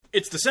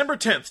It's December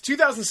 10th,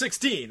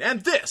 2016, and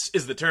this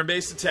is the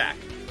Turn-Based Attack.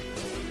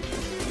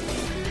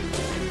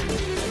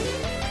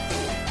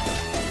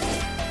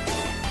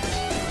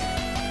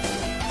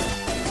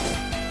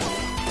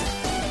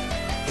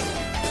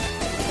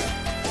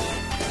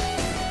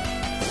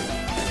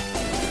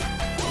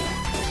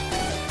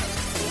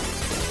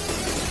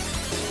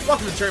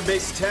 Welcome to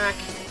Turn-Based Attack.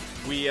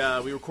 We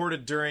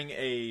recorded during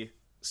a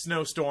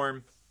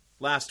snowstorm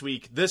last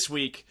week. This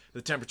week,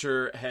 the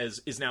temperature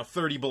is now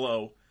 30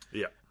 below.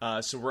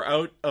 Yeah. So we're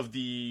out of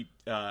the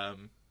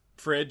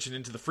fridge and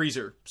into the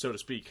freezer, so to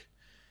speak.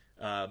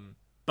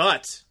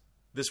 But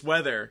this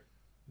weather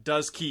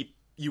does keep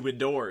you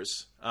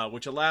indoors,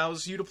 which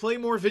allows you to play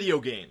more video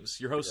games.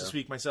 Your host this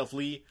week, myself,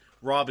 Lee.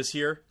 Rob is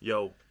here.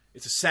 Yo.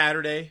 It's a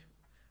Saturday.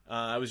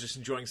 I was just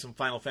enjoying some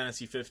Final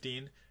Fantasy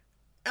 15.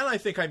 And I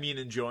think I mean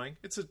enjoying.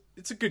 It's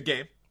a good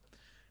game.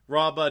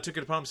 Rob took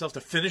it upon himself to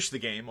finish the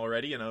game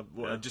already in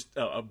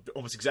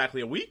almost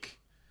exactly a week.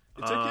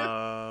 It took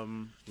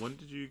you? When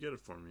did you get it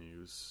for me?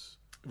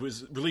 It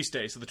was release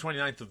day, so the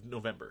 29th of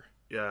November.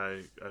 Yeah,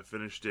 I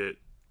finished it,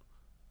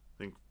 I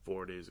think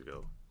 4 days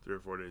ago. 3 or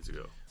 4 days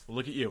ago. Well,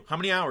 look at you. How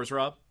many hours,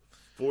 Rob?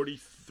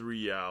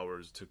 43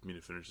 hours took me to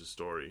finish the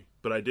story.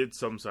 But I did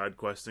some side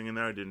questing in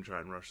there. I didn't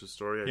try and rush the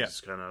story. I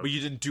just kind of... But you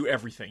didn't do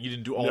everything. You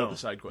didn't do all of the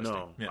side questing.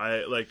 No. Yeah.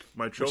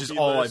 My trophy Which is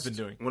all list, I've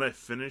been doing. When I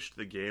finished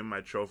the game, my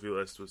trophy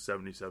list was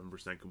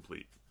 77%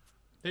 complete.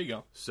 There you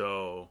go.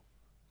 So,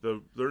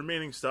 the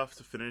remaining stuff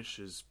to finish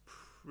is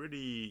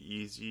pretty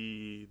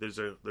easy. There's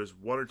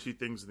one or two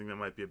things I think that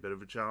might be a bit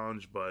of a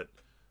challenge, but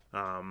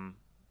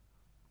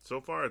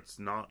so far it's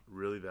not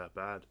really that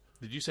bad.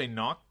 Did you say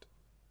knocked?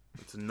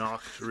 It's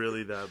not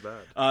really that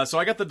bad. So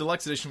I got the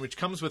deluxe edition, which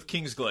comes with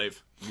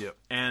Kingsglaive. Yep.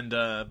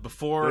 And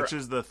before... Which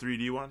is the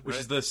 3D one, Which right?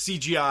 is the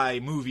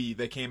CGI movie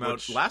that came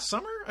out last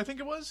summer, I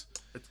think it was?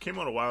 It came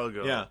out a while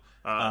ago. Yeah.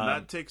 And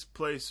that takes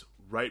place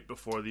right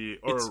before the...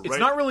 It's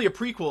not really a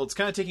prequel. It's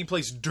kind of taking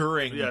place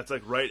during... Yeah, it's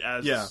like right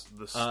as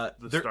the start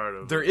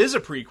of... There is a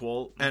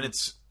prequel, and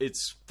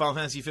it's Final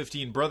Fantasy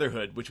 15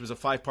 Brotherhood, which was a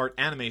 5-part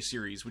anime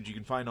series, which you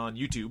can find on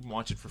YouTube and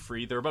watch it for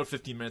free. They're about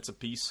 15 minutes a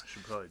piece. I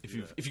should probably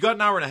do that. If you got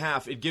an hour and a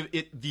half,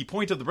 the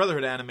point of the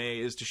Brotherhood anime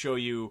is to show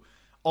you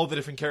all the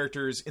different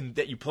characters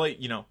that you play,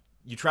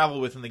 you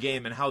travel with in the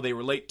game, and how they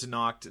relate to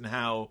Noct, and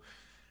how,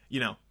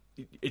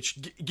 it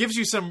gives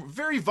you some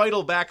very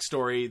vital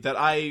backstory that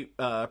I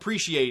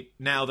appreciate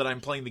now that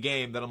I'm playing the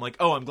game, that I'm like,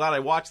 oh, I'm glad I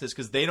watched this,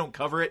 because they don't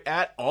cover it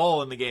at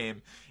all in the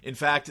game. In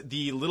fact,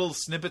 the little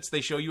snippets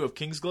they show you of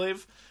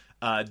Kingsglaive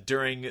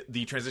during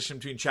the transition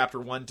between Chapter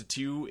 1 to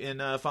 2 in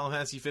Final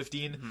Fantasy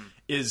 15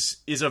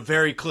 is a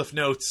very Cliff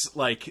Notes,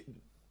 like,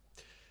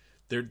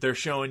 they're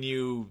showing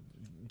you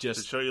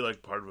just... To show you,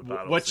 like, part of a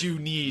battle what scene. you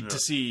need to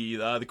see.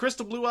 The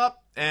crystal blew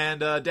up, and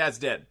Dad's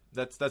dead.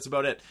 That's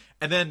about it.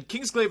 And then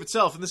Kingsglaive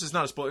itself, and this is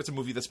not a spoiler, it's a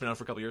movie that's been out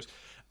for a couple years.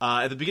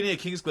 At the beginning of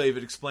Kingsglaive,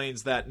 it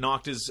explains that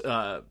Noct is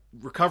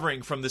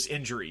recovering from this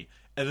injury,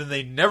 and then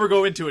they never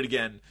go into it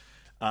again.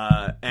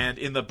 And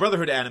in the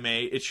Brotherhood anime,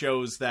 it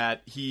shows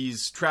that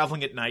he's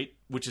traveling at night,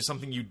 which is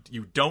something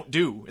you don't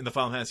do in the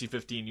Final Fantasy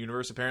 15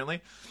 universe,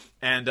 apparently.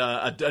 And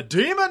a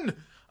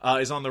demon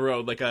is on the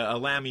road, like a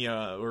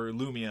Lamia or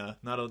Lumia,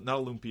 not a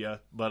Lumpia,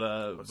 but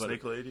a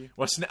Snake Lady.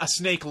 Well, a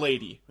snake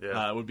lady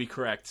would be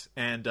correct,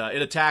 and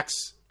it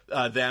attacks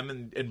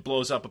them and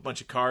blows up a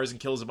bunch of cars and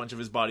kills a bunch of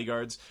his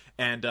bodyguards,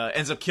 and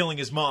ends up killing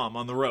his mom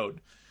on the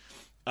road.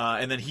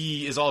 And then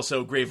he is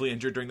also gravely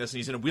injured during this, and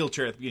he's in a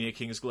wheelchair at the beginning of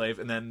Kingsglaive.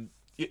 And then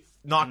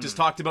Noct is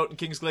talked about in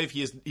Kingsglaive.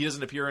 He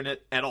doesn't appear in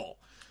it at all.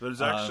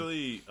 There's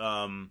actually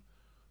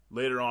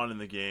later on in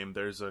the game,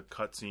 there's a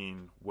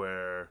cutscene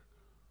where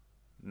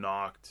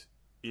Noct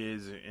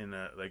is in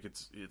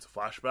it's a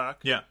flashback.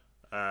 Yeah.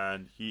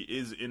 And he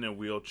is in a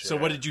wheelchair. So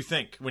what did you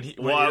think when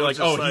you're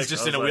he's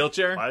just in a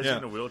wheelchair? wheelchair? Why is he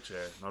in a wheelchair?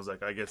 And I was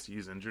like, I guess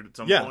he's injured at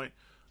some point.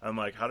 I'm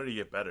like, how did he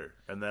get better?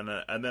 And then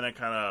I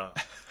kind of,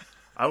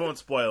 I won't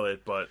spoil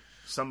it, but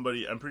I'm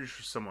pretty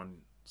sure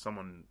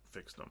someone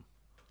fixed him.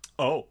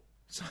 Oh,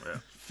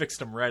 fixed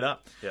him right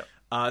up. Yeah.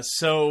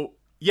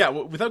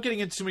 Without getting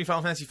into too many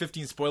Final Fantasy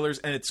 15 spoilers,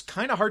 and it's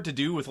kind of hard to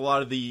do with a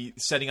lot of the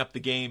setting up the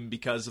game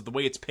because of the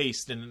way it's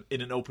paced in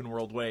an open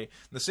world way. In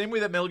the same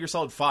way that Metal Gear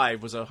Solid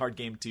 5 was a hard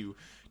game to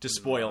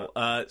spoil.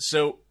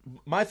 So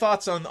my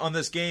thoughts on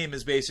this game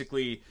is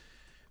basically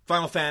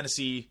Final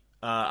Fantasy.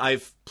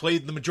 I've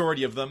played the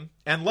majority of them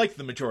and liked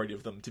the majority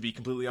of them, to be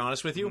completely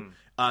honest with you.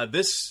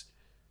 This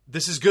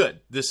is good.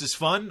 This is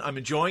fun. I'm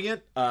enjoying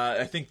it.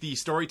 I think the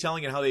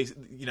storytelling and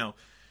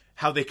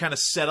how they kind of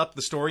set up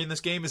the story in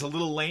this game is a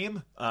little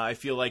lame. I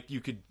feel like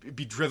you could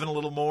be driven a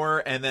little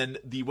more, and then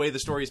the way the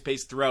story is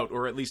paced throughout,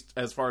 or at least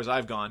as far as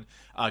I've gone,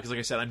 because like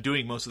I said, I'm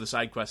doing most of the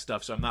side quest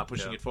stuff, so I'm not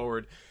pushing it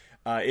forward.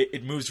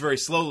 It moves very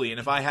slowly, and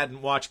if I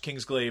hadn't watched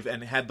Kingsglaive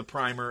and had the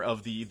primer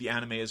of the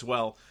anime as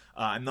well,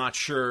 I'm not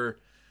sure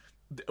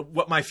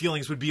what my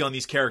feelings would be on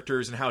these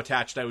characters and how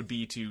attached I would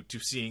be to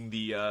seeing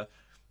the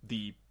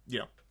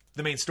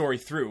main story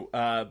through.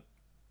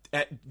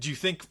 Do you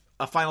think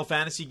a Final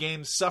Fantasy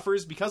game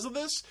suffers because of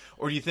this,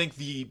 or do you think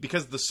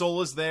because the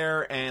soul is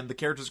there and the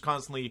characters are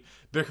constantly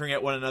bickering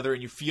at one another,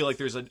 and you feel like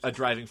there's a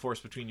driving force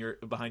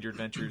behind your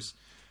adventures,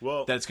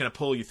 well, that it's going to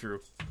pull you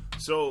through?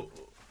 So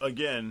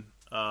again,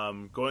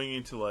 going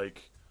into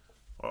like,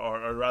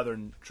 or rather,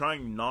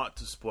 trying not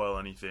to spoil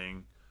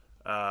anything.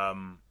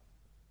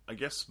 I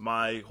guess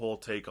my whole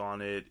take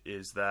on it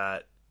is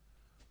that,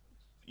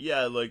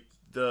 yeah, like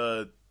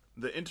the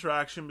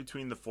interaction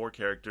between the four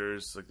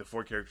characters, like the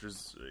four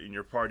characters in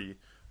your party,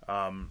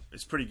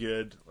 is pretty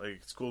good. Like,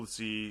 it's cool to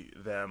see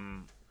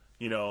them,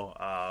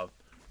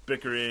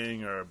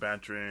 bickering or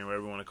bantering,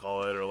 whatever you want to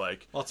call it, or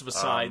like lots of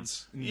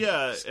asides.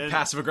 And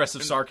passive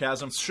aggressive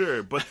sarcasm.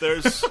 Sure, but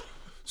there's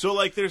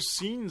there's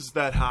scenes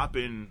that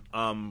happen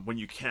when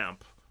you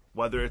camp,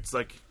 whether it's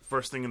like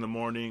first thing in the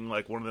morning,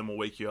 like one of them will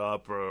wake you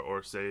up,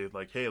 or say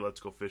like, hey, let's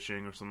go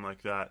fishing or something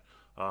like that,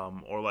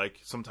 or like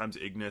sometimes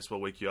Ignis will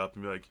wake you up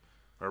and be like,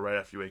 or right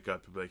after you wake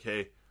up, you'll be like,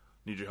 hey,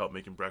 need your help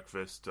making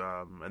breakfast,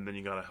 and then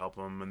you gotta help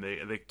them, and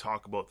they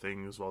talk about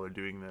things while they're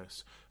doing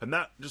this, and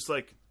that just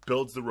like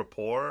builds the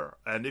rapport.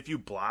 And if you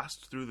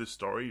blast through the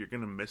story, you're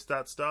gonna miss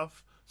that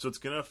stuff, so it's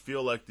gonna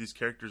feel like these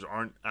characters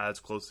aren't as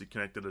closely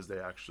connected as they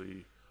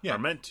actually are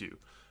meant to.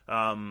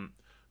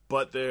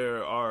 But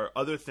there are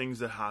other things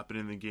that happen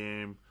in the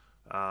game,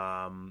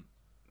 that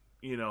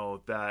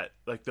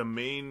like the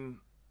main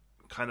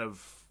kind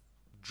of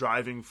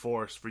driving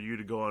force for you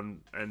to go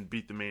and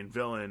beat the main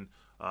villain,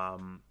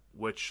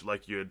 which,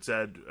 like you had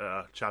said,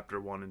 chapter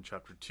 1 and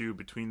chapter 2,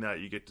 between that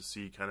you get to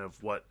see kind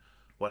of what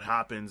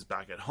happens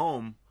back at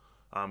home,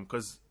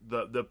 because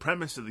the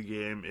premise of the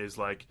game is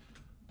like,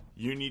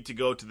 you need to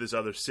go to this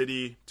other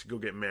city to go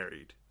get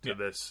married to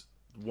this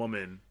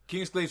woman.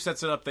 Kingsglaive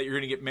sets it up that you're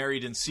going to get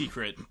married in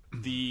secret.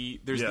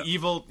 There's the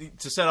evil,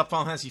 to set up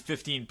Final Fantasy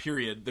 15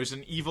 period, there's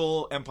an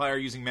evil empire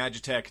using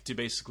Magitech to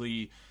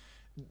basically,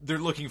 they're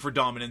looking for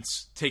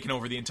dominance, taking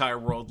over the entire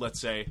world, let's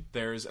say.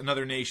 There's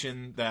another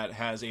nation that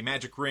has a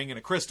magic ring and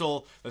a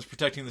crystal that's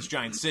protecting this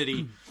giant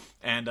city,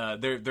 and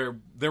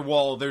their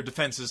wall, their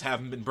defenses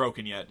haven't been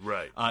broken yet.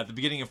 Right. At the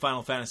beginning of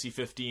Final Fantasy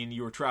 15,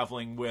 you were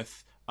traveling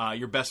with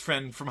your best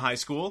friend from high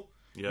school,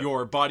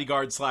 your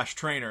bodyguard /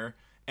 trainer,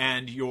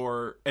 and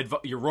your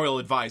royal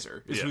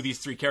advisor is who these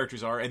three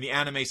characters are. And the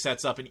anime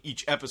sets up in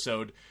each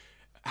episode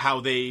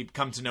how they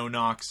come to know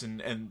Nox and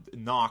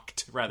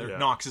Noct, rather. Yeah.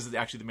 Nox is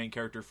actually the main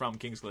character from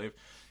Kingsglaive.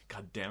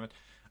 God damn it.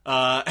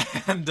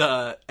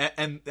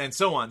 And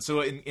so on.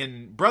 So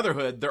in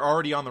Brotherhood, they're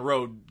already on the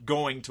road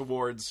going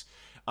towards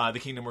the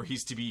kingdom where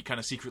he's to be kind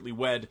of secretly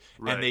wed.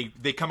 Right. And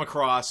they come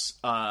across,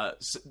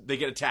 they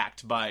get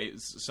attacked by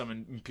some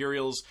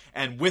Imperials,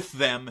 and with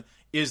them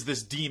is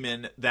this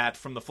demon that,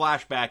 from the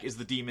flashback, is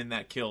the demon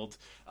that killed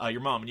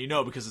your mom. And you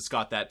know, because it's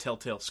got that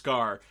telltale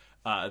scar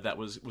that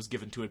was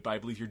given to it by, I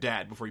believe, your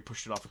dad before he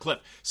pushed it off a cliff.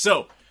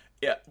 So,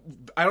 yeah,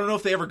 I don't know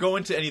if they ever go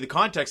into any of the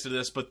context of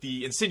this, but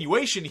the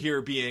insinuation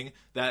here being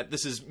that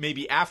this is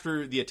maybe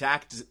after the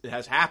attack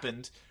has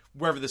happened,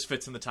 wherever this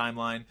fits in the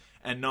timeline,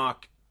 and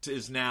Noct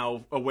is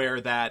now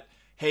aware that,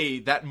 hey,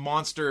 that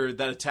monster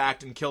that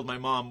attacked and killed my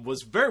mom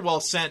was very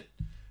well sent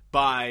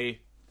by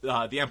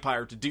the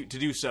Empire to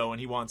do so, and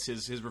he wants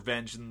his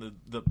revenge. And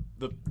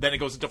then it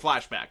goes into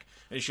flashback,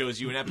 and it shows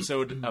you an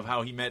episode of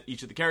how he met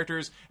each of the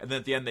characters, and then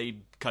at the end they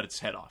cut its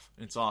head off,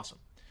 and it's awesome.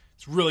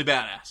 It's really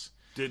badass.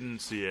 Didn't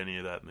see any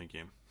of that in the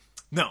game.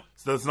 No.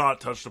 So that's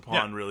not touched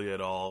upon really at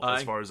all,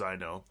 as far as I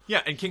know.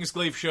 Yeah, and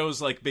Kingsglaive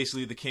shows like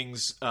basically the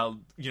king's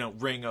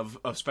ring of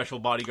special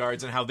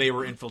bodyguards, and how they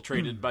were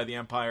infiltrated by the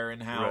Empire,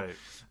 and how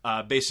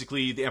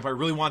basically the Empire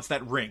really wants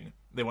that ring.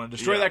 They want to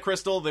destroy that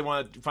crystal. They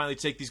want to finally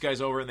take these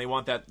guys over, and they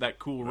want that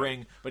cool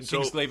ring. But in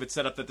Kingsglaive, it's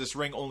set up that this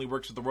ring only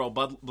works with the royal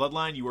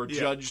bloodline. You are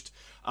judged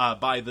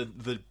by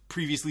the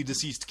previously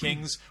deceased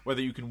kings,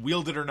 whether you can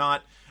wield it or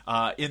not.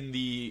 In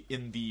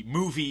the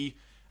movie,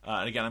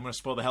 and again, I'm going to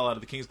spoil the hell out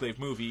of the Kingsglaive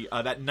movie.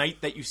 That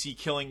knight that you see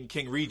killing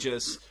King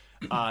Regis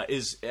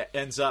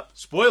ends up,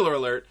 spoiler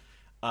alert,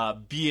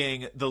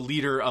 being the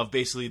leader of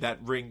basically that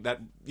ring, that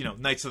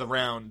Knights of the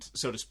Round,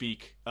 so to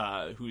speak,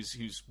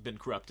 who's been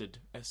corrupted,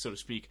 so to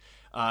speak.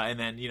 And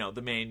then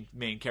the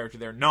main character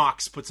there,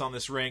 Nox, puts on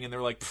this ring, and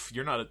they're like,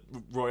 "You're not a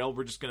royal.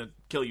 We're just gonna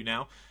kill you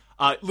now."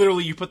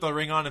 Literally, you put the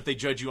ring on. If they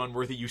judge you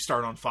unworthy, you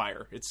start on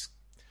fire. It's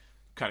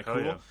kind of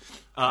cool. Yeah.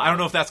 I don't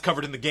know if that's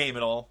covered in the game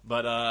at all,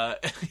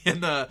 but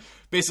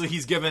basically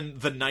he's given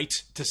the knight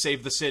to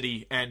save the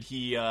city, and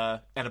he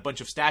and a bunch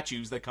of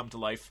statues that come to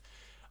life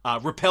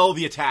repel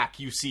the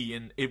attack you see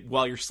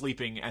while you're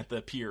sleeping at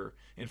the pier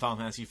in Final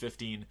Fantasy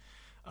 15.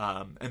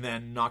 And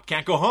then Noct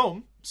can't go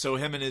home, so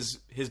him and his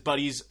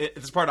buddies,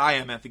 this part I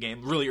am at the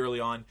game really early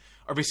on,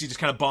 are basically just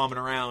kind of bombing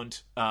around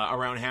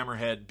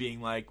Hammerhead,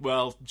 being like,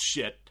 well,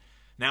 shit,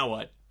 now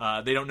what?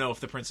 They don't know if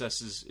the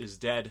princess is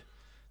dead.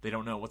 They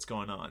don't know what's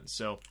going on.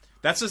 So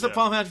that's just the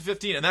Final Fantasy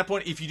 15. At that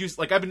point, if you do,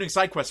 like, I've been doing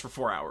side quests for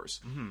 4 hours.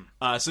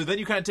 Mm-hmm. So then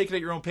you kind of take it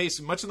at your own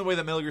pace, much in the way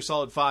that Metal Gear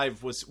Solid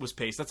 5 was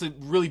paced. That's a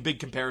really big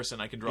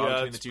comparison I can draw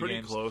between the two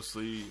games. Pretty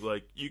closely.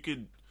 Like, you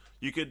could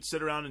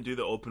sit around and do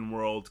the open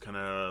world kind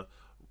of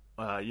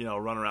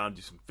run around,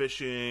 do some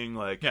fishing,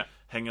 like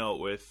hang out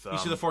with.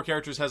 Each of the 4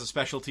 characters has a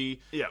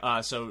specialty.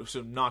 Yeah. So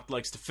Noct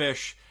likes to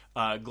fish.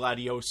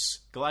 Gladiolus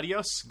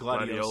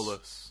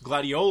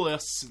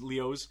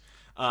Leos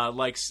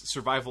likes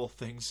survival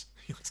things.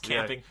 He likes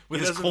camping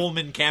with his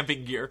Coleman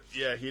camping gear.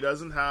 Yeah, he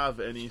doesn't have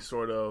any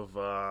sort of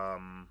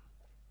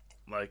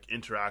like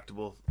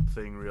interactable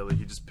thing really.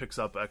 He just picks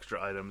up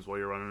extra items while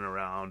you're running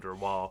around, or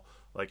while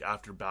like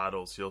after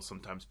battles he'll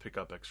sometimes pick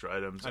up extra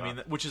items. I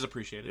mean, which is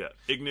appreciated. Yeah,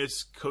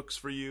 Ignis cooks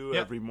for you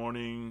every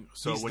morning.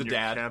 So He's when the you're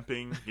dad.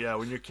 camping,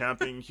 when you're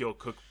camping, he'll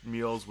cook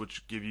meals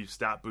which give you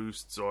stat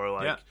boosts, or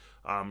like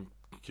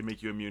can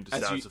make you immune to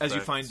stats as you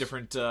find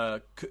different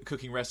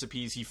cooking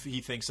recipes,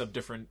 he thinks of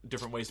different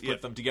ways to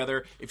put them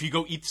together. If you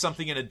go eat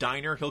something in a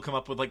diner, he'll come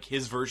up with like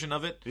his version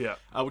of it,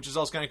 which is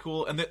also kind of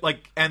cool.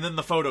 And then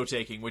the photo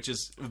taking, which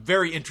is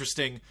very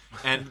interesting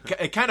and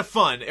kind of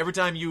fun. Every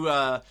time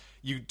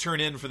you turn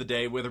in for the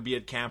day, whether it be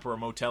at camp or a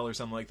motel or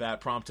something like that,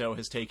 Prompto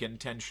has taken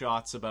 10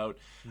 shots about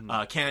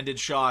candid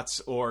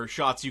shots or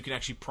shots you can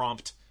actually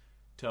prompt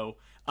to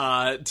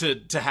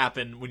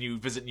happen when you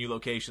visit new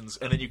locations,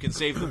 and then you can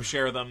save them,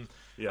 share them,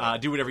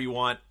 do whatever you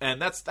want,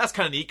 and that's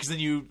kind of neat, because then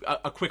you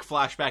a quick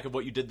flashback of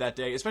what you did that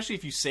day, especially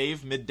if you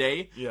save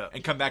midday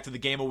and come back to the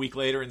game a week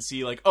later and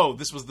see like, oh,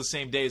 this was the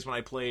same day as when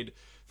I played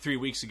 3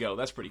 weeks ago.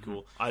 That's pretty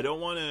cool. I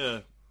don't want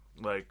to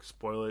like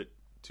spoil it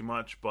too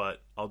much,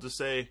 but I'll just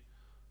say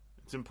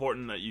it's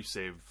important that you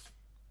save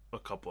a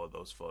couple of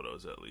those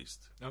photos at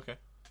least. Okay.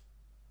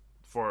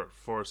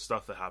 For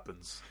stuff that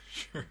happens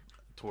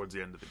towards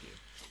the end of the game.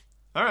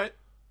 All right.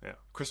 Yeah.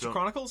 Crystal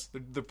Chronicles?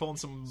 They're pulling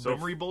some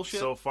memory bullshit?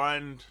 So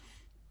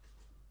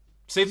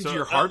save them to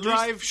your hard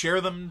drive, share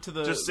them to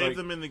the... Just save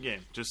them in the game.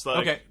 Just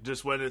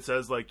just when it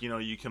says like,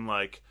 you can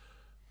like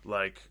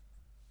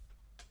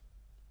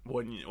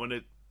when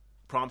it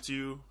prompts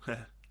you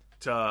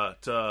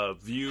to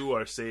view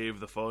or save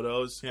the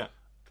photos. Yeah.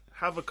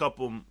 Have a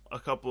couple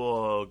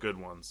good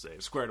ones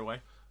saved. Squared away.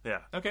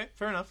 Yeah. Okay,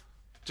 fair enough.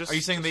 Are you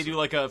saying they do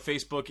like a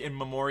Facebook in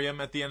memoriam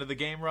at the end of the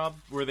game, Rob,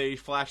 where they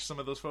flash some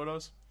of those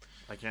photos?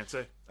 I can't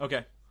say.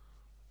 Okay.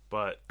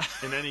 But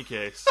in any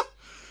case,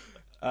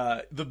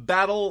 the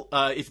battle.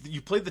 If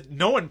you played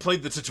no one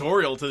played the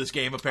tutorial to this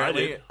game.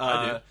 Apparently,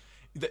 I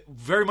did.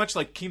 Very much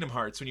like Kingdom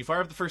Hearts. When you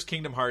fire up the first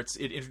Kingdom Hearts,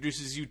 it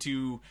introduces you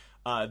to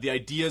the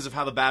ideas of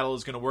how the battle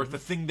is going to work, the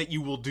thing that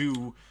you will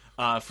do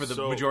for the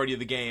majority of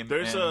the game.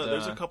 There's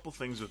a couple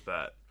things with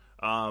that.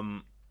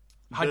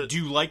 Do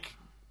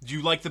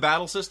you like the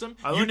battle system?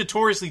 You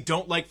notoriously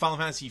don't like Final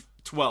Fantasy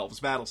XII's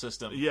battle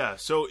system. Yeah,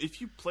 so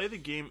if you play the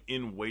game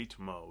in wait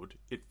mode,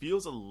 it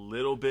feels a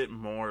little bit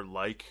more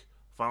like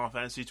Final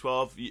Fantasy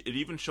XII. It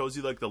even shows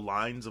you like the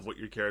lines of what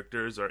your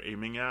characters are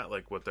aiming at,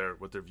 like what they're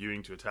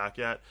viewing to attack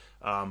at.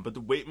 But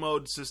the wait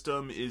mode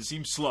system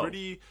seems slow.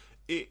 Pretty.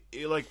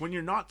 Like when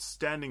you're not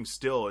standing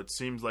still, it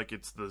seems like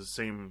it's the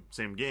same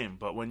game.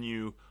 But when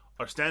you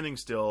are standing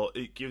still,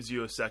 it gives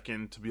you a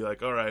second to be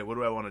like, all right, what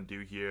do I want to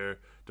do here?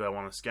 Do I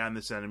want to scan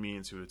this enemy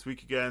and see what it's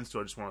weak against? Do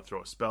I just want to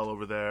throw a spell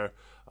over there?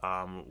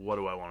 What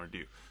do I want to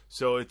do?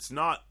 So it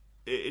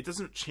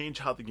doesn't change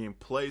how the game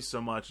plays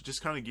so much. It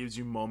just kind of gives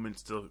you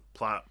moments to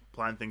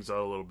plan things out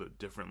a little bit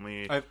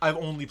differently. I've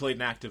only played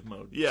in active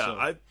mode. Yeah,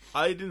 so.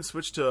 I didn't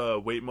switch to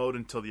wait mode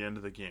until the end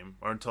of the game,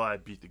 or until I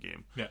beat the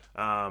game. Yeah.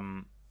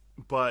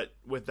 But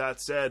with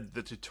that said,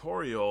 the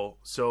tutorial,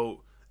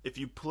 so if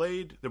you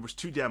played, there was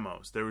 2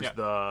 demos. There was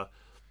the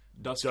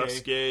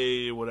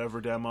Duske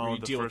whatever demo,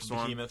 the first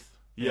one. Behemoth.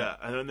 Yeah,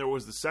 and then there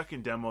was the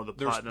second demo, the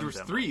Platinum demo. There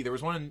was 3. There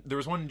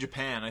was one in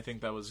Japan, I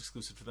think that was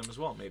exclusive to them as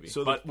well, maybe.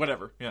 But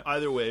whatever. Yeah.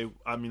 Either way,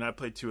 I mean, I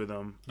played 2 of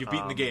them. You've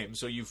beaten the game,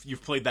 so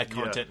you've played that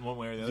content in one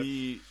way or the other.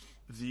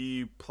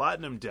 The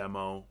Platinum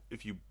demo,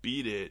 if you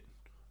beat it,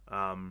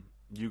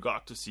 you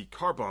got to see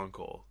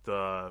Carbuncle,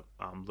 the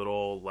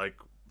little like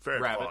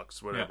ferret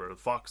fox, whatever, the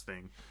fox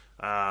thing.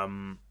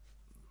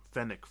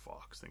 Fennec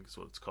fox, I think is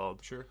what it's called.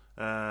 Sure.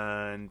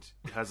 And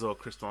it has a little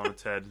crystal on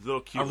its head.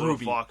 Little cute little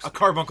fox. A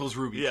Carbuncle's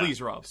ruby. Please,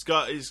 Rob. He's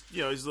got his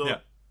little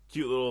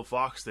cute little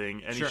fox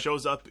thing, and he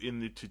shows up in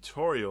the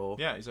tutorial.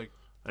 Yeah, he's like,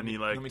 and he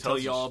like let me tell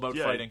you all about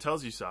fighting. He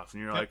tells you stuff,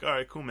 and you're like, all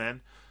right, cool,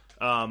 man.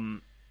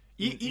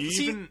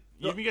 You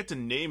even get to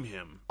name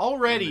him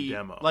already. In the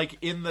demo. Like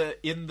in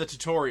the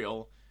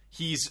tutorial,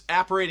 he's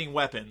apparating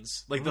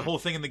weapons. Like the whole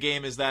thing in the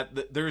game is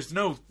that there's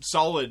no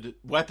solid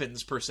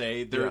weapons per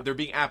se. They're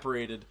being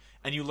apparated,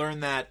 and you learn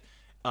that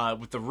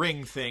with the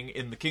ring thing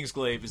in the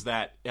Kingsglaive is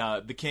that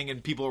the king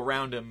and people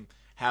around him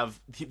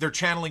they're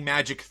channeling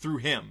magic through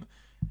him,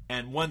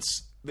 and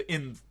once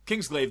in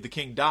Kingsglaive the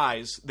king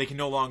dies, they can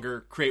no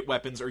longer create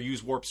weapons or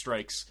use warp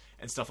strikes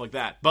and stuff like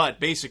that. But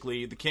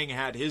basically, the king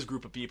had his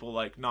group of people,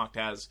 like Noct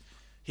has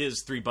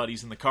his 3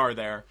 buddies in the car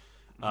there,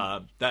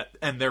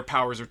 and their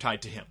powers are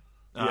tied to him.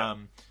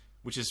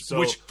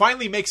 Which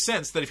finally makes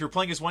sense that if you're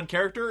playing as one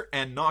character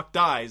and Noct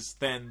dies,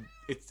 then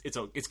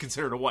it's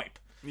considered a wipe.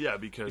 Yeah,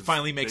 because it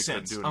finally makes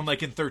sense.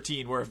 Unlike in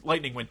 13, where if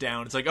lightning went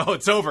down, it's like, oh,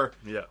 it's over.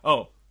 Yeah.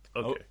 Oh,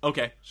 okay.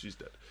 Okay. She's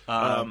dead.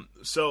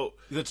 So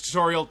the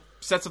tutorial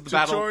sets up the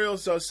battle.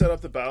 Tutorials does set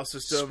up the battle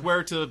system.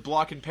 Square to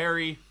block and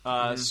parry.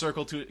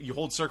 You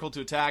hold circle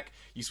to attack.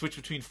 You switch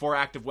between 4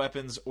 active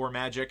weapons or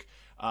magic.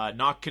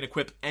 Noct can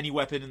equip any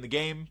weapon in the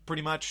game,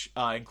 pretty much,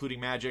 including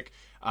magic.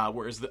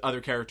 Whereas the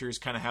other characters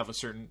kind of have a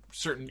certain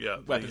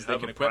weapons they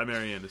can equip.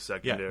 Primary and a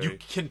secondary. Yeah, you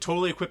can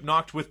totally equip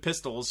Noct with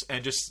pistols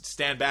and just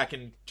stand back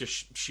and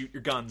just shoot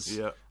your guns,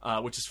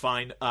 which is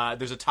fine.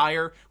 There's a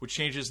tire, which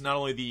changes not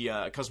only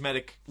the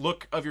cosmetic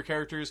look of your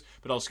characters,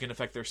 but also can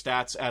affect their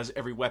stats, as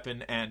every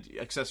weapon and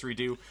accessory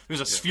do.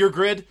 There's a sphere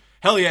grid.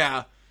 Hell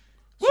yeah!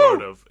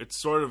 Sort of.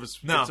 It's sort of.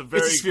 No, it's a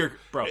very sphere,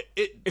 bro.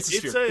 It's a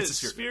sphere. It's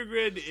a sphere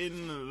grid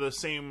in the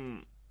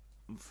same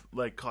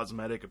like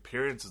cosmetic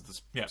appearance as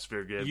the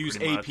sphere grid. Use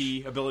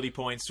AP ability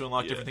points to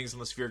unlock different things on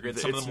the sphere grid.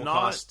 Some of them will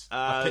cost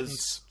a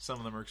pittance. Some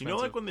of them are expensive. You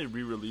know, like when they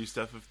re-released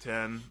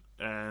FF10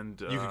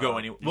 and you could go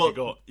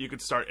anywhere. You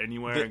could start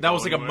anywhere. That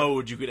was like a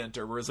mode you could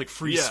enter, where it's like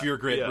free sphere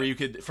grid, where you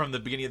could from the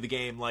beginning of the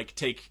game like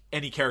take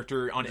any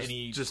character on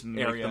any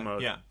area. Make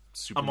them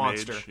a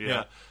monster.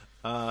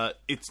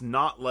 It's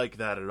not like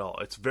that at all.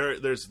 It's very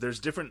there's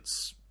different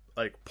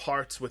like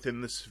parts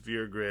within the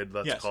sphere grid.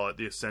 Let's call it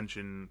the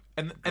Ascension.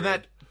 And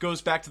that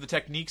goes back to the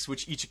techniques,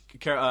 which each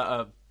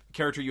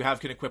character you have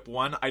can equip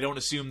one. I don't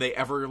assume they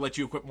ever let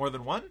you equip more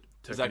than one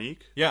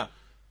technique.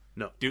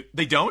 No,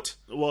 they don't.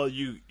 Well,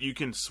 you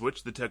can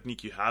switch the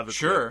technique you have equipped,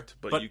 sure,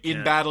 but you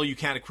in battle you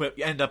can't equip.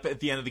 You end up at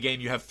the end of the game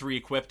you have 3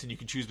 equipped, and you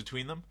can choose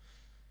between them.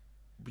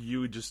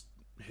 You would just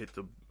hit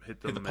the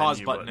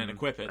pause button and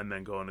equip it, and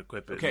then go and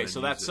equip it. Okay,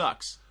 so that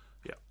sucks.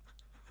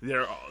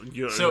 Yeah,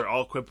 they're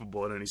all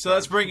equippable at any time. So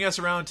that's bringing us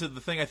around to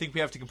the thing I think we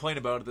have to complain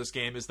about at this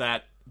game, is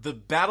that the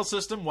battle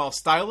system, while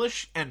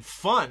stylish and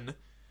fun,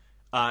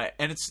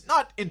 and it's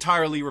not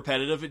entirely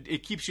repetitive,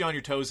 it keeps you on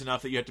your toes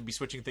enough that you have to be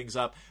switching things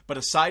up. But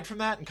aside from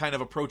that, and kind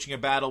of approaching a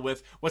battle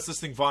with, what's this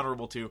thing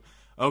vulnerable to?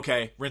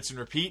 Okay, rinse and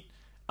repeat.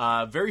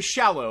 Very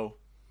shallow,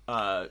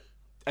 but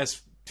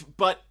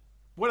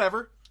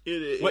whatever.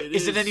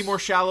 Is it any more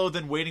shallow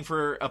than waiting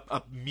for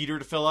a meter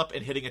to fill up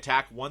and hitting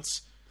attack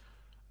once?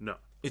 No.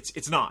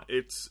 It's not.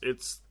 It's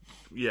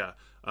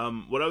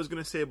what I was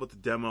going to say about the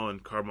demo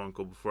and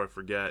Carbuncle before I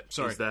forget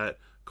is that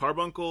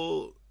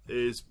Carbuncle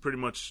is pretty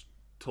much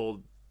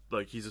told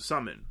like he's a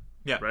summon.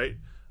 Yeah. Right?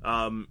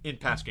 In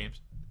past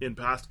games.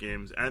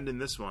 And in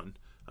this one.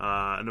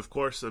 And of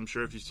course, I'm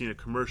sure if you've seen a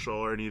commercial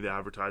or any of the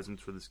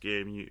advertisements for this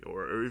game,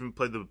 or even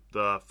played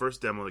the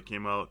first demo that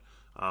came out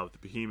with the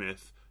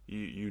Behemoth,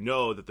 you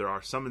know that there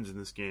are summons in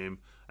this game,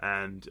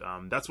 and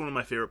that's one of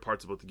my favorite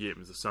parts about the game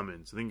is the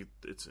summons. I think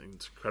it's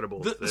incredible.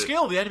 The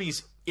scale of the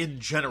enemies in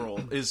general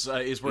is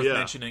worth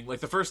mentioning. Like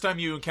the first time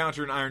you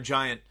encounter an Iron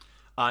Giant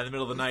in the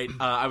middle of the night,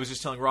 I was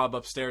just telling Rob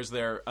upstairs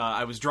there,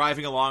 I was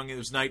driving along, it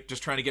was night,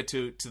 just trying to get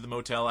to the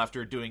motel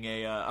after doing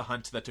a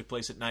hunt that took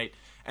place at night,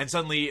 and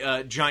suddenly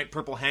a giant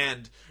purple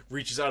hand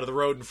reaches out of the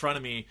road in front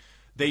of me.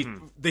 They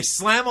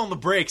slam on the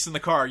brakes in the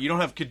car. You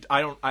don't have...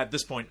 at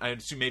this point, I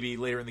assume maybe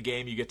later in the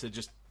game you get to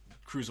just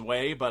cruise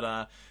away,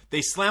 but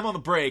they slam on the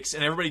brakes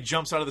and everybody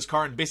jumps out of this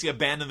car and basically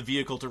abandon the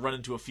vehicle to run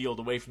into a field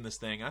away from this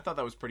thing. I thought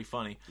that was pretty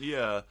funny.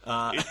 Yeah.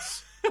 The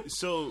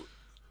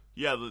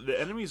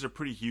enemies are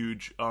pretty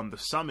huge. The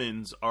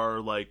summons are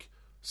like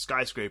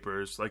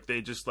skyscrapers. Like they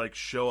just like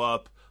show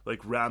up, like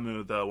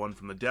Ramu, the one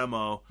from the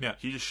demo. Yeah.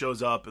 He just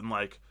shows up and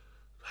like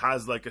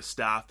has like a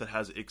staff that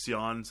has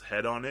Ixion's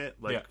head on it.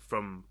 Like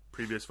from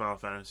previous Final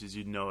Fantasies,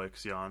 you'd know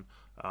Ixion.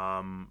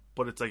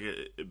 But it's like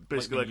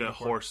basically like a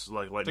horse,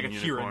 like lightning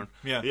unicorn.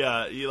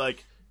 Yeah.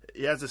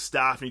 He has a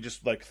staff and he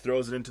just like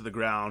throws it into the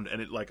ground and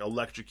it like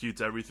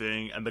electrocutes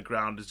everything and the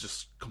ground is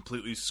just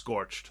completely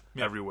scorched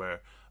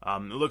everywhere.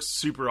 It looks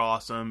super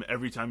awesome.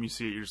 Every time you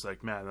see it, you're just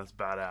like, man, that's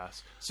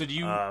badass. So do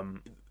you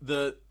I'm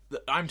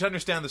to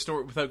understand the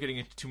story without getting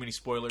into too many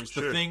spoilers.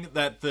 Sure. The thing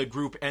that the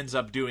group ends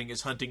up doing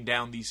is hunting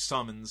down these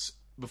summons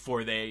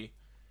before they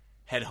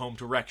head home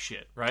to wreck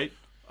shit, right?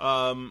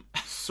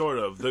 Sort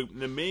of.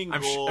 The main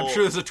goal... I'm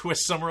sure there's a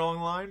twist somewhere along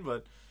the line,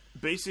 but...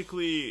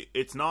 Basically,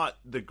 it's not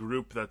the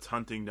group that's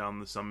hunting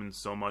down the summons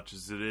so much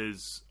as it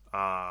is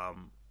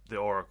the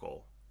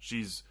Oracle.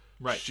 She's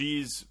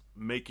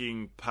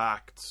making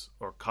pacts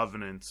or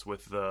covenants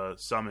with the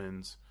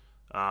summons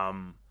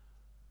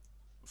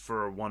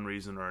for one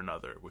reason or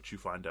another, which you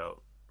find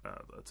out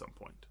at some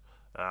point.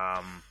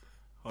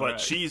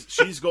 But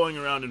she's going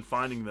around and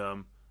finding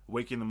them,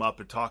 waking them up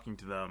and talking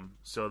to them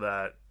so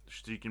that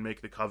she can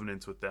make the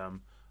covenants with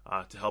them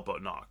to help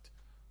out Noct.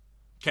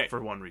 Okay. For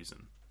one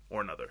reason or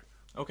another.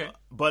 Okay.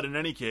 But in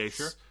any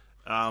case,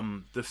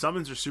 the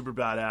summons are super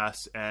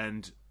badass,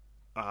 and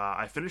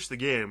I finished the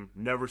game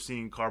never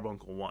seeing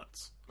Carbuncle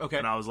once. Okay.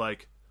 And I was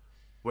like,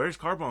 where's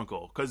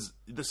Carbuncle? Because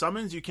the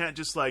summons, you can't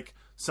just like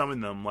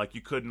summon them like you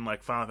could in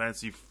like Final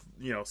Fantasy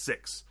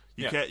 6.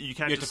 You can't you just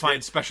have to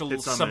find special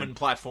summon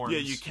platforms. Yeah,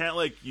 you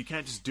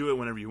can't just do it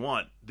whenever you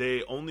want.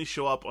 They only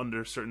show up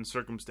under certain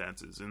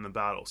circumstances in the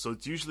battle. So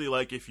it's usually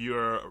like if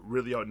you're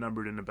really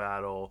outnumbered in a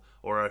battle,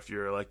 or if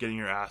you're like getting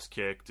your ass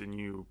kicked and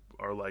you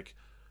are like,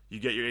 you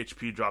get your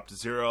HP dropped to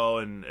 0,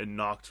 and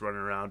Noct's running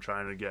around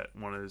trying to get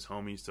one of his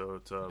homies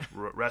to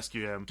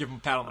rescue him. Give him a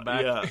pat on the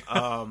back.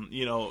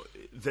 Yeah,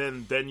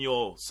 then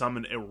you'll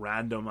summon a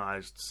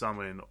randomized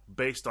summon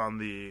based on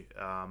the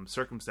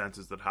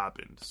circumstances that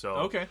happened. So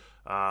okay,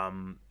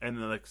 and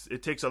then like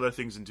it takes other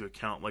things into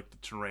account, like the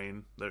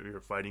terrain that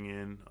you're fighting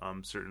in,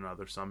 certain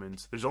other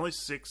summons. There's only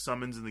 6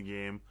 summons in the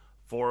game,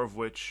 5 of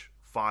which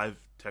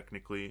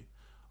technically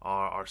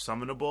are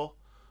summonable.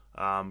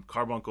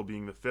 Carbuncle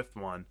being the 5th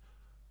one.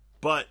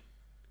 But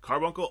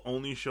Carbuncle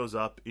only shows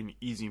up in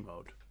easy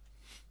mode.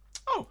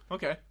 Oh,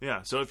 okay.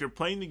 Yeah, so if you're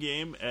playing the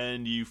game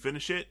and you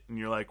finish it and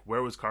you're like,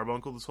 where was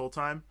Carbuncle this whole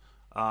time?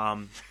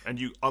 And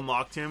you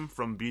unlocked him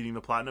from beating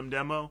the Platinum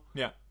demo.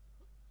 Yeah.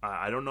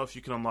 I don't know if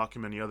you can unlock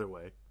him any other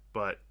way.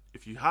 But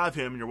if you have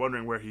him and you're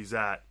wondering where he's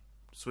at,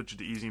 switch it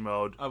to easy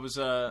mode.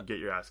 Get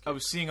your ass kicked. I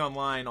was seeing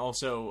online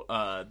also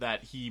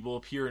that he will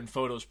appear in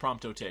photos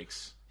Prompto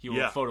takes. He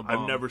will photobomb.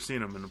 I've never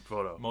seen him in a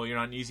photo. Well, you're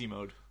not in easy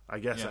mode. I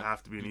guess I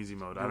have to be in easy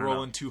mode. I don't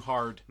rolling know. too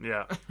hard.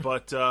 Yeah,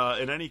 but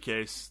in any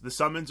case, the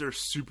summons are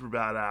super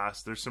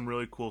badass. There's some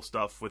really cool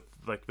stuff with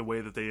like the way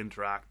that they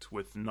interact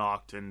with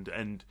Noct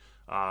and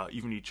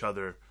even each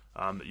other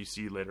that you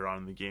see later on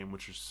in the game,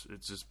 which is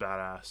it's just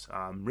badass.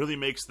 Really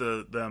makes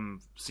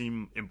them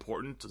seem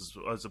important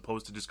as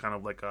opposed to just kind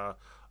of like a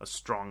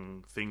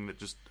strong thing that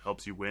just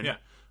helps you win.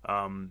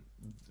 Yeah.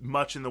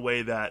 Much in the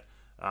way that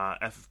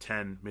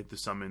FF10 made the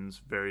summons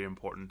very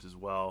important as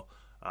well.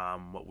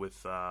 What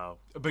with a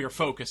bigger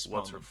focus.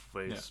 What's her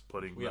face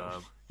putting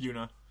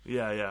Yuna.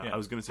 Yeah. I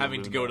was gonna say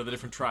having Luna. to go to the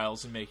different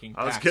trials and making.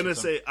 I was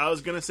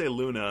gonna say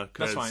Luna.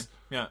 That's fine.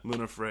 Yeah,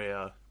 Luna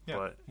Freya. Yeah,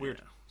 but weird.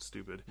 Yeah,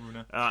 stupid.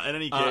 Luna. In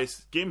any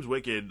case, game's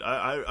wicked.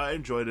 I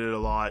enjoyed it a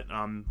lot.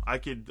 I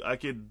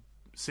could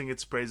sing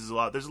its praises a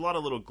lot. There's a lot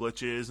of little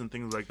glitches and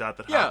things like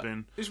that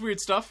happen. There's weird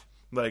stuff.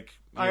 Like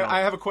I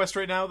have a quest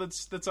right now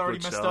that's already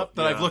messed up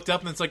that I've looked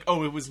up, and it's like,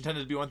 oh, it was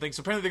intended to be one thing. So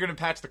apparently they're going to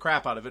patch the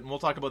crap out of it, and we'll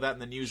talk about that in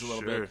the news a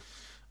little bit.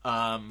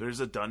 There's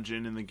a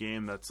dungeon in the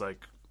game that's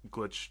like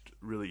glitched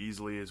really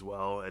easily as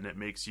well, and it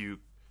makes you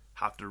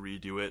have to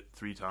redo it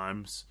 3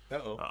 times,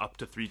 up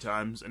to 3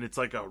 times, and it's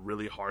like a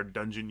really hard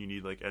dungeon. You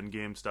need like end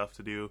game stuff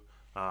to do.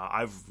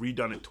 I've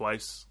redone it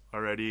twice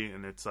already,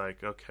 and it's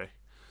like, okay,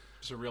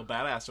 just a real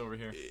badass over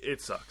here.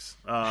 It sucks.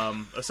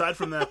 Aside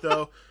from that,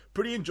 though,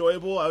 pretty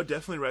enjoyable. I would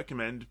definitely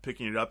recommend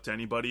picking it up to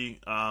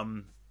anybody. I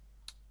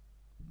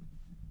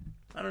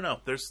don't know.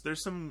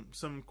 There's some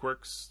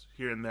quirks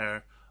here and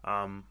there.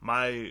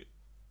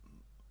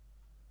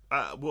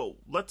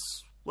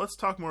 Let's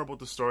talk more about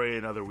the story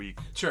another week.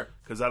 Sure.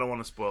 Because I don't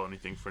want to spoil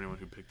anything for anyone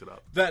who picked it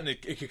up. That and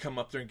it could come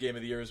up during Game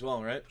of the Year as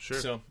well, right? Sure.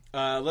 So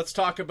let's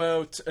talk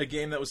about a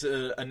game that was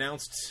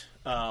announced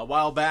a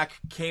while back,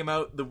 came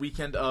out the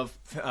weekend of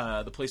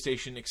the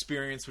PlayStation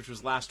Experience, which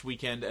was last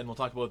weekend, and we'll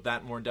talk about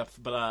that more in depth.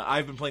 But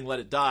I've been playing Let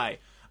It Die,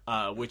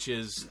 which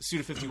is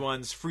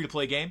Suda51's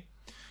free-to-play game.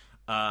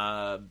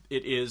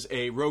 It is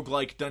a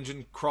roguelike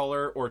dungeon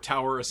crawler or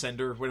tower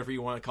ascender, whatever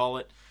you want to call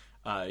it.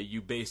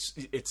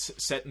 It's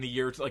set in the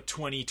year like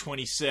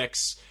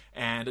 2026,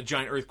 and a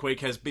giant earthquake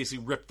has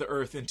basically ripped the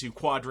earth into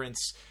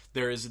quadrants.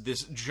 There is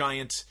this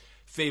giant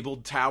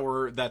fabled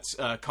tower that's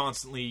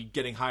constantly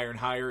getting higher and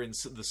higher in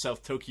the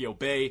South Tokyo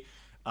Bay.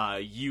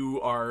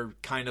 You are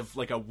kind of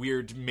like a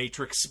weird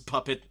Matrix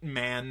puppet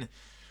man,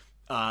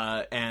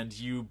 and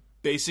you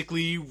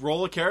basically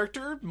roll a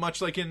character,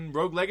 much like in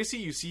Rogue Legacy.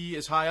 You see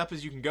as high up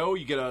as you can go.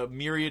 You get a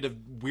myriad of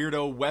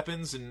weirdo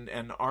weapons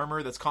and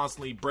armor that's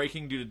constantly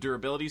breaking due to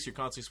durability, so you're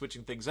constantly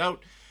switching things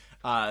out.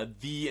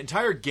 The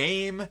entire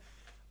game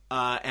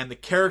and the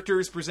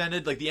characters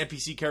presented, like the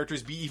NPC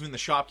characters, be even the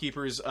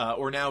shopkeepers,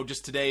 or now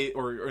just today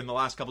or in the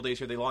last couple days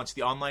here, they launched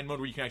the online mode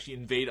where you can actually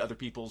invade other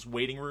people's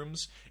waiting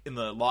rooms in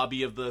the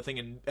lobby of the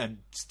thing and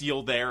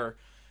steal their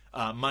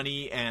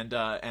money and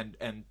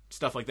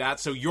stuff like that.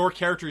 So your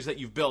characters that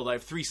you've built, I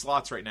have 3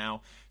 slots right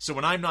now. So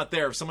when I'm not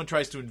there, if someone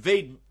tries to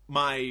invade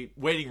my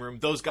waiting room,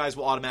 those guys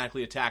will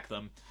automatically attack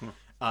them.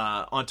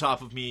 On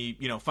top of me,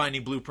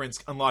 finding blueprints,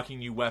 unlocking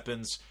new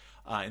weapons,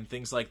 and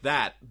things like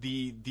that.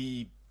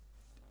 The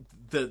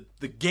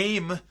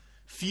game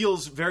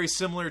feels very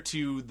similar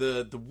to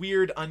the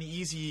weird,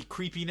 uneasy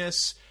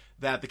creepiness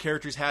that the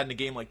characters had in a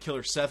game like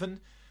Killer 7.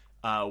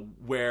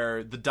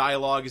 Where the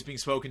dialogue is being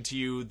spoken to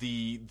you,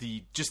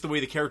 the just the way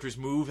the characters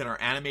move and are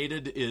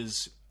animated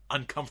is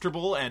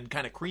uncomfortable and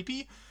kind of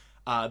creepy.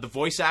 The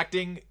voice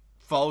acting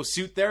follows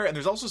suit there, and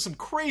there's also some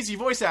crazy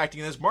voice acting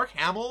in this. Mark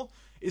Hamill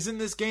is in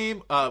this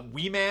game.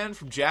 Wee Man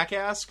from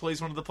Jackass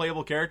plays one of the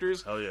playable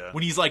characters. Oh yeah!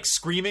 When he's like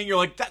screaming, you're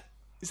like,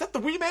 is that the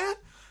Wee Man?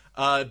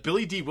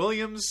 Billy D.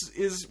 Williams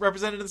is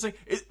represented in this thing.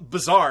 It's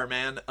bizarre,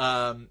 man.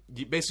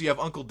 You have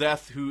Uncle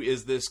Death, who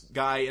is this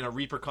guy in a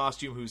Reaper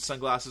costume whose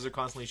sunglasses are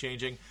constantly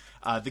changing.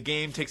 The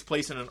game takes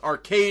place in an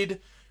arcade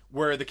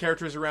where the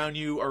characters around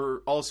you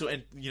are also,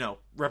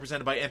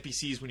 represented by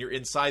NPCs when you're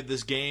inside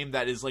this game.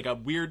 That is like a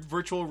weird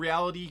virtual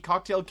reality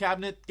cocktail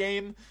cabinet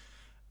game.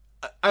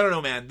 I don't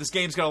know, man. This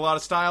game's got a lot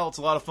of style. It's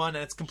a lot of fun,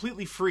 and it's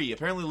completely free.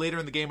 Apparently later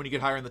in the game when you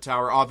get higher in the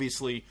tower,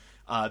 obviously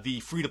the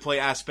free-to-play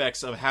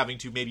aspects of having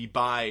to maybe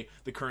buy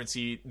the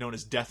currency known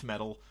as death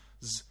metals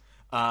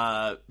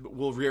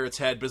will rear its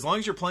head. But as long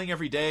as you're playing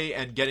every day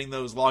and getting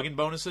those login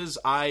bonuses,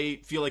 I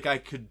feel like I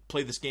could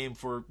play this game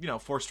for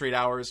 4 straight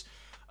hours.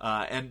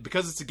 And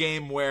because it's a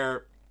game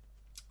where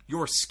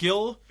your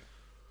skill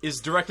is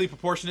directly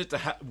proportionate to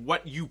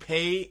what you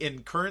pay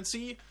in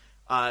currency,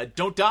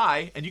 don't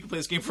die, and you can play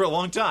this game for a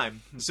long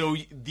time. So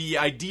the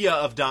idea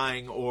of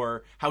dying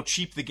or how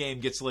cheap the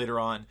game gets later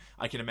on,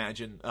 I can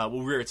imagine,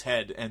 will rear its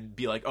head and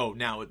be like, oh,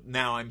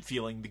 now I'm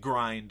feeling the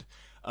grind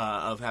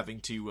of having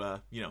to,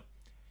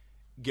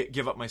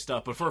 give up my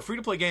stuff. But for a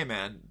free-to-play game,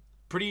 man,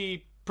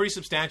 pretty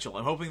substantial.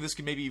 I'm hoping this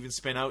can maybe even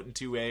spin out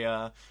into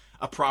a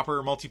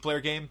proper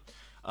multiplayer game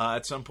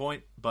at some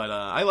point. But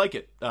I like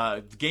it.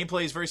 The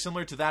gameplay is very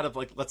similar to that of,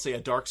 like, let's say,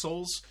 a Dark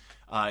Souls,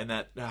 in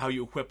that how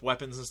you equip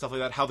weapons and stuff like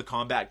that, how the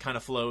combat kind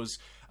of flows.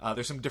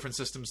 There's some different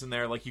systems in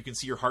there, like you can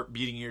see your heart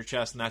beating in your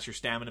chest, and that's your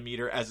stamina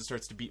meter. As it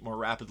starts to beat more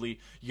rapidly,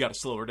 you got to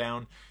slow her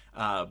down.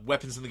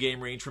 Weapons in the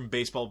game range from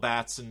baseball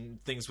bats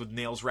and things with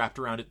nails wrapped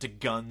around it to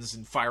guns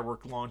and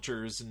firework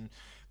launchers and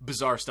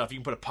bizarre stuff. You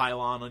can put a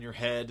pylon on your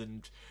head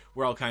and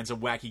wear all kinds of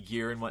wacky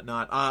gear and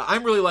whatnot.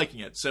 I'm really liking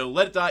it. So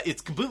Let It Die.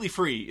 It's completely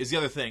free is the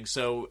other thing.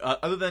 So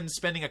other than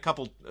spending a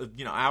couple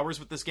hours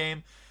with this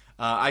game,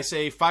 I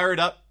say fire it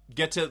up.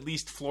 Get to at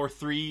least floor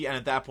 3, and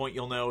at that point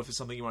you'll know if it's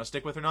something you want to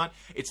stick with or not.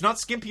 It's not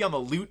skimpy on the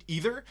loot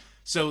either,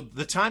 so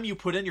the time you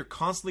put in, you're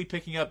constantly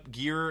picking up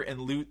gear and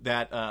loot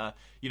that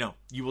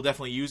you will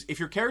definitely use. If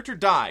your character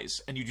dies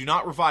and you do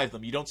not revive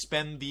them, you don't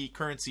spend the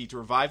currency to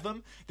revive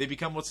them, they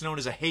become what's known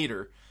as a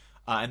hater,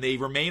 and they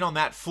remain on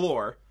that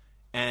floor,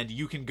 and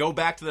you can go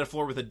back to that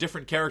floor with a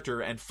different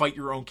character and fight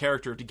your own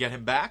character to get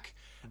him back.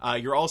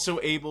 You're also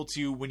able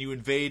to, when you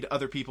invade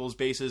other people's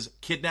bases,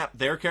 kidnap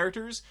their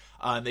characters.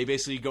 And they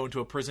basically go into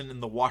a prison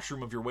in the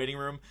washroom of your waiting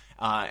room,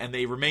 and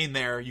they remain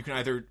there. You can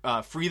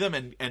either free them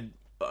and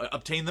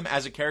obtain them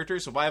as a character.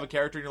 So if I have a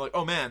character and you're like,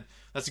 oh man,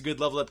 that's a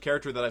good level up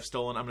character that I've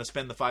stolen, I'm going to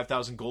spend the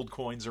 5,000 gold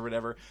coins or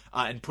whatever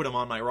and put him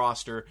on my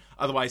roster.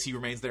 Otherwise, he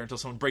remains there until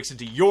someone breaks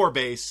into your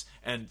base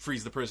and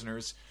frees the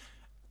prisoners.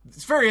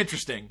 It's very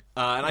interesting,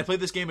 and I played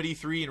this game at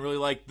E3 and really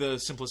liked the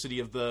simplicity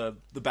of the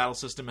battle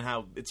system and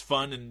how it's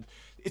fun and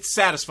it's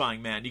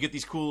satisfying, man. You get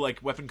these cool like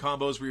weapon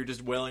combos where you're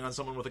just wailing on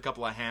someone with a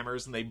couple of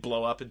hammers and they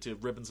blow up into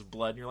ribbons of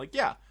blood, and you're like,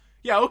 yeah,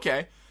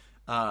 okay.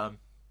 That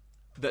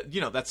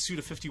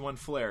Suda 51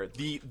 flare.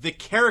 The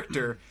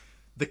character,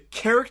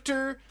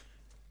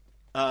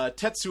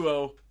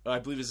 Tetsuo, I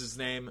believe is his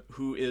name,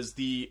 who is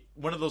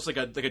one of those like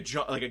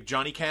a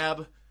Johnny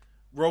Cab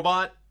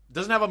robot.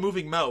 Doesn't have a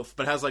moving mouth,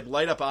 but has like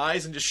light up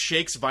eyes and just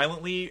shakes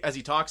violently as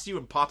he talks to you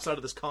and pops out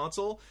of this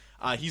console.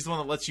 He's the one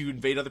that lets you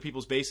invade other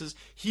people's bases.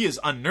 He is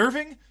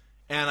unnerving,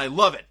 and I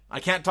love it. I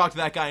can't talk to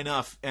that guy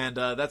enough, and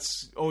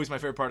that's always my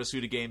favorite part of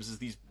Suda games is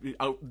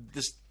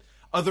this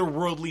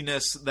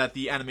otherworldliness that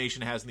the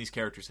animation has and these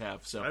characters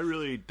have. So I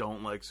really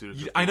don't like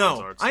Suda. I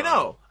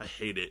know. I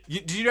hate it.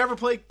 Did you ever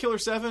play Killer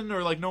 7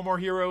 or like No More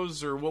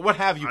Heroes or what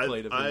have you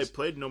played of I these?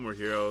 played No More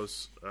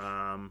Heroes.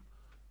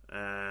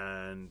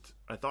 And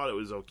I thought it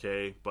was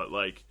okay, but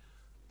like,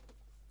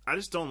 I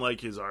just don't like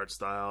his art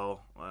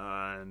style,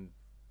 and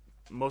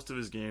most of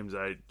his games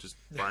I just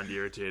find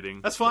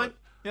irritating. That's fine.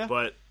 Yeah.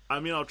 But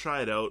I mean, I'll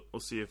try it out. We'll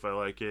see if I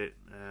like it,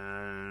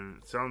 and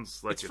it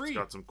sounds like it's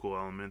got some cool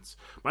elements.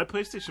 My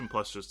PlayStation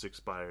Plus just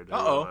expired.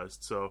 I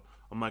realized, so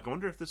I'm like, I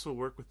wonder if this will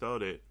work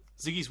without it.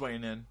 Ziggy's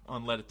weighing in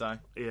on Let It Die.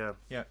 Yeah,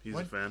 he's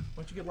a fan.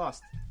 Why'd you get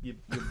lost? You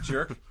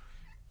jerk.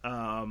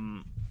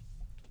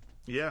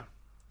 Yeah.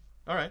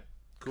 All right.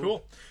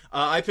 Cool.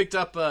 I picked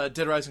up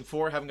Dead Rising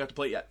 4. Haven't got to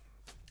play it yet.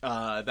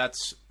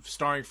 That's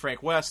starring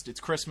Frank West. It's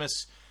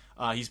Christmas.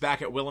 He's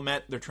back at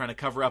Willamette. They're trying to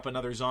cover up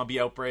another zombie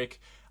outbreak,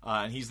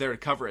 and he's there to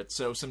cover it.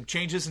 So some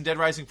changes in Dead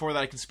Rising 4 that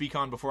I can speak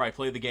on before I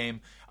play the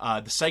game.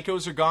 The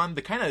psychos are gone.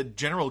 The kind of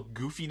general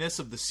goofiness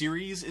of the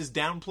series is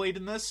downplayed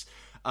in this.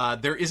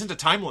 There isn't a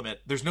time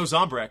limit. There's no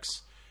Zombrex.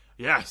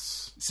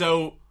 Yes.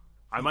 So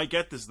I might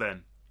get this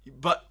then.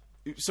 But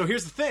so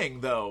here's the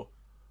thing, though.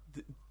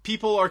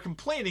 People are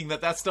complaining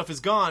that stuff is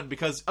gone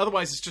because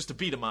otherwise it's just a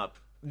beat 'em up.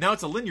 Now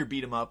it's a linear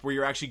beat 'em up where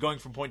you're actually going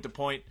from point to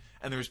point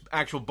and there's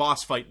actual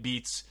boss fight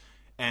beats,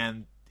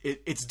 and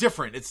it's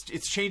different.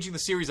 It's changing the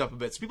series up a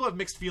bit. So people have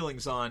mixed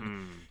feelings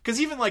on, because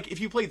even like if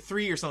you played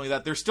 3 or something like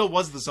that, there still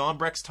was the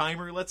Zombrex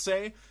timer, let's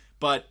say,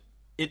 but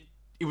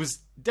it was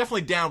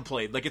definitely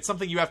downplayed. Like it's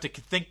something you have to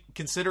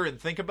consider and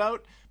think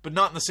about, but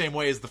not in the same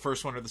way as the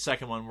first one or the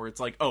second one where it's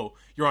like, oh,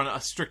 you're on a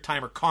strict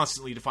timer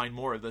constantly to find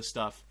more of this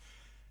stuff.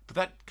 But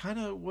that kind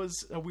of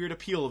was a weird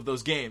appeal of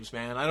those games,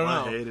 man. I don't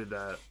know.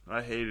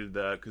 I hated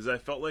that because I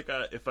felt like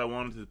if I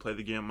wanted to play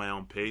the game at my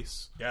own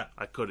pace,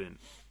 I couldn't.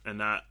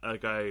 And that,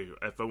 like,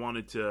 if I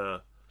wanted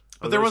to,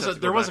 but there was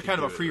a kind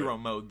of a free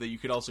roam mode that you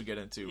could also get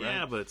into, right?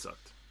 Yeah, but it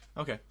sucked.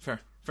 Okay, fair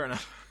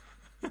enough.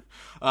 Then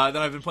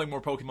I've been playing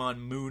more Pokemon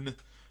Moon.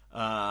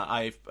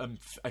 I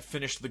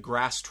finished the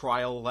Grass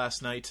Trial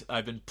last night.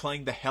 I've been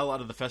playing the hell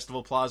out of the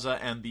Festival Plaza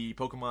and the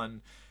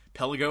Pokemon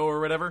Pelago or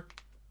whatever.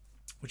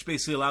 which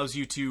basically allows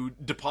you to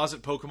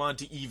deposit Pokemon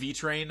to EV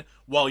train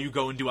while you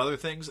go and do other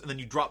things, and then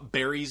you drop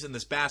berries in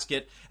this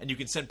basket, and you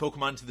can send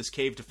Pokemon to this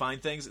cave to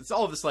find things. It's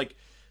all of this, like,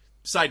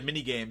 side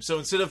mini game. So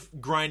instead of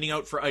grinding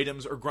out for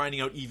items or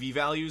grinding out EV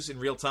values in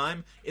real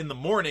time, in the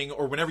morning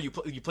or whenever you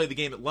play the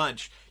game at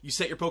lunch, you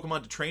set your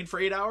Pokemon to train for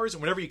 8 hours,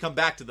 and whenever you come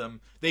back to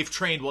them, they've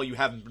trained while you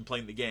haven't been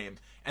playing the game.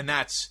 And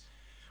that's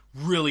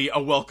really a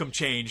welcome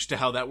change to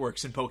how that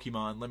works in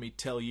Pokemon. Let me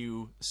tell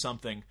you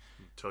something.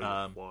 Tell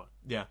you what.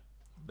 Yeah.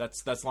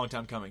 That's a long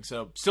time coming.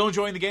 So, still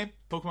enjoying the game.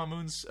 Pokemon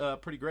Moon's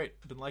pretty great.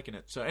 Been liking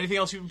it. So, anything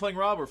else you've been playing,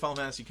 Rob, or Final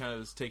Fantasy kind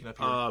of is taking up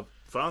here?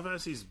 Final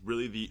Fantasy is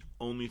really the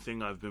only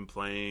thing I've been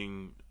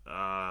playing.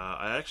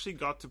 I actually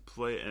got to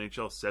play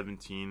NHL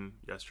 17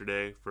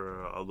 yesterday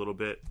for a little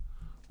bit.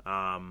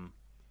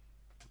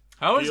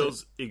 How is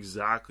feels it?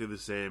 exactly the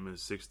same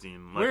as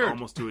 16, like Weird.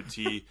 almost to a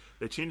T.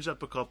 They changed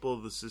up a couple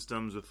of the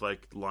systems with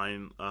like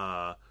line,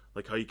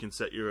 like how you can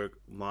set your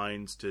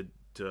lines to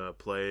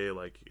play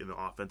like in the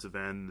offensive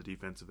end, the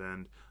defensive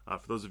end.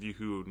 For those of you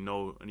who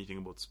know anything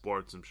about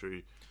sports, I'm sure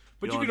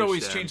But you'll you could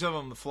always understand. change that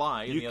on the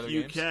fly in the other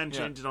You games. can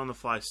change it on the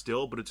fly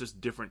still, but it's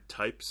just different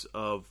types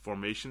of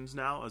formations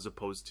now as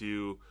opposed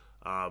to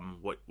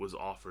what was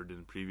offered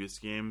in previous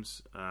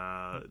games.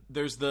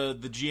 There's the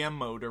GM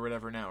mode or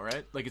whatever now,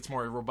 right? Like it's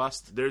more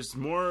robust. There's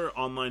more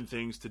online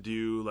things to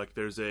do. Like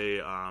there's a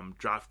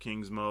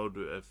DraftKings mode.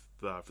 If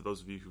for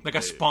those of you who Like play,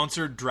 a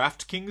sponsored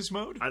DraftKings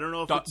mode? I don't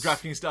know if Dot, it's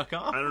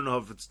DraftKings.com? I don't know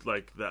if it's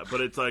like that,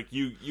 but it's like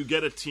you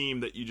get a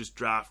team that you just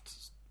draft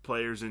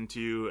players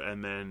into,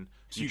 and then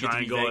So you you get try to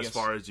and be go Vegas. as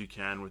far as you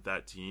can with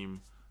that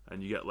team,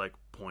 and you get like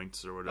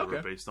points or whatever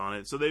Okay. based on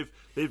it. So they've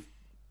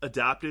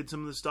adapted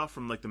some of the stuff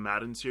from like the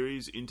Madden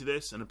series into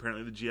this, and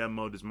apparently the GM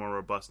mode is more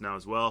robust now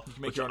as well. You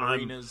can make your own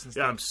arenas and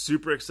Yeah, stuff. I'm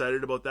super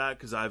excited about that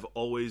because I've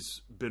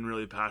always been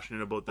really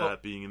passionate about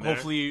that being in there.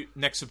 Hopefully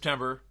next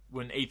September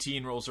when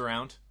 18 rolls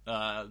around,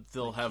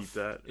 they'll have Keep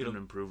that it'll and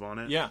improve on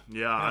it. Yeah.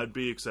 yeah, I'd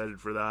be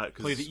excited for that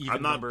Play because the even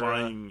I'm not number,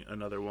 buying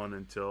another one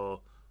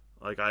until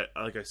like I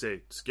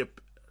say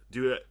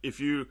do it if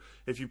you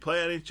play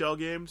NHL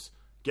games,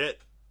 get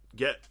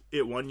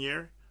it 1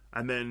 year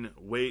and then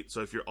wait.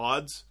 So if you're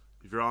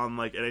on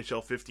like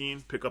NHL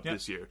 15, pick up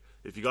this year.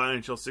 If you got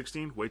NHL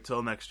 16, wait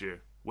till next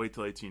year. Wait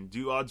till 18.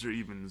 Do odds or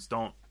evens.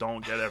 Don't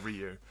get every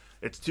year.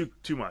 It's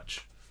too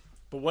much.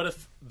 But what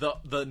if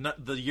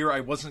the year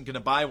I wasn't going to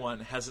buy one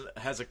has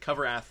a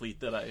cover athlete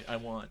that I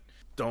want?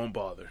 Don't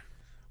bother.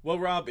 Well,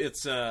 Rob,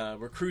 it's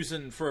we're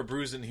cruising for a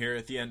bruising here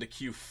at the end of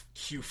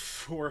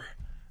Q4.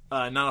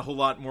 Not a whole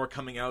lot more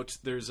coming out.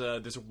 There's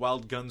a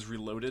Wild Guns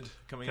Reloaded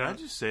coming Can out. I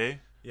just say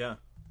Yeah,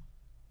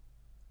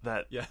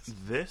 that Yes.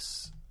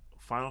 this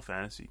Final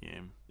Fantasy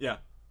game, yeah.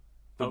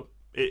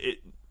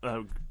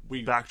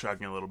 we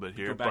backtracking a little bit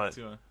here, Go back but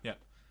to yeah.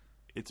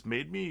 it's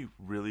made me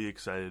really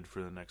excited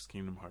for the next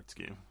Kingdom Hearts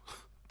game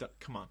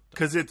Come on,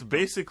 because it's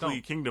basically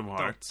Don't. Kingdom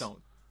Hearts.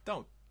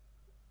 Don't.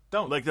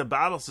 Like the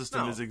battle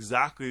system No. is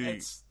exactly,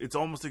 It's- it's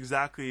almost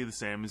exactly the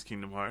same as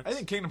Kingdom Hearts. I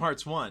think Kingdom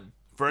Hearts 1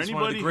 For is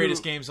one of the anybody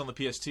greatest who- games on the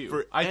PS2.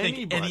 for I think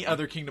anybody- any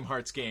other Kingdom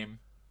Hearts game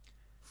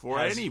for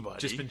has anybody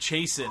just been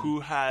chasing who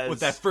has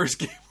what that first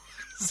game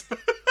was.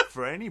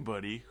 for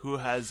anybody who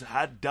has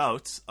had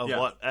doubts of Yeah.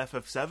 what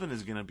FF7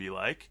 is going to be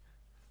like,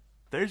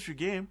 there's your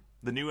game,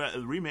 the new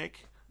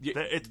remake.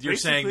 It's You're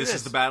saying basically this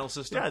is the battle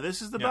system? Yeah,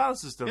 this is the Yeah. battle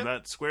system Yeah.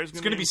 that Square's It's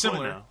going going to be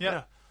similar. now.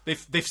 Yeah.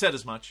 They've said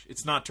as much.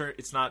 It's not a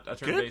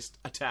turn-based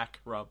attack,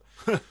 Rob.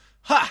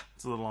 Ha!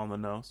 It's a little on the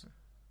nose.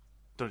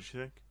 Don't you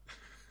think?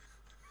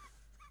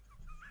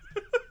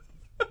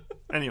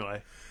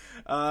 Anyway,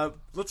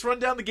 Let's run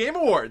down the Game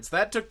Awards.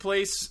 That took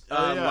place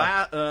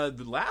last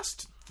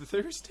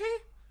Thursday?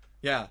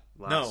 Yeah.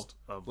 Last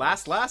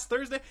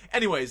Thursday.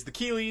 Anyways, the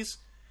Keeleys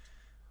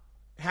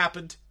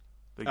happened.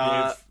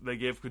 they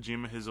gave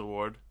Kojima his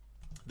award.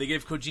 They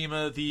gave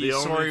Kojima the The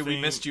only Sorry We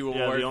thing- Missed You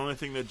Yeah, award. the only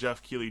thing that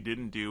Jeff Keighley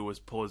didn't do was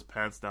pull his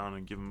pants down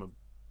and give him a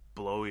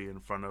blowy in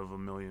front of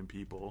 1 million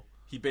people.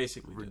 He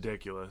basically did.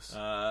 Ridiculous.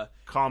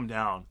 Calm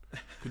down.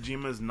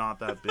 Kojima's not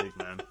that big,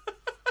 man.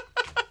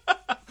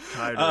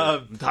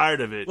 I'm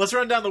tired of it. Let's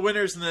run down the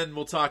winners, and then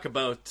we'll talk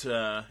about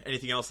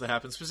anything else that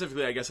happened.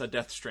 Specifically, I guess, a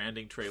Death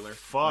Stranding trailer.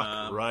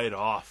 Fuck right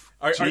off.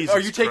 Are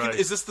Jesus you taking? Christ.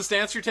 Is this the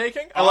stance you're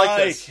taking? I like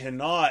this.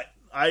 Cannot.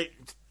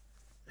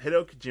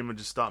 Hideo Kojima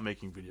just stopped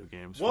making video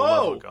games. For the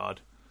Whoa. love of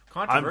God.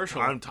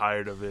 Controversial. I'm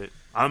tired of it.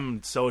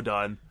 I'm so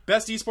done.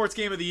 Best esports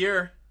game of the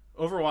year: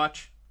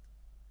 Overwatch.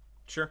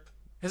 Sure.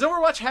 Has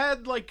Overwatch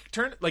had like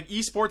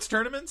esports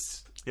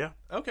tournaments? Yeah,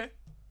 Okay.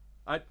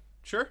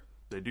 Sure.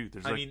 they do.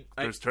 There's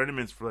there's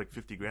tournaments for like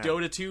 50 grand.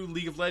 Dota 2,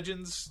 League of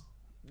Legends.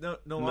 No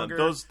longer.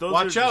 Those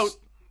Watch are out.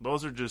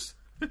 Those are just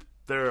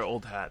they're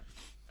old hat.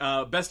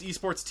 Best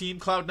esports team: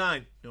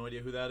 Cloud9. No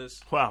idea who that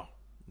is. Wow.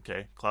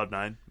 Okay,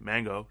 Cloud9,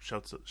 Mango.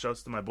 Shouts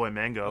to my boy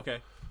Mango. Okay.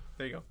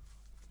 There you go.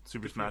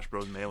 Super Smash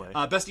Bros. Melee.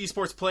 Best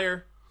esports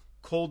player: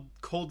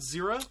 Cold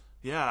Zero.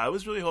 Yeah, I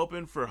was really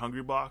hoping for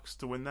Hungrybox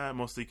to win that,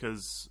 mostly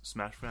because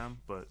Smash Fam,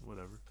 but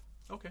whatever.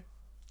 Okay.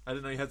 I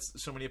didn't know you had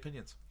so many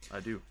opinions. I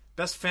do.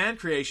 Best fan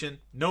creation.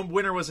 No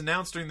winner was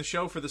announced during the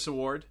show for this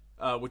award.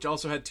 which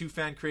also had 2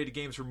 fan-created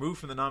games removed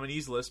from the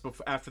nominees list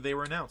after they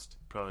were announced.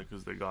 Probably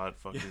because they got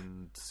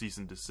fucking cease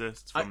and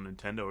desists from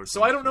Nintendo or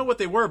something. So I don't know what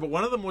they were, but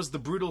one of them was the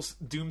brutal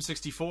Doom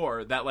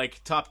 64, that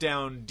like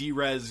top-down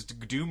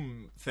de-resed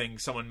Doom thing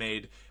someone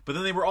made. But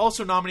then they were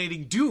also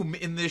nominating Doom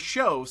in this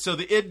show, so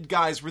the id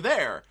guys were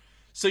there.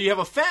 So you have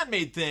a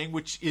fan-made thing,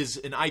 which is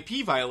an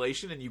IP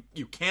violation, and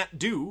you can't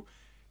do,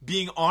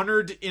 being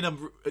honored in a...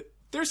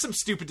 There's some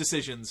stupid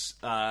decisions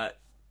all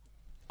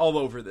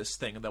over this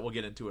thing that we'll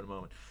get into in a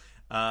moment.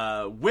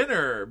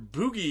 Winner,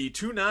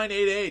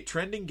 Boogie2988,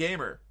 Trending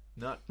Gamer.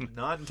 Not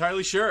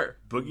entirely sure.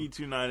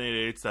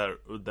 Boogie2988's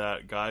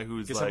that guy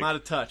who's Guess like... I'm out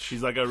of touch.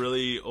 He's like a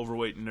really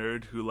overweight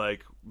nerd who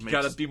like makes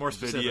gotta be more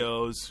specific.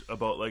 videos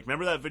about like...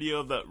 Remember that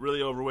video of that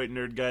really overweight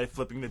nerd guy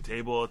flipping the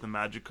table at the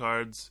Magic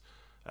cards?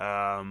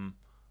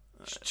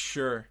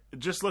 Sure.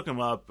 Just look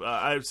him up.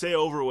 I'd say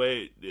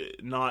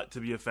overweight, not to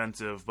be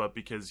offensive, but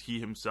because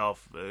he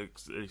himself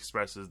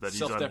expresses that he's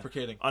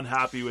self-deprecating,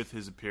 unhappy with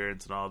his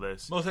appearance and all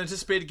this. Most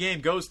anticipated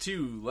game goes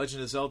to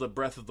Legend of Zelda: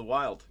 Breath of the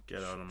Wild.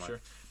 Get out of my...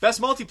 Best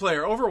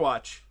multiplayer,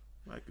 Overwatch.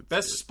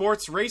 Best see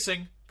sports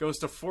racing goes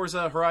to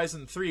Forza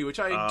Horizon 3,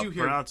 which I do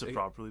hear... Pronounce it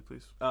properly,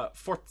 please.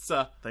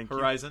 Forza Thank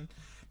Horizon. You.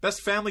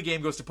 Best family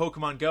game goes to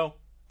Pokemon Go.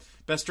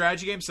 Best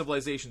strategy game,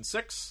 Civilization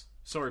 6.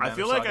 Sorry, I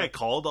feel like I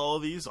called all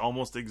of these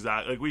almost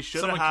exactly. Like we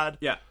should have had...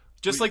 Yeah.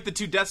 Just like the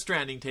 2 Death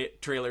Stranding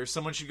trailers,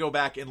 someone should go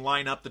back and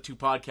line up the 2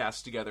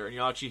 podcasts together, and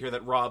you'll actually hear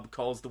that Rob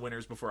calls the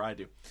winners before I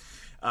do.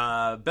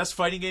 Best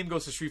fighting game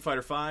goes to Street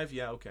Fighter 5.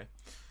 Yeah, okay.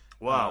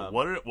 Wow,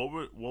 what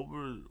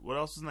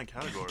else is in that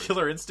category?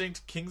 Killer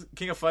Instinct,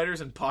 King of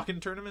Fighters, and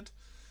Pokken Tournament.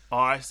 Oh,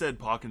 I said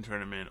Pokken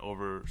Tournament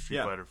over Street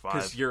Fighter 5.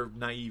 Because you're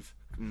naive.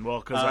 Well,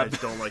 because I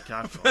don't like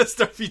Capcom. Best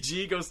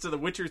RPG goes to The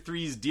Witcher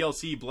 3's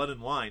DLC, Blood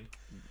and Wine.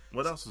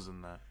 What else is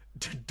in that?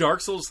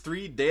 Dark Souls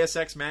 3, Deus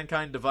Ex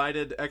Mankind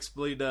Divided,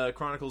 X-Blade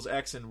Chronicles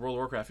X, and World of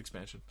Warcraft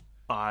expansion.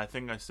 I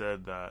think I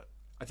said that.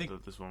 I think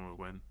that this one would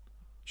win.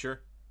 Sure.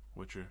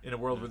 Witcher. In a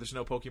world where there's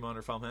no Pokemon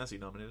or Final Fantasy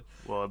nominated.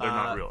 Well, they're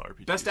not real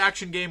RPGs. Best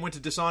action game went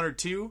to Dishonored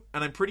 2,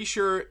 and I'm pretty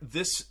sure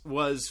this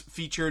was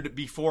featured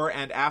before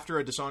and after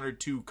a Dishonored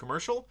 2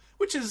 commercial,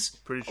 which is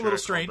a little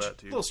strange. A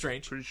little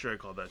strange. Pretty sure I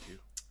called that too.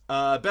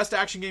 Best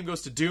action game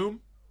goes to Doom.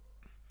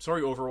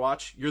 Sorry,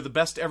 Overwatch. You're the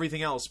best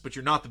everything else, but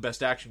you're not the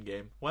best action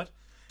game. What?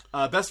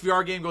 Best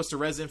VR game goes to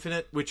Res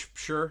Infinite, which,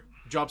 sure.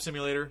 Job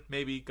Simulator,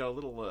 maybe. Got a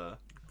little...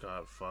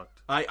 Got fucked.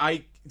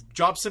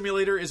 Job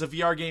Simulator is a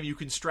VR game you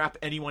can strap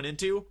anyone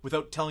into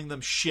without telling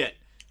them shit.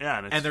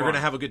 Yeah, and they're going to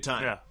have a good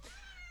time. Yeah.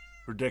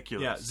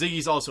 Ridiculous. Yeah,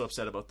 Ziggy's also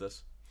upset about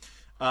this.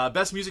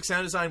 Best music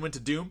sound design went to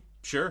Doom.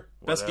 Sure.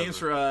 Whatever. Best games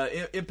for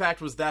Impact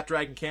was That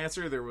Dragon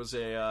Cancer. There was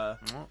a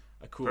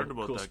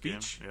cool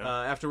speech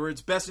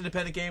afterwards. Best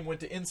independent game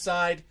went to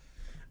Inside.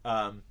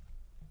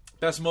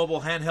 Best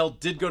mobile handheld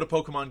did go to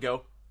Pokemon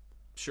Go.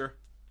 Sure.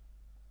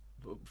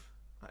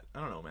 I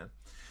don't know,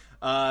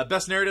 man.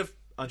 Best narrative,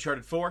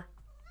 Uncharted 4.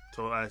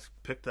 So I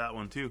picked that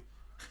one too.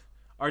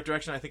 Art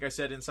direction, I think I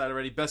said Inside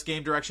already. Best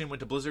game direction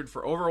went to Blizzard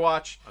for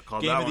Overwatch. I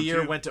called Game that of the one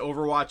year too. went to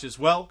Overwatch as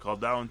well.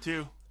 Called that one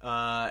too.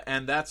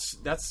 And that's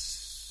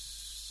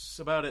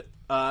about it.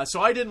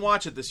 So I didn't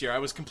watch it this year. I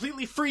was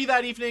completely free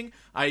that evening.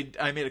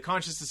 I made a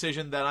conscious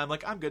decision that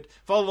I'm good.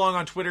 Followed along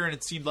on Twitter, and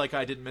it seemed like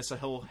I didn't miss a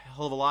hell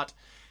of a lot.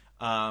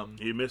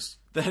 You missed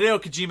the Hideo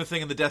Kojima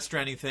thing and the Death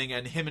Stranding thing,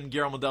 and him and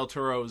Guillermo del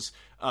Toro's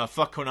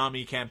Fuck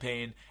Konami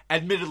campaign.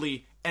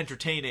 Admittedly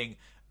entertaining,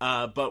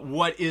 but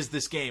what is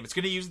this game? It's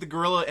going to use the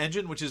Guerrilla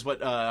engine, which is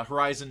what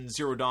Horizon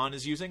Zero Dawn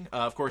is using.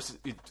 Of course,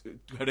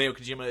 Hideo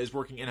Kojima is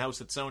working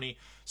in-house at Sony,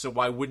 so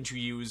why wouldn't you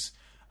use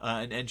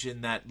an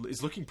engine that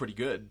is looking pretty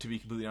good, to be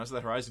completely honest?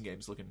 That Horizon game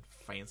is looking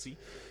fancy.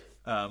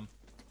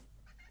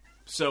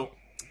 So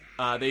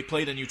they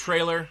played a new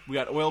trailer. We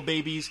got Oil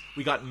Babies.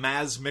 We got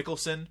Maz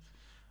Mikkelsen.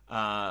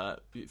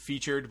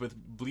 Featured with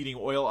bleeding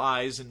oil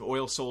eyes and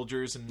oil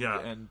soldiers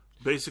and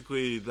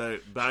basically the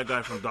bad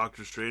guy from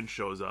Doctor Strange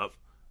shows up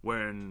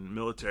wearing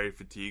military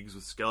fatigues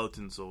with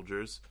skeleton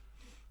soldiers.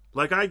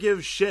 Like, I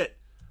give shit.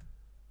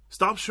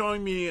 Stop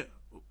showing me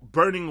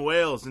burning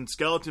whales and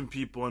skeleton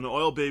people and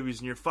oil babies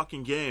in your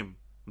fucking game.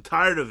 I'm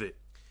tired of it.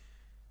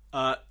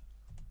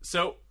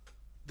 So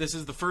this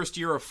is the first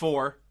year of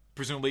 4,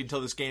 presumably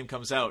until this game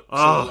comes out.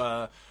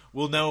 So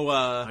we'll know.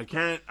 I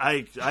can't.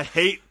 I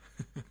hate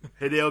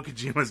Hideo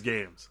Kojima's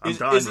games.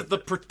 Is it the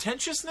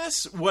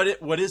pretentiousness?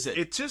 What is it?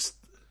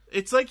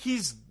 It's like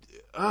he's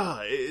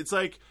it's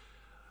like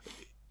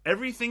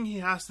everything he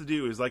has to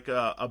do is like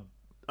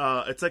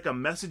it's like a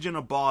message in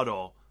a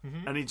bottle,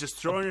 and he's just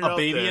throwing it out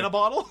there. A baby in a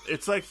bottle?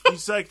 It's like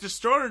he's like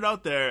just throwing it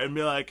out there and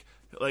be like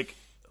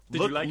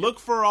look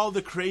for all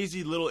the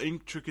crazy little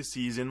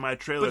intricacies in my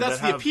trailer. But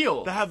that's the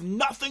appeal. That have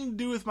nothing to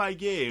do with my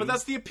game. But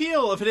that's the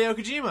appeal of Hideo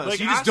Kojima. Like,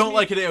 so you just don't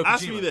like Hideo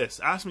Kojima.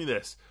 Ask me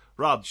this.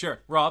 Rob. Sure.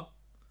 Rob.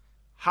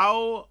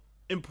 How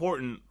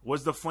important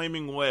was the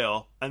flaming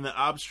whale and the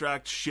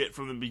abstract shit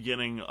from the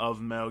beginning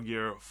of Metal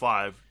Gear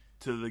 5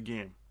 to the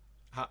game?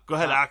 Go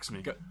ahead, ask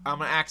me. I'm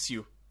going to ask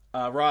you.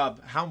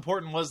 Rob, how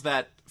important was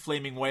that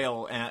flaming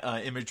whale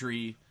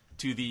imagery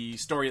to the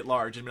story at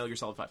large in Metal Gear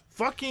Solid 5.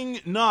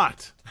 Fucking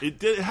not.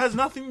 It has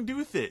nothing to do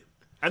with it.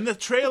 And the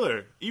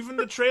trailer, even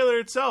the trailer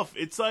itself,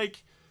 it's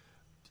like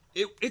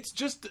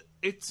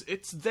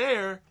it's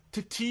there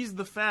to tease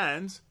the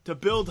fans, to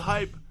build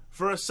hype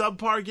for a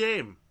subpar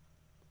game.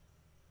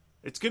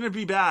 It's gonna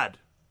be bad.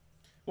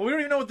 Well, we don't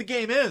even know what the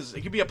game is.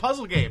 It could be a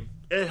puzzle game.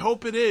 I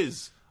hope it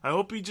is. I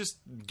hope he just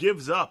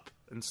gives up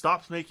and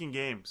stops making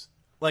games.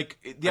 Like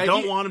I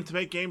don't want him to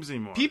make games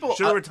anymore. People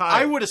should retire.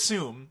 I would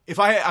assume if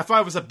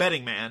I was a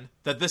betting man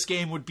that this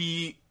game would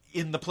be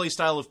in the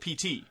playstyle of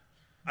PT.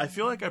 I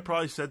feel like I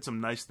probably said some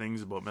nice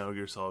things about Metal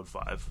Gear Solid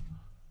 5.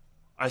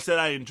 I said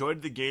I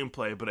enjoyed the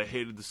gameplay, but I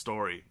hated the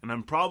story. And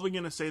I'm probably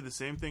going to say the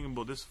same thing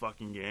about this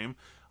fucking game.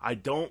 I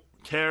don't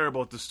care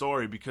about the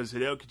story because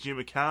Hideo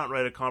Kojima can't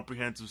write a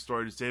comprehensive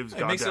story to save his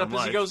goddamn life. He makes it up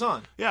as he goes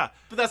on. Yeah.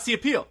 But that's the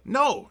appeal.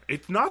 No,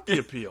 it's not the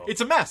appeal.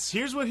 It's a mess.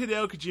 Here's what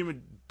Hideo Kojima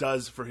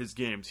does for his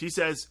games. He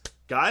says,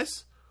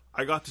 guys,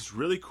 I got this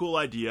really cool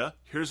idea.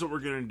 Here's what we're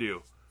going to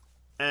do.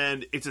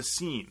 And it's a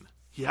scene.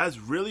 He has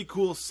really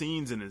cool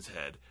scenes in his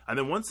head. And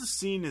then once the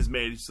scene is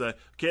made, he's like,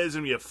 okay, there's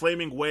going to be a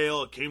flaming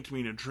whale. It came to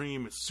me in a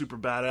dream. It's super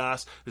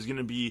badass. There's going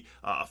to be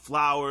a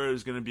flower.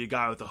 There's going to be a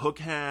guy with a hook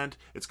hand.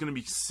 It's going to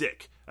be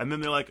sick. And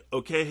then they're like,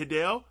 okay,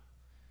 Hideo,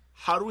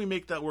 how do we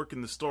make that work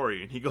in the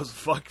story? And he goes,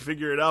 fuck,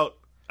 figure it out.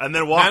 And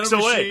then walks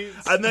away.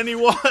 And then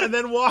and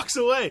then walks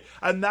away.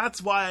 And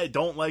that's why I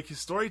don't like his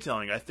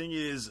storytelling. I think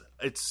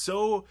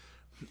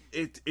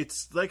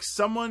it's like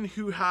someone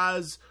who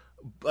has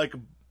like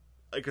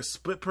a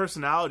split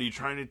personality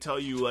trying to tell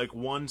you like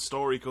one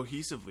story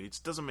cohesively. It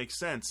doesn't make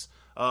sense.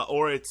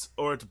 Or it's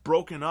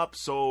broken up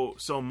so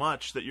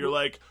much that you're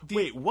like,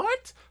 wait,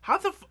 what? How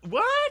the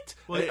what?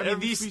 Well, I mean,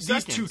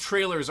 these two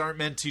trailers aren't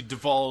meant to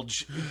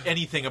divulge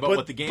anything about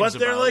what the game's about. But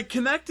they're like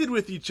connected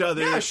with each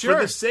other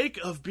for the sake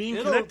of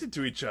being connected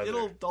to each other.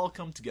 It'll all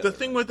come together. The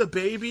thing with the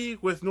baby,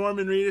 with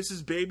Norman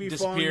Reedus' baby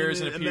disappears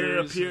falling and then it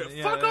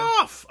appears. Fuck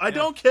off! I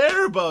don't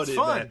care about it's it.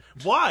 Fun. Man.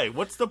 Why?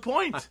 What's the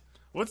point?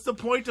 What's the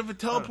point of a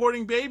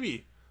teleporting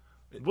baby?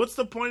 What's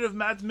the point of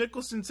Mads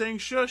Mikkelsen saying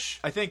shush?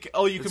 I think, you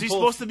can Is he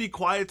supposed to be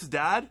Quiet's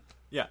dad?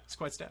 Yeah, it's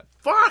Quiet's dad.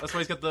 Fuck! That's why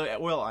he's got the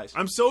oil eyes.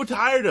 I'm so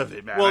tired of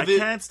it, man. I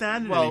can't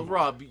stand it anymore.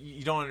 Rob,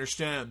 you don't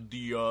understand.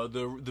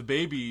 The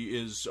baby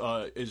is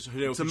Hideo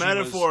Kojima's a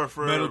metaphor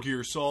for Metal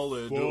Gear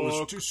Solid. It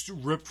was just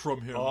ripped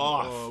from him.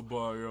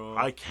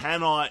 I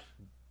cannot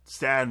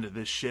stand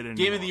this shit anymore.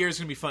 Game of the year is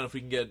going to be fun if we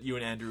can get you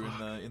and Andrew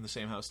in the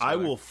same house together. I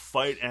will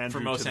fight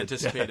Andrew for most to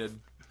anticipated game.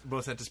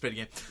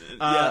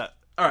 Yeah.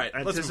 All right,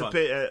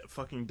 anticipate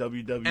fucking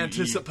WWE.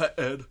 Anticipate.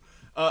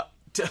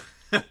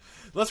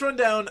 Let's run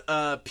down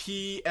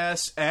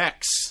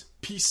PSX.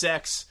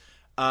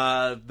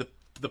 The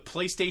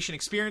PlayStation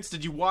Experience.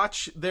 Did you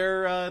watch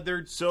their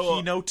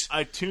keynote?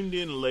 I tuned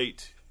in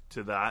late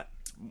to that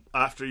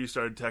after you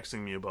started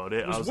texting me about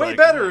it. It was way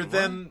better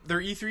than their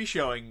E3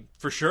 showing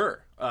for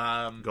sure.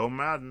 Go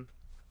Madden.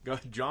 Go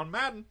John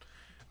Madden.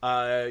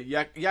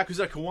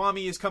 Yakuza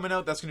Kiwami is coming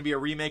out. That's going to be a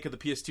remake of the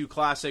PS2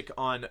 classic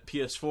on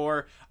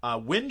PS4.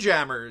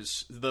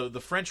 Windjammers,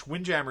 the French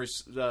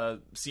Windjammers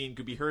scene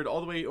could be heard all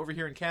the way over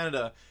here in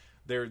Canada.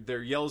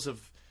 Their yells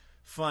of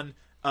fun.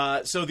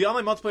 So the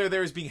online multiplayer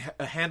there is being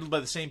handled by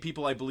the same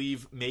people, I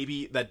believe,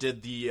 maybe that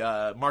did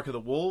the Mark of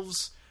the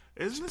Wolves.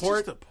 Isn't this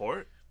just a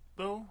port,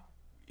 though?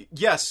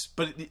 Yes,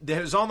 but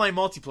there's online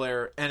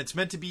multiplayer, and it's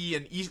meant to be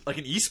an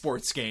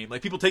esports game.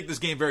 Like, people take this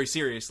game very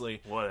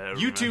seriously. Whatever.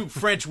 YouTube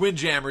French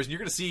Windjammers, and you're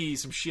going to see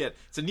some shit.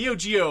 It's a Neo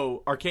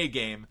Geo arcade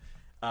game,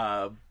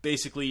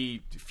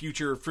 basically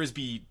future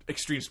Frisbee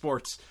extreme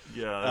sports.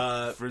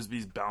 Yeah,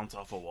 Frisbees bounce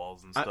off of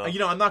walls and stuff.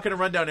 I'm not going to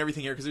run down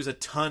everything here because there's a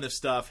ton of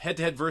stuff.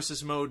 Head-to-head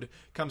versus mode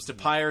comes to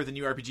Pyre, the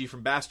new RPG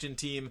from Bastion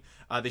team.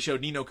 They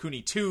showed Ni no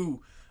Kuni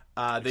 2.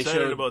 They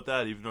showed about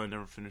that, even though I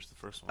never finished the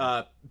first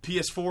one.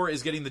 PS4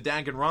 is getting the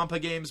Danganronpa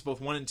games,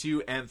 both 1 and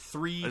 2, and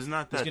 3 is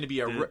going to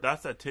be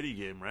that's that titty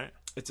game, right?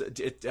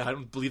 I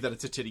don't believe that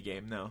it's a titty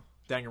game. No,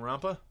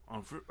 Danganronpa.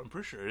 I'm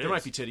pretty sure there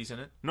might be titties in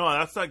it. No,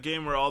 that's that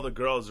game where all the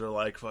girls are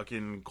like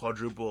fucking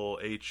quadruple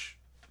H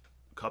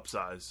cup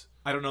size.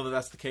 I don't know that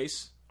that's the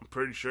case. I'm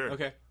pretty sure.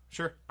 Okay,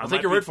 sure. I'll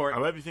take your word for it. I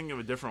might be thinking of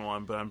a different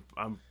one, but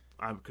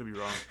I could be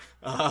wrong.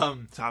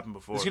 It's happened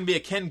before. There's going to be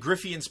a Ken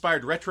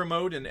Griffey-inspired retro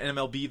mode in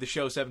MLB The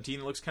Show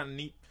 17. It looks kind of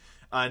neat.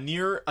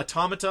 Nier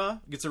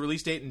Automata gets a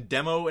release date and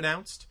demo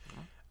announced.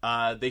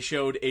 They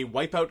showed a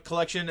Wipeout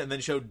collection and then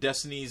showed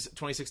Destiny's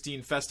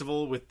 2016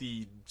 festival with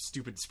the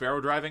stupid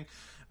sparrow driving.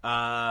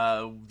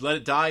 Let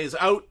It Die is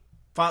out.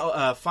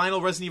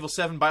 Final Resident Evil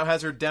 7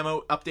 Biohazard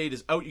demo update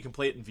is out. You can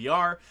play it in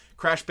VR.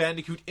 Crash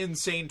Bandicoot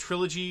Insane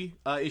Trilogy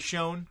is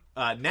shown.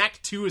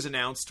 Knack 2 is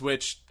announced,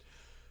 which...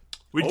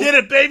 We did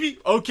it, baby!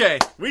 Okay.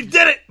 We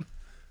did it!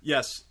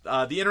 Yes.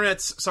 The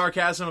internet's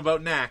sarcasm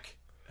about Knack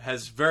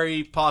has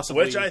very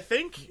possibly... Which I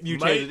think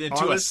mutated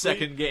into a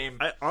second game.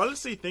 I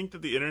honestly think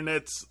that the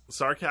internet's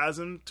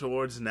sarcasm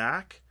towards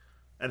Knack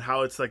and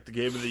how it's like the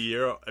game of the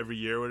year every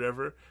year or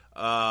whatever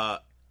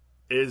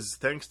is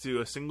thanks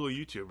to a single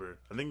YouTuber.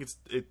 I think it's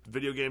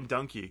Video Game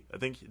Donkey. I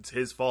think it's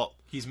his fault.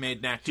 He's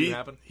made Knack 2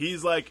 happen?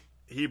 He's like...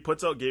 he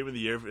puts out Game of the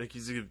Year. Like,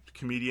 he's a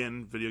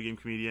comedian, video game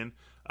comedian.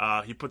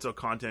 He puts out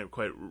content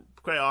quite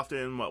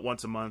often,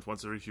 once a month,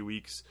 once every few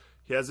weeks.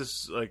 He has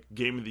this like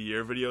Game of the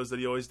Year videos that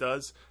he always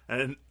does,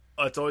 and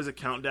it's always a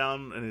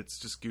countdown, and it's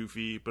just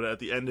goofy. But at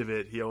the end of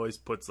it, he always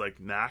puts like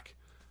Knack,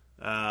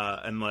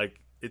 and like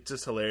it's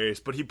just hilarious.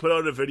 But he put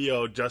out a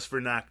video just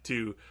for Knack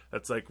 2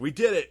 that's like, we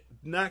did it,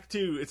 Knack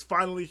 2, it's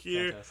finally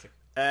here. Fantastic.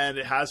 And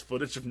it has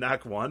footage of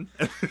Knack 1.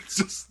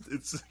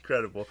 It's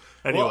incredible.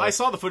 Anyway, Well, I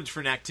saw the footage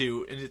for Knack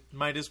 2, and it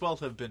might as well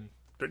have been.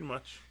 pretty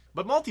much.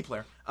 But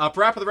multiplayer.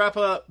 Parappa the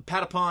Rappa,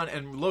 Patapon,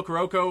 and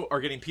Lokoroko are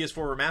getting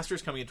PS4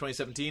 remasters coming in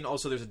 2017.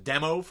 Also, there's a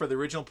demo for the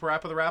original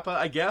Parappa the Rappa,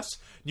 I guess.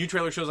 New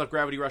trailer shows off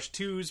Gravity Rush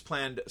 2's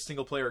planned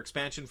single-player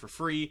expansion for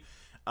free.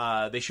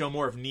 They show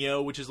more of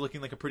Neo, which is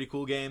looking like a pretty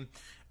cool game.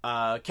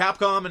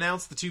 Capcom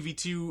announced the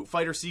 2v2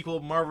 fighter sequel,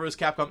 Marvel's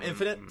Capcom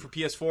Infinite, for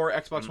PS4,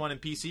 Xbox One, and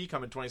PC,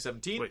 coming in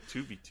 2017. Wait,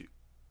 2v2?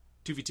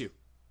 2v2.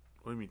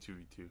 What do you mean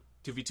 2v2?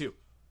 2v2.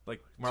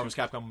 Like Marvel's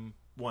Capcom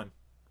 1.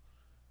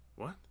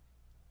 What?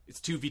 It's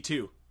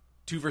 2v2.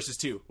 2 versus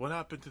 2. What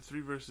happened to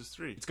 3 versus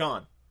 3? It's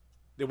gone.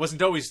 It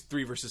wasn't always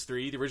 3 versus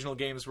 3. The original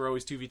games were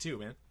always 2v2,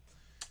 man.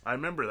 I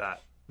remember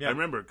that. Yeah. I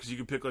remember, because you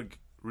could pick, like,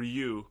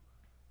 Ryu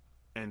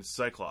and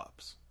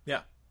Cyclops.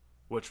 Yeah.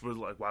 Which was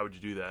like, why would you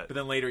do that? But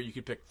then later you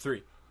could pick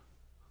 3.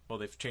 Well,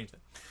 they've changed it.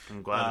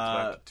 I'm glad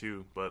it's back to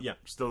 2, but yeah.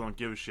 still don't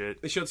give a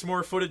shit. They showed some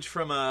more footage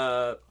from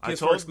PS4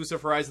 told-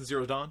 exclusive Horizon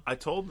Zero Dawn. I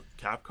told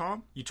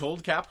Capcom. You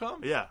told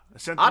Capcom? Yeah, I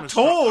sent I them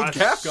told I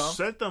Capcom.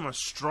 sent them a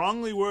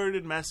strongly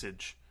worded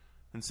message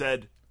and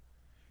said,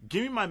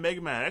 "Give me my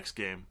Mega Man X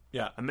game."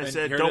 Yeah. and they And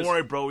said, here it "Don't is.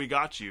 worry, bro, we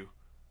got you."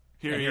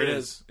 Here And it here it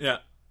is. is. Yeah.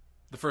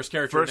 The first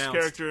character First announced.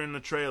 character in the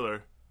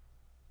trailer.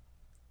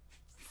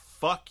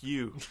 Fuck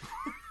you.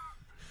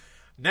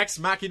 Next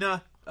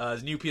Machina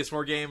is a new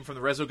PS4 game from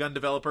the Resogun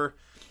developer.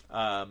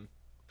 And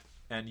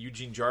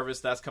Eugene Jarvis,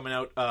 that's coming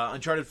out.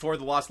 Uncharted 4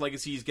 The Lost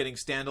Legacy is getting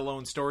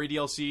standalone story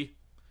DLC.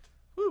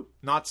 Woo.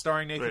 Not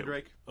starring Nathan Wait,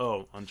 Drake.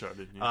 Oh,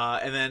 Uncharted. Yeah.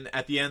 And then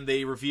at the end,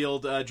 they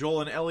revealed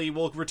Joel and Ellie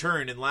will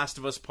return in Last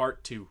of Us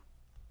Part 2.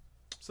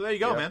 So there you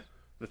go, Yeah. man.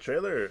 The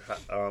trailer,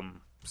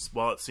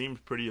 while it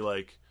seemed pretty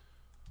like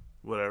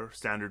whatever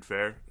standard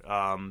fare,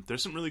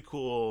 there's some really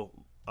cool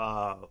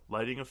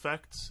lighting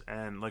effects,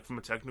 and like from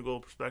a technical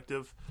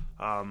perspective,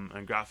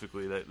 and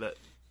graphically, that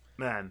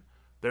man,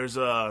 there's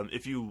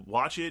if you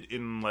watch it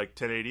in like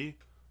 1080,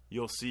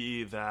 you'll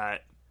see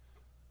that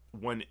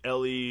when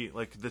Ellie,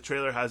 like the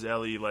trailer has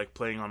Ellie like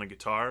playing on a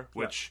guitar,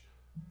 which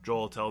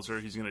Joel tells her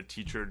he's gonna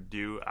teach her to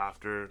do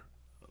after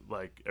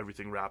like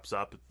everything wraps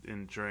up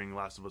during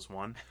Last of Us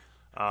 1.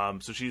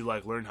 So she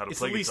like learned how to It's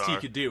play the least guitar.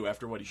 he could do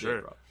after what he Sure.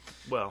 did, bro.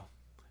 Well,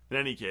 in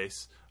any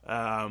case,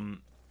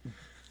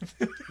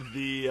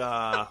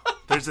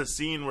 there's a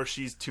scene where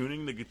she's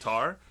tuning the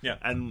guitar. Yeah.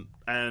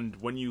 And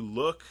when you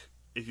look,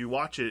 if you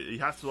watch it, you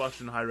have to watch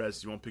it in high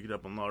res. You won't pick it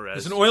up on low res.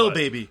 There's an oil but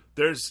baby.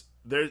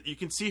 There you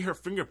can see her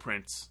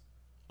fingerprints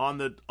on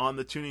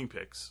the tuning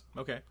picks.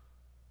 Okay.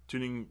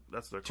 Tuning,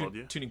 that's what they're called,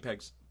 yeah. Tuning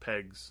pegs.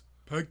 Pegs.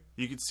 Peg.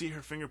 You could see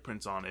her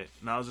fingerprints on it,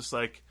 and I was just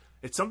like,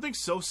 it's something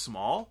so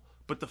small,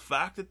 but the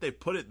fact that they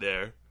put it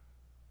there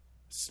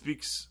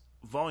speaks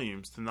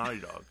volumes to Naughty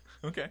Dog.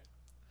 Okay.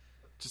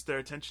 Just their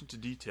attention to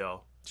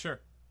detail Sure.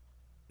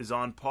 is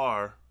on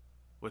par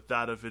with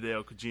that of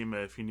Hideo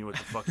Kojima if he knew what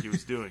the fuck he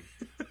was doing.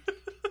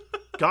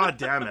 God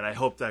damn it, I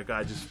hope that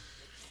guy just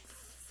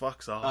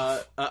fucks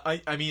off.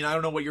 I mean, I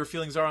don't know what your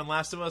feelings are on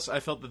Last of Us. I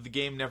felt that the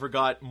game never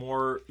got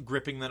more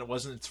gripping than it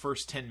was in its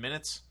first 10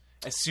 minutes.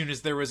 As soon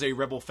as there was a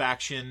rebel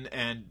faction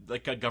and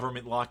like a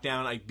government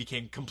lockdown, I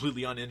became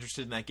completely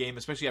uninterested in that game,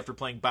 especially after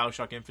playing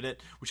BioShock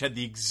Infinite, which had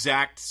the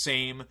exact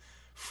same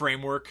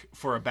framework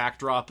for a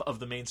backdrop of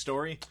the main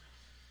story.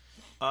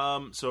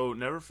 So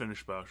never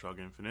finished BioShock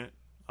Infinite.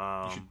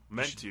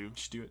 You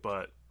should do it.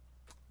 But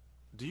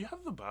do you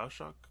have the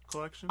BioShock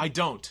collection? I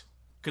don't,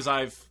 because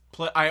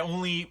I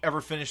only ever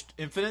finished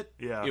Infinite.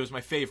 Yeah. It was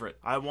my favorite.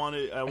 I want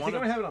to. I think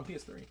I have it on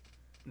PS3.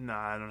 Nah,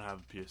 I don't have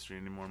a PS3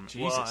 anymore.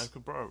 Jesus. Well, I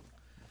could borrow.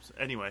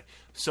 Anyway,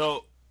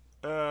 so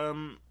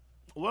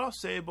what I'll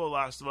say about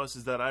Last of Us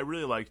is that I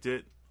really liked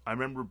it. I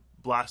remember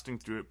blasting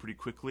through it pretty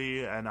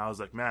quickly, and I was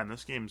like, man,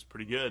 this game's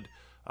pretty good.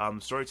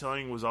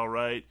 Storytelling was all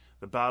right.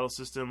 The battle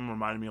system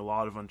reminded me a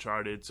lot of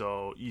Uncharted,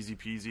 so easy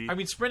peasy. I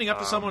mean, sprinting up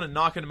to someone and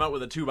knocking him out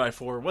with a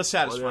 2x4 was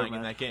satisfying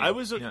in that game. I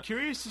was Yeah.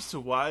 curious as to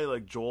why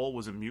like Joel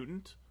was a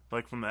mutant,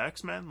 like from the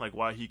X-Men, like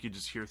why he could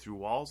just hear through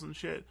walls and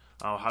shit.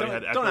 How he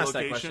had Don't ask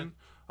that echolocation. question.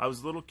 I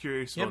was a little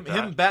curious about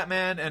Him, that.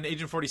 Batman, and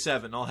Agent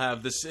 47 all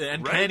have this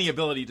uncanny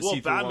ability to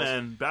see through walls.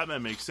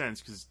 Batman makes sense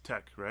because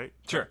tech, right?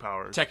 Sure. Tech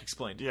powers. Tech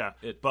explained. Yeah,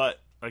 It- but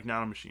like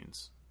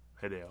nanomachines,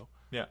 Hideo.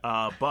 Yeah.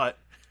 But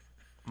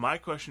my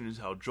question is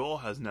how Joel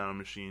has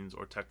nanomachines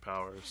or tech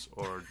powers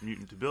or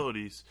mutant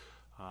abilities.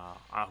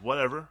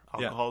 Whatever.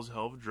 Alcohol is a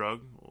hell of a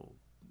drug.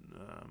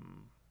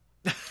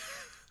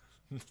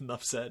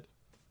 Enough said.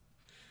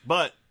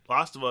 But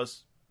Last of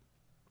Us,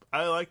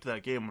 I liked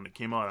that game when it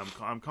came out.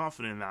 I'm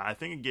confident in that. I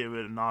think I gave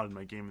it a nod in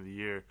my Game of the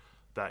Year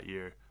that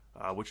year.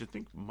 which I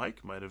think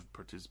Mike might have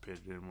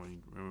participated in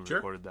when we Sure.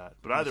 recorded that.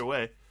 But either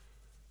way,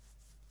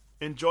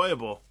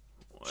 enjoyable.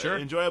 Sure.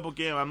 Enjoyable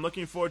game. I'm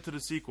looking forward to the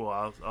sequel.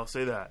 I'll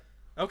say that.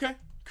 Okay,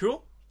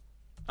 cool.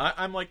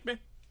 I'm like me.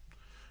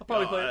 I'll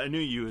probably play it. I knew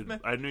you would. Meh.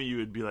 I knew you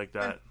would be like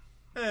that.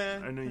 Eh.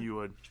 I knew you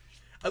would.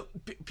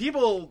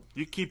 People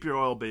You keep your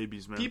oil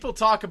babies, man.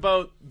 talk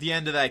about the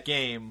end of that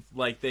game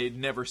like they'd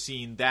never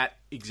seen that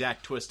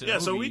exact twist in a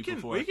movie so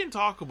before. we can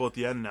talk about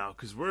the end now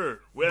because I'm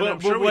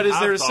But sure what we is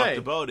have there to talked say?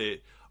 about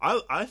it.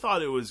 I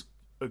thought it was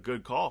a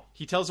good call.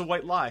 He tells a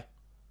white lie.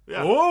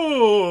 Yeah.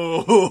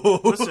 Oh!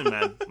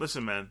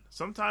 Listen, man.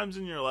 Sometimes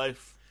in your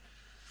life,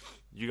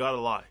 you gotta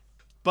lie.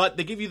 But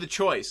they give you the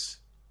choice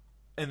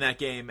in that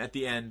game at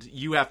the end.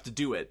 You have to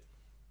do it.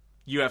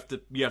 You have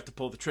to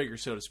pull the trigger,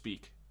 so to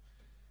speak.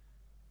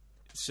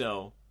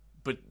 So,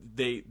 but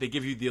they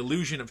give you the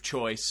illusion of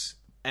choice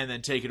and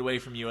then take it away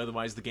from you.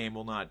 Otherwise, the game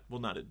will not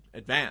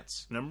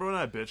advance. Remember when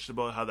I bitched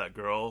about how that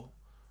girl,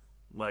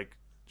 like,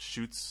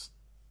 shoots?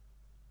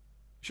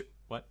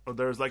 What? Or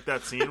there's like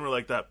that scene where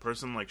like that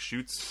person like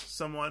shoots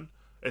someone.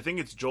 I think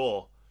it's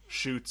Joel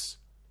shoots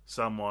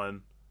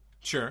someone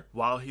Sure.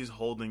 while he's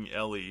holding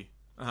Ellie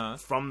Uh-huh.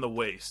 from the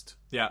waist,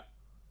 Yeah.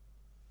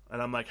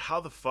 and I'm like, how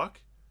the fuck?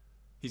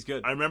 He's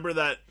good. I remember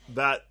that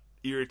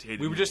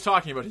irritated We were me. just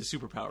talking about his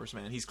superpowers,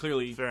 man. He's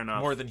clearly Fair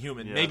enough. more than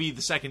human. Yeah. Maybe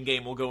the second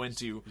game will go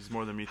into He's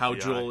more than meets how the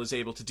Joel eye. is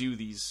able to do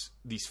these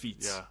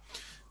feats.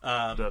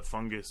 Yeah. The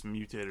fungus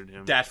mutated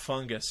him. That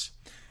fungus.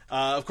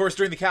 Of course,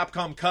 during the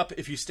Capcom Cup,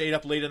 if you stayed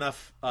up late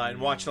enough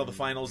and watched all the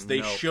finals, they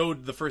no.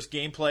 showed the first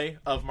gameplay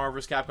of Marvel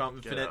vs. Capcom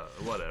Infinite.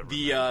 Whatever.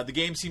 The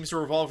game seems to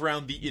revolve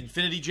around the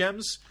Infinity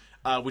Gems,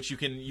 which you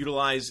can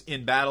utilize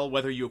in battle,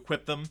 whether you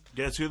equip them.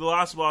 Guess who the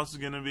last boss is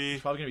gonna be?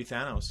 Probably going to be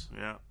Thanos.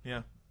 Yeah.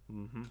 Yeah.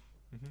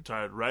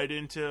 Tied right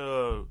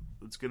into.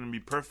 It's gonna be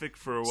perfect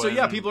for when. So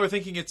yeah, people are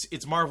thinking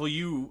it's Marvel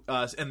U,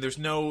 and there's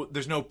no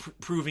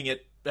proving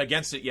it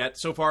against it yet.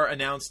 So far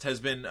announced has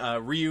been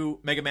Ryu,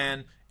 Mega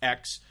Man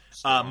X,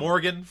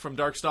 Morgan from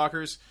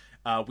Darkstalkers.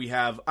 We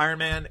have Iron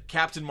Man,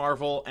 Captain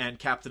Marvel, and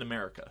Captain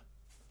America.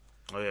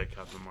 Oh yeah,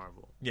 Captain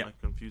Marvel. Yeah. I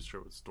confused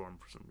her with Storm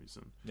for some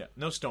reason. Yeah,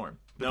 no Storm,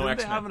 But no didn't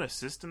X they have Men. an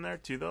assist in there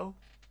too, though?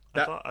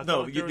 No, there the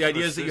was an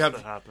idea is that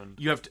assist happened.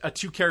 you have a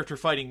 2-character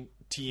fighting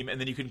team, and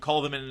then you can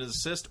call them in as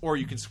assist, or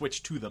you can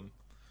switch to them.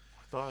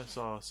 I thought I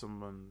saw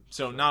someone.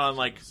 So not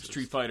unlike assist.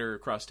 Street Fighter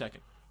Cross Tekken.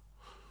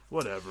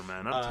 Whatever,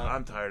 man.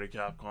 I'm tired of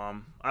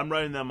Capcom. I'm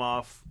writing them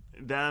off.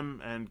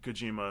 Them and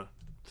Kojima.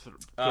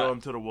 Throw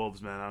them to the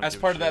wolves, man. I don't As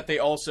give part a of that, shit. they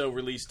also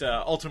released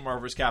Ultimate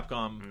Marvel vs.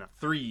 Capcom No.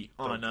 3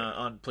 Don't care.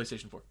 on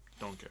PlayStation 4.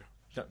 Don't care.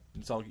 Done.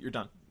 It's all you're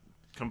done.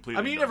 Completely.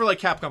 I mean, you done. never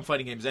liked Capcom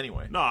fighting games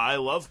anyway. No, I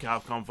love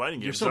Capcom fighting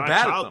games. so My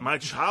bad at them. My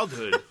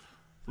childhood.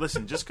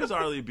 Listen, just because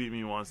Arlie beat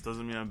me once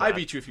doesn't mean I'm bad. I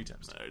beat you a few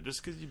times.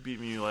 Just because you beat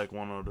me like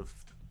 1 out of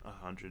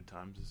 100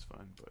 times is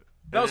fine. But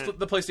That was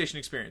the PlayStation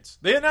experience.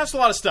 They announced a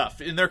lot of stuff.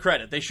 In their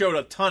credit, they showed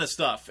a ton of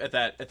stuff at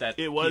that.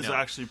 It was keynote.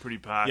 actually pretty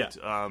packed.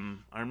 I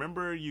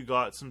remember you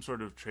got some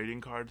sort of trading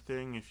card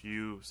thing if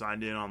you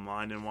signed in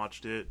online and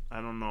watched it.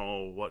 I don't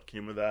know what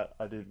came with that.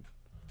 I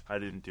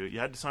didn't do it. You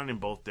had to sign in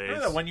both days.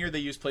 Remember that one year they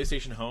used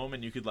PlayStation Home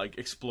and you could like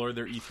explore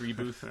their E3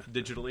 booth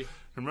digitally?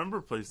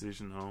 Remember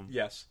PlayStation Home?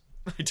 Yes,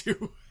 I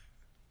do.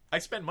 I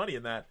spent money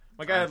in that.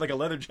 My guy had like a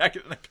leather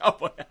jacket and a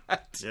cowboy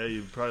hat. Yeah,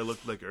 you probably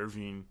looked like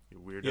Irvine, you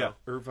weirdo. Yeah,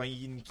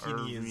 Irvine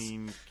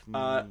Kinians.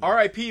 Irvine.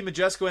 R.I.P.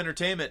 Majesco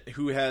Entertainment,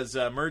 who has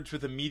merged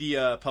with a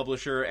media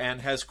publisher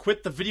and has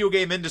quit the video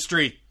game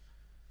industry.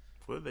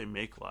 What did they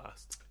make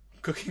last?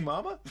 Cooking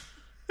Mama?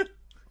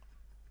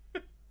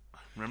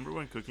 Remember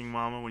when Cooking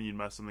Mama, when you'd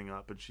mess something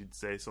up and she'd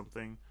say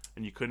something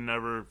and you couldn't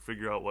ever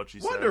figure out what she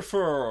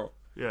Wonderful.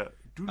 said? Yeah.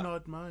 Do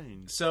not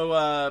mind.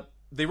 So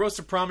they rose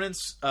to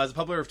prominence as a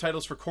publisher of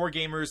titles for core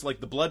gamers like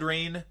the Blood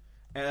Rain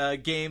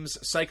games.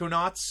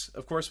 Psychonauts,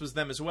 of course, was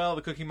them as well.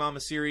 The Cooking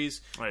Mama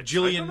series. Wait,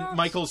 Jillian Psychonauts?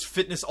 Michaels'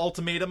 Fitness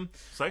Ultimatum.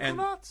 Psychonauts?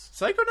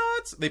 And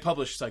Psychonauts? They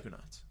publish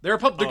Psychonauts. They're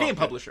they're game okay.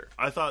 publisher.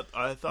 I thought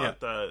Yeah.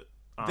 that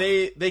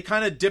They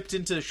kind of dipped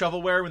into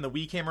shovelware when the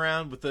Wii came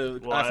around with the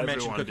aforementioned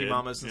everyone Cooking did.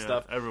 Mamas and Yeah,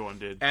 stuff. Everyone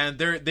did. And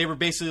they were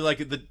basically like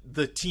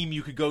the team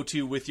you could go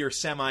to with your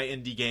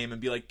semi-indie game and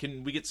be like,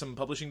 can we get some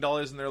publishing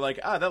dollars? And they're like,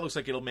 that looks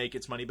like it'll make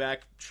its money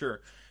back.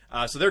 Sure.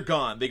 So they're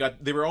gone.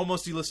 They were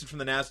almost delisted from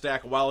the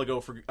NASDAQ a while ago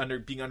for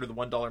being under the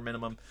 $1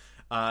 minimum.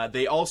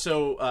 They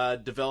also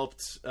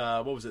developed,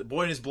 what was it,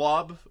 Boy and His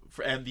Blob,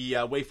 and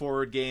the Way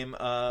Forward game,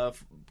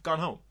 Gone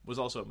Home, was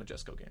also a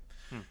Majesco game.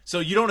 So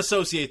you don't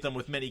associate them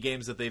with many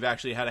games that they've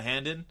actually had a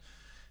hand in.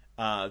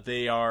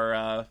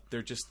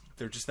 They're just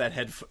that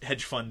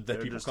hedge fund that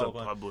They're people just call a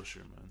them. publisher,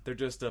 man. They're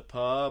just a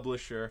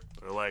publisher.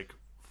 They're like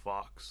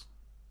Fox.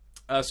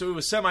 So it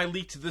was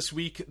semi-leaked this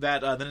week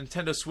that the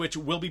Nintendo Switch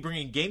will be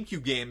bringing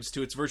GameCube games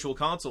to its virtual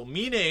console,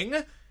 meaning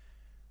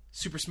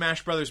Super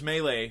Smash Bros.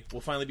 Melee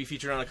will finally be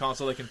featured on a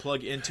console that can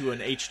plug into an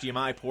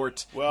HDMI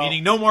port,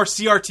 meaning no more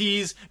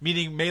CRTs,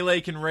 meaning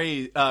Melee can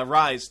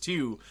rise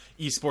to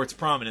esports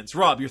prominence.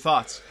 Rob, your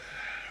thoughts?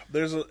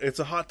 It's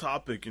a hot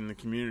topic in the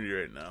community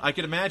right now. I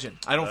could imagine.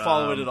 I don't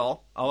follow it at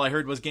all. All I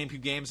heard was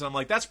GameCube games, and I'm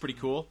like, that's pretty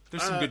cool.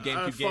 There's some good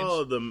GameCube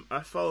games.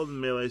 I follow the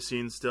Melee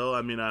scene still.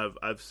 I mean,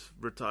 I've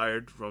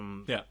retired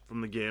from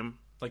the game,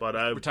 but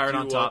I retired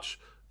on top.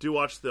 Do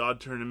watch the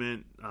odd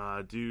tournament.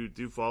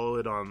 Do follow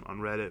it on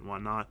Reddit and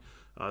whatnot.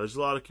 There's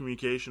a lot of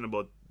communication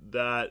about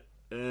that.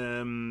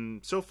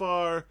 So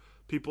far,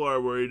 people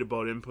are worried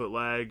about input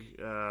lag,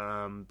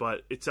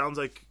 but it sounds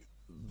like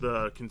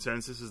the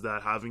consensus is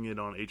that having it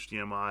on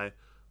HDMI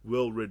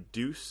will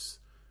reduce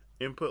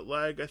input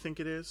lag, I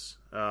think it is.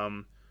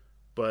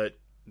 But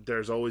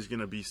there's always going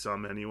to be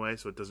some anyway,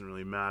 so it doesn't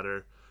really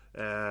matter.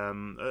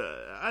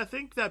 I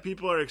think that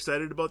people are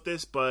excited about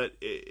this, but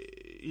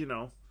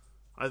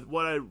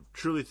what I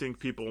truly think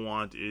people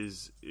want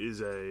is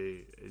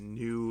a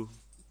new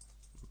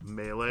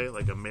Melee,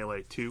 like a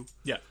Melee 2.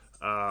 Yeah.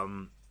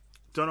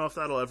 Don't know if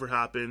that'll ever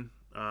happen.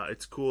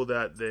 It's cool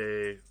that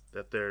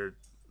they're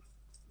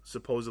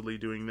supposedly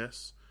doing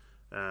this.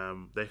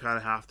 They kind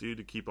of have to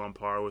keep on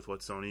par with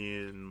what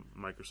Sony and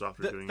Microsoft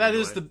are doing. That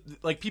anyway.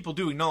 Is people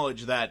do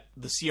acknowledge that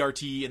the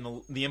CRT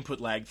and the input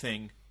lag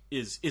thing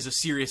is a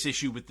serious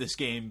issue with this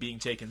game being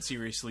taken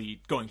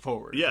seriously going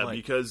forward. Yeah,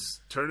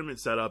 because tournament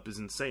setup is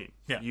insane.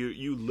 Yeah.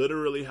 You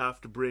literally have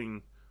to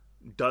bring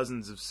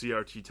dozens of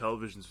CRT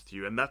televisions with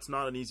you, and that's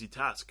not an easy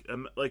task.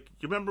 You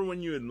remember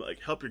when you would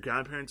help your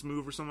grandparents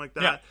move or something like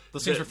that? Yeah,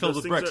 those things were filled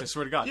with bricks. I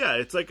swear to God. Yeah,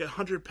 it's like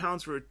 100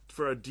 pounds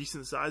for a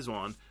decent size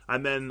one,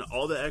 and then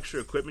all the extra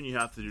equipment you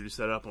have to do to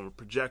set up on a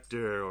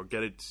projector or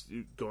get it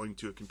going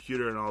to a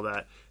computer and all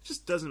that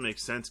just doesn't make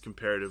sense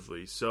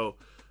comparatively. So,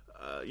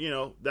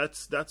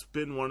 that's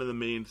been one of the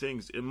main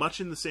things. And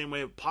much in the same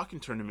way,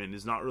 Pokken Tournament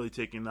is not really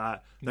taking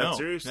that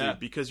seriously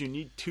because you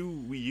need two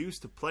Wii U's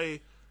to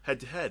play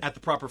head-to-head. At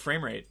the proper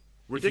frame rate.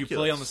 Ridiculous. If you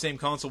play on the same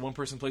console, one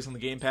person plays on the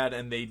gamepad,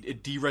 and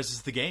it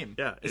de-reses the game.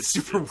 Yeah, it's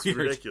super weird.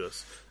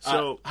 Ridiculous.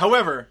 So,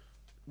 however,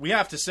 we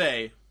have to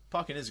say,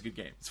 Pokken is a good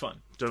game. It's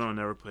fun. Don't know, I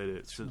never played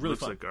it. It really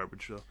looks fun. like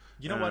garbage, though.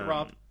 You know what,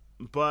 Rob?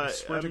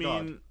 But I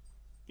mean,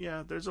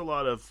 yeah, there's a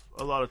lot of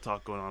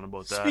talk going on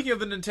about that. Speaking of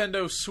the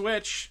Nintendo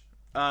Switch,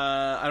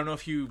 I don't know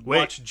if you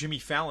watched Jimmy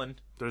Fallon.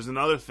 There's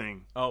another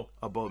thing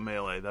about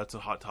Melee. That's a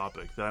hot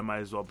topic that I might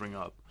as well bring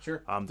up.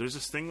 Sure. There's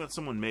this thing that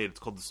someone made. It's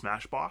called the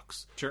Smash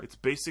Box. Sure. It's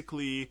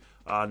basically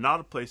not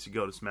a place you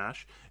go to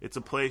Smash. It's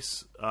a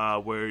place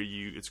where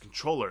it's a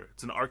controller.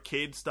 It's an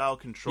arcade-style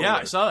controller. Yeah,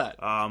 I saw that.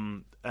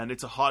 And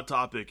it's a hot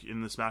topic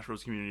in the Smash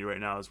Bros. Community right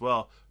now as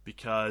well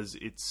because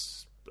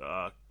it's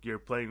you're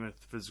playing with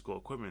physical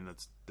equipment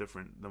that's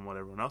different than what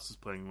everyone else is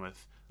playing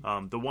with.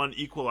 The one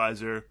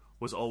equalizer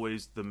was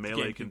always the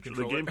Melee the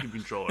GameCube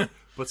controller,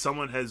 but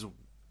someone has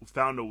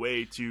found a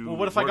way to. Well,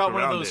 what if I got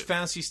one of those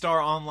Phantasy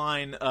Star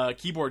Online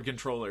keyboard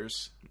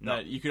controllers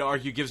that you could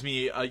argue gives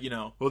me,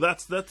 Well,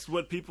 that's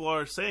what people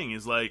are saying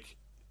is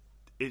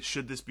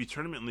should this be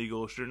tournament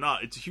legal or should it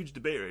not? It's a huge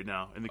debate right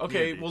now in the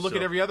community. Okay, well, look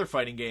at every other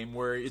fighting game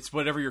where it's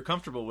whatever you're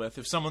comfortable with.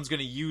 If someone's going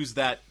to use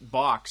that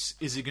box,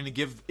 is it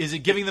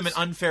giving them an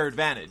unfair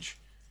advantage?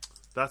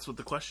 That's what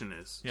the question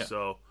is. Yeah.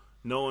 So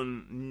no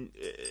one.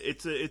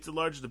 It's a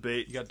large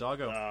debate. You got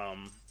Doggo.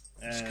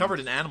 It's covered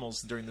in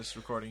animals during this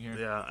recording here.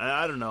 Yeah,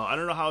 I don't know. I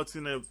don't know how it's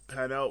going to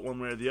pan out one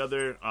way or the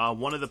other.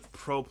 One of the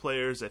pro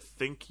players, I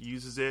think,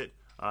 uses it.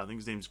 I think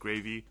his name's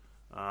Gravy.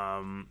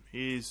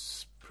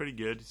 He's pretty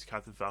good. He's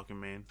Captain Falcon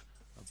main.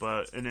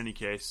 But in any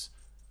case,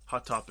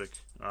 hot topic.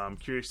 I'm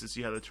curious to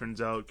see how that turns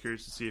out.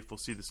 Curious to see if we'll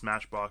see the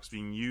Smash Box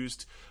being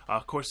used.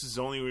 Of course, this is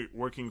only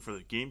working for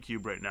the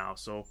GameCube right now.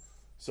 So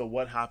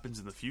what happens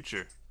in the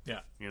future?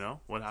 Yeah.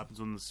 What happens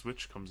when the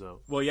Switch comes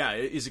out? Well, yeah.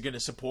 Is it going to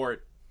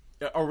support...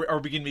 Are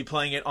we going to be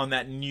playing it on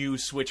that new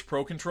Switch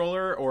Pro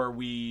controller, or are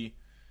we,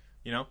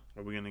 Are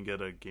we going to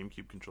get a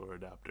GameCube controller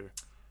adapter?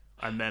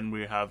 And then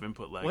we have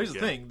input lag. Well, here's the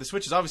thing. The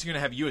Switch is obviously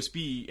going to have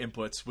USB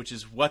inputs, which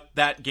is what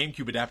that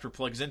GameCube adapter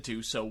plugs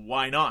into, so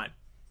why not?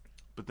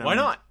 Why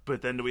not?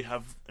 But then do we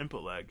have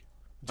input lag?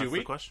 That's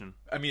the question.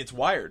 I mean, it's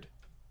wired.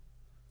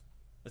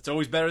 It's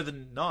always better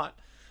than not.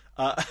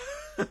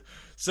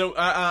 So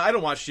I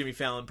don't watch Jimmy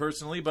Fallon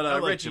personally, but I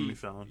like Reggie, Jimmy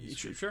Fallon.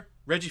 Sure.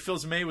 Reggie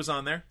Fils-Aimé was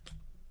on there.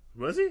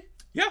 Was he?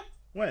 Yeah.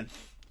 When?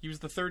 He was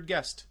the third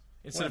guest.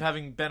 Instead of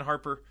having Ben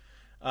Harper,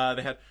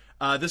 they had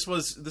this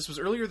was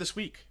earlier this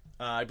week.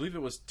 I believe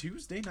it was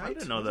Tuesday night. I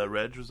didn't know that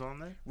Reg was on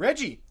there.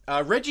 Reggie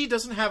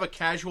doesn't have a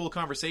casual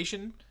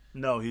conversation.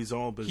 No, he's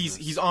all business.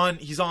 He's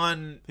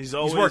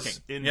always working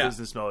in Yeah.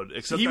 business mode.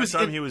 Except he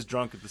was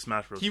drunk at the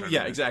Smash Bros.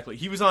 Yeah, exactly.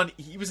 He was in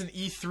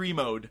E3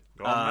 mode.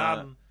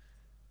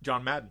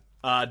 John Madden.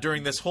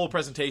 During this whole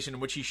presentation in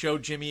which he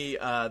showed Jimmy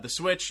the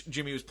Switch.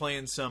 Jimmy was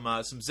playing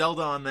some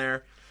Zelda on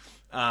there.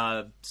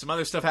 Some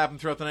other stuff happened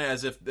throughout the night,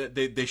 as if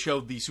they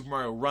showed the Super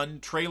Mario Run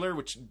trailer,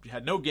 which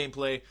had no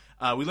gameplay.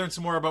 We learned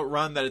some more about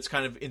Run, that it's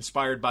kind of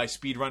inspired by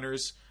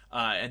speedrunners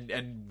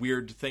and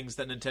weird things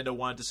that Nintendo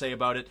wanted to say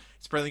about it.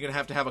 It's apparently going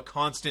to have a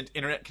constant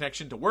internet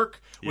connection to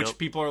work, which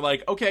people are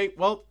like, okay,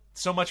 well,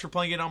 so much for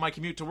playing it on my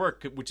commute to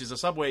work, which is a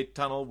subway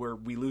tunnel where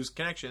we lose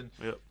connection.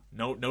 Yep.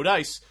 No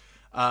dice.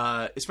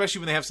 especially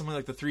when they have something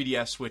like the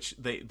 3DS, which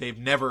they've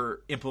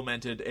never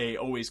implemented a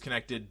always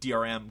connected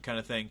DRM kind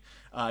of thing.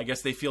 I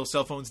guess they feel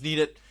cell phones need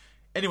it.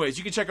 Anyways,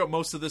 you can check out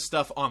most of this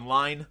stuff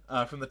online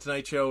from the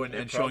Tonight Show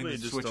and showing the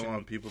just Switch. don't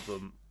want people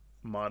to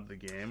mod the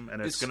game,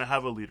 and it's going to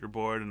have a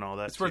leaderboard and all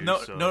that. It's worth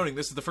noting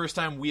this is the first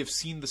time we have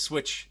seen the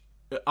Switch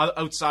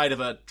outside of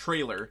a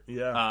trailer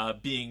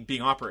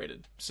being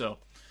operated. So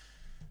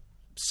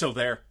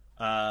there.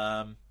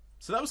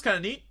 So that was kind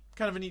of neat.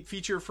 Kind of a neat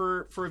feature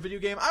for a video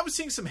game. I was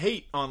seeing some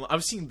hate on. I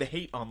was seeing the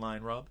hate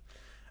online, Rob.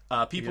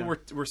 People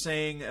were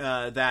saying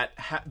that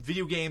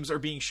video games are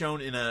being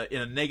shown in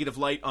a negative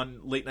light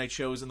on late night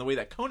shows in the way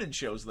that Conan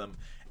shows them,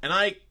 and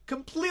I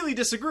completely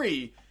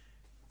disagree.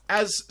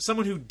 As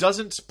someone who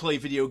doesn't play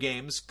video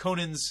games,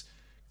 Conan's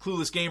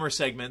Clueless Gamer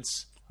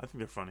segments, I think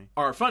they're funny.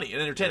 Are funny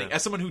and entertaining. Yeah.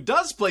 As someone who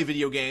does play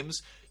video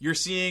games, you're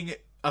seeing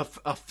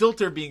a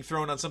filter being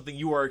thrown on something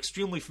you are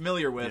extremely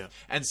familiar with,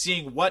 and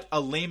seeing what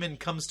a layman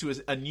comes to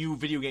a new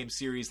video game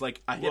series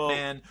like a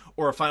Hitman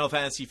or a Final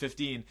Fantasy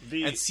 15,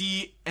 and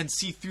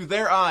see through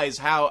their eyes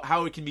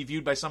how it can be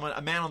viewed by someone,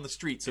 a man on the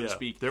street, so to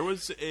speak. There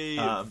was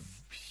a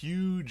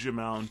huge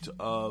amount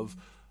of,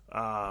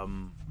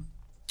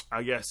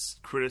 I guess,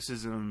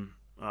 criticism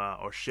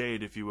or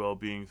shade, if you will,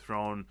 being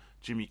thrown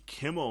Jimmy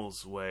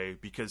Kimmel's way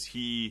because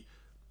he.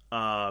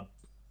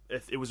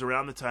 It was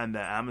around the time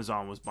that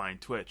Amazon was buying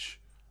Twitch.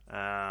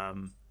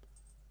 And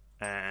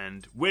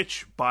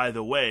which, by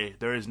the way,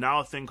 there is now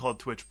a thing called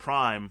Twitch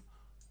Prime.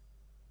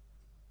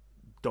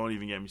 Don't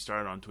even get me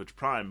started on Twitch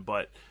Prime.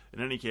 But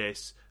in any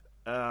case,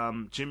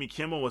 Jimmy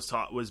Kimmel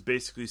was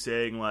basically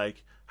saying,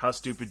 like, how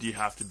stupid do you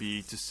have to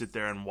be to sit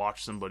there and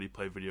watch somebody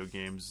play video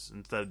games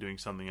instead of doing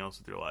something else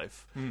with your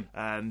life?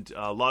 And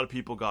a lot of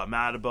people got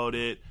mad about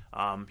it.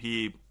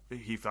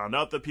 He found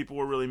out that people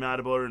were really mad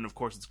about it, and of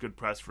course it's good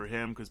press for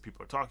him because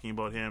people are talking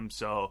about him,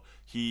 so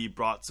he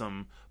brought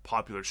some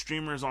popular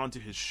streamers onto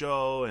his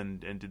show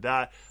and did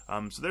that.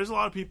 So there's a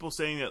lot of people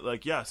saying that,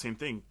 like, yeah, same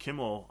thing,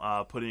 Kimmel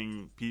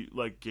putting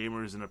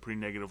gamers in a pretty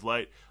negative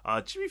light.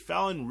 Jimmy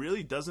Fallon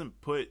really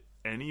doesn't put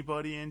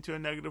anybody into a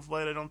negative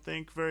light, I don't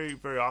think, very,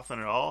 very often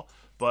at all,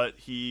 but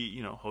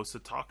he, hosts a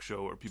talk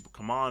show where people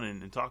come on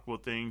and talk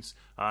about things,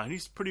 and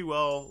he's pretty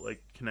well,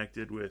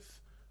 connected with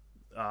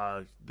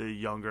the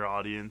younger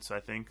audience,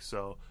 I think.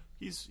 So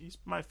he's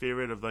my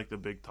favorite of the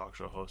big talk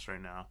show hosts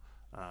right now.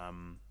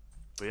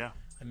 But yeah,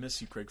 I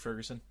miss you, Craig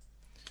Ferguson.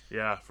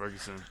 Yeah,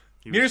 Ferguson.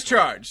 Meters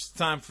charged. It's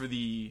time for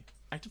the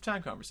active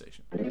time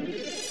conversation.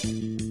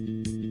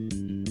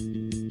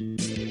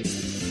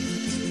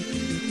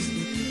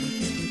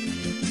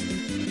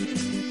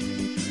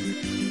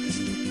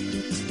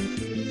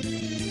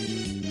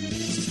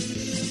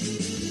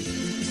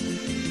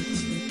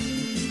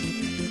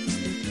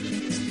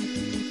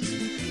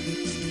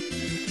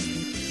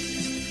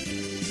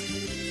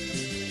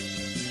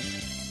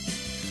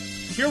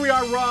 Here we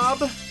are, Rob.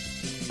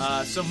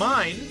 So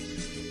mine,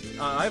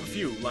 I have a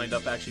few lined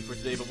up actually for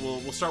today, but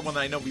we'll start one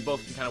that I know we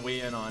both can kind of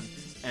weigh in on,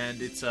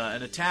 and it's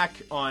an attack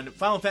on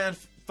Final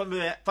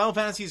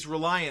Fantasy's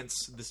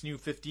reliance, this new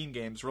 15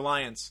 games,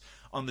 reliance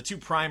on the two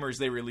primers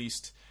they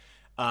released,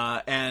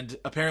 and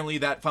apparently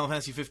that Final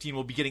Fantasy 15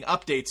 will be getting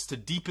updates to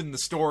deepen the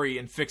story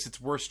and fix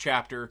its worst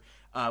chapter,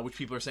 which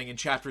people are saying in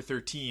Chapter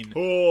 13.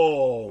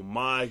 Oh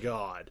my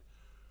god.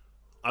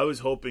 I was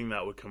hoping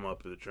that would come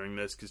up during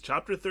this, because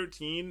Chapter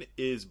 13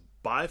 is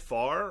by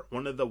far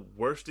one of the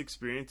worst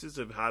experiences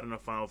I've had in a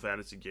Final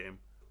Fantasy game.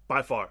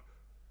 By far.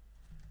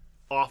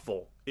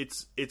 Awful.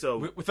 It's a...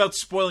 Without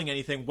spoiling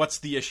anything, what's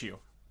the issue?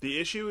 The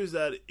issue is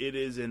that it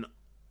is an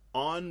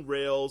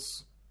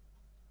on-rails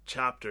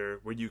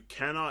chapter where you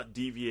cannot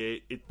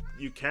deviate.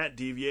 You can't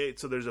deviate,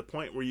 so there's a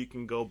point where you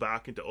can go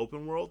back into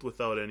open world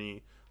without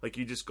any...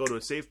 you just go to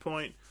a save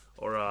point,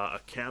 or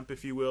a camp,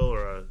 if you will,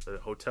 or a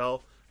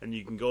hotel, and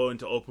you can go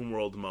into open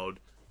world mode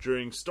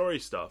during story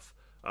stuff.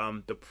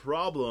 The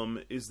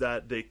problem is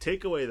that they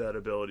take away that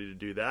ability to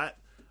do that,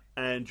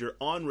 and you're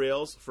on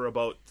rails for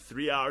about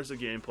 3 hours of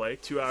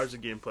gameplay, 2 hours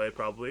of gameplay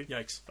probably.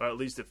 Yikes. Or at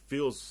least it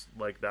feels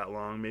like that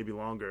long, maybe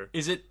longer.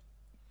 Is it...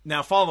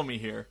 Now follow me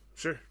here.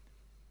 Sure.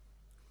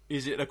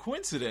 Is it a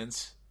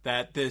coincidence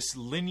that this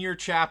linear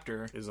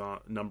chapter... is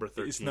on number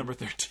 13? Is number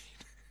 13.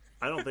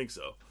 I don't think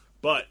so.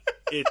 But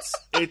it's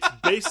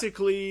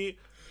basically...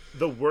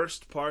 the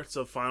worst parts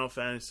of Final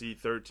Fantasy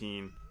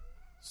 13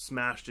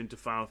 smashed into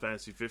Final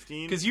Fantasy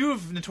 15. Because you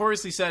have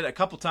notoriously said a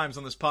couple times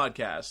on this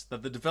podcast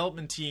that the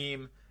development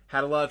team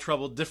had a lot of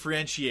trouble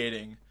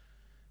differentiating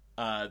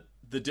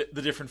the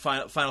different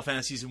Final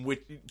Fantasies and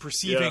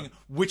perceiving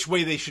which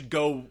way they should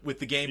go with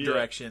the game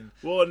direction.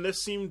 Well, and this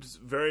seemed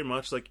very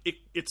much like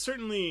it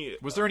certainly...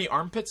 Was there any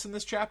armpits in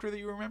this chapter that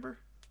you remember?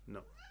 No.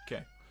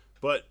 Okay.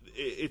 But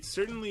it's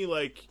certainly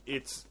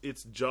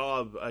its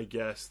job, I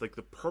guess. The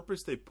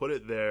purpose they put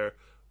it there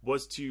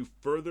was to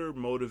further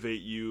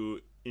motivate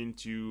you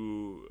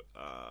into,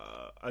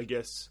 I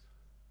guess,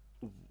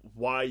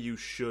 why you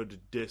should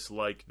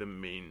dislike the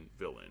main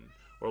villain,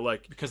 or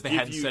because they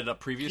hadn't set it up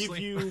previously.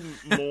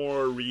 Give you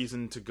more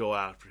reason to go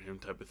after him,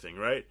 type of thing,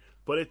 right?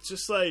 But it's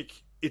just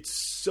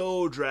it's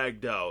so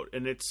dragged out,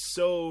 and it's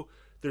so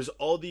there's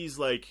all these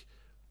like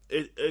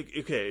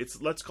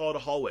let's call it a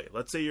hallway.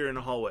 Let's say you're in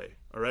a hallway.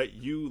 All right,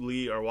 you,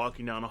 Lee, are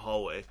walking down a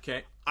hallway.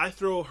 Okay. I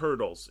throw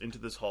hurdles into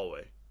this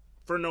hallway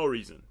for no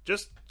reason,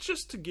 just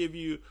to give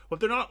you. But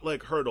they're not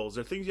like hurdles;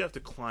 they're things you have to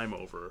climb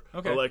over.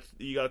 Okay. Or like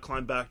you got to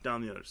climb back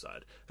down the other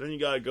side. Then you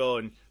got to go,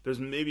 and there's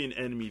maybe an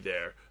enemy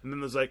there, and then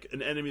there's like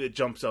an enemy that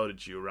jumps out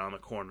at you around the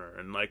corner,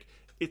 and like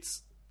it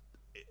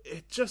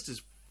just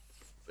is.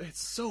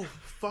 It's so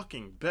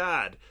fucking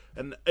bad,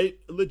 and it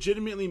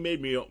legitimately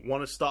made me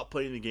want to stop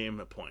playing the game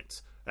at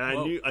points.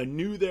 And I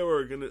knew there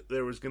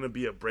was gonna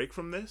be a break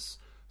from this,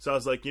 so I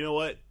was like, you know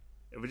what?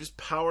 If we just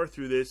power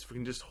through this, if we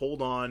can just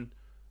hold on,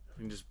 if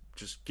we can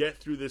just get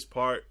through this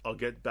part, I'll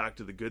get back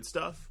to the good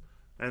stuff.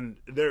 And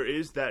there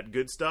is that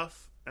good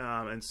stuff,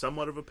 and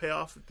somewhat of a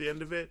payoff at the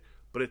end of it,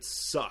 but it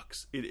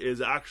sucks. It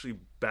is actually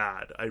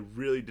bad. I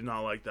really did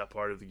not like that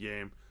part of the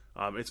game.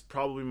 It's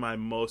probably my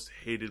most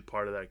hated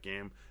part of that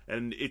game,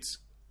 and it's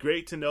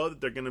great to know that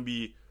they're going to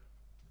be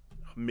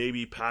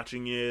maybe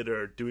patching it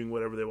or doing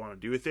whatever they want to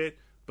do with it,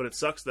 but it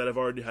sucks that I've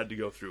already had to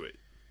go through it.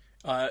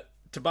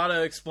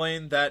 Tabata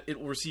explained that it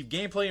will receive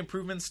gameplay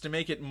improvements to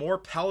make it more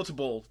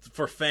palatable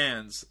for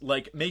fans,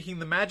 like making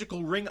the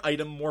magical ring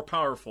item more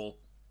powerful.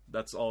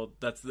 That's all.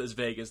 That's as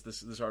vague as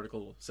this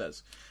article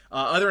says.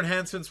 Other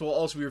enhancements will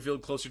also be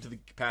revealed closer to the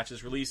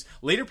patch's release.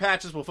 Later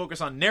patches will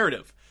focus on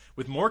narrative,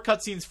 with more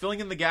cutscenes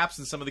filling in the gaps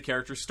in some of the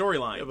characters'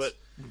 storylines. Yeah, but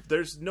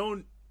there's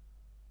no...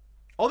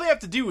 All they have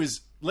to do is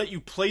let you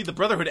play the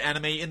Brotherhood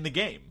anime in the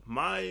game.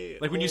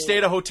 Like when you stay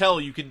at a hotel,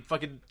 you can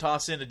fucking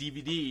toss in a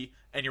DVD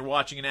and you're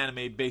watching an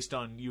anime based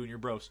on you and your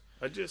bros.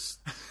 I guess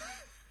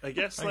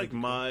like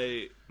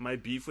my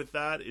beef with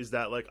that is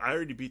that like I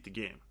already beat the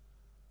game.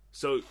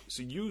 So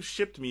you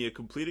shipped me a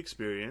complete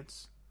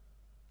experience.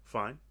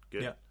 Fine,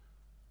 good. Yeah.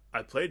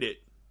 I played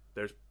it.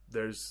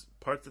 There's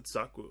parts that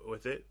suck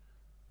with it.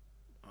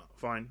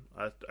 Fine,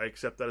 I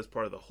accept that as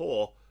part of the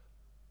whole.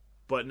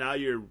 But now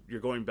you're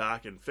going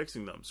back and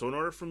fixing them. So in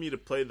order for me to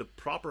play the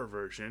proper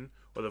version,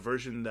 or the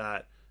version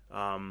that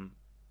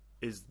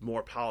is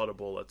more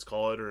palatable, let's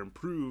call it, or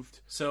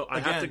improved, so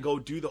I have to go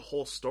do the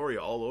whole story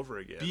all over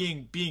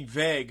again. Being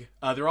vague,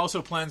 there are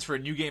also plans for a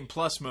New Game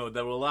Plus mode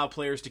that will allow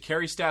players to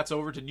carry stats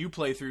over to new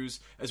playthroughs,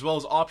 as well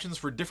as options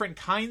for different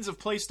kinds of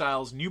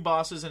playstyles. New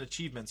bosses and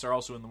achievements are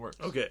also in the works.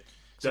 Okay.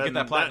 So get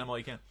that platinum while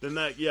you can. Then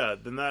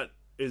that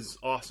is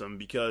awesome,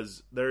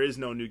 because there is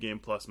no New Game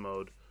Plus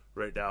mode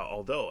right now.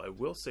 Although I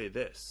will say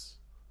this: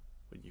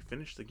 when you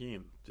finish the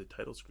game, the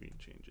title screen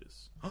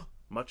changes,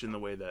 much in the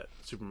way that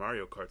Super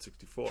Mario Kart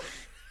 64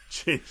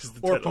 changes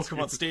the or title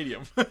Pokemon screen.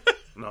 Stadium.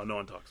 No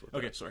one talks about that.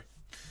 Okay, sorry.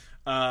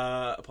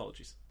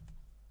 Apologies.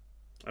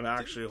 I'm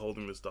actually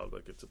holding this dog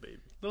like it's a baby.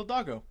 Little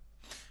doggo.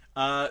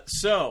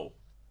 So,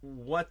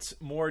 what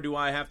more do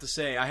I have to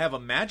say? I have a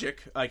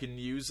magic I can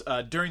use.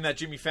 During that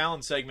Jimmy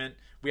Fallon segment,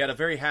 we had a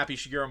very happy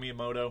Shigeru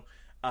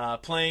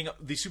Miyamoto playing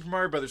the Super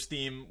Mario Brothers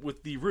theme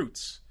with the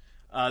Roots.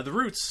 The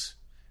Roots,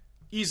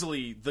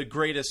 easily the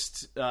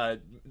greatest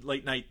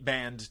late night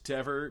band to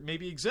ever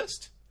maybe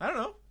exist. I don't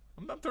know.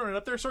 I'm throwing it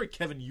up there. Sorry,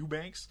 Kevin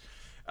Eubanks.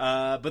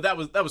 But that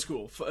was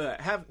cool.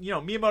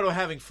 Miyamoto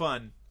having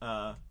fun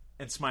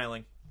and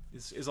smiling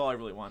is all I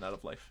really want out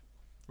of life.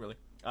 Really.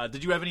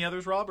 Did you have any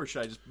others, Rob, or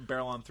should I just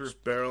barrel on through?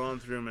 Just barrel on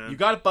through, man. You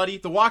got it, buddy.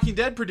 The Walking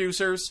Dead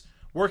producers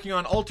working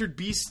on Altered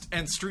Beast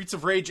and Streets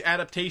of Rage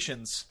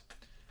adaptations.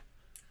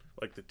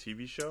 Like the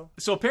TV show?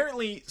 So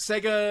apparently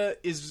Sega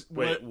is...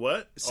 Wait,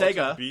 what?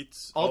 Sega.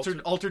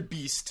 Altered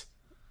Beast.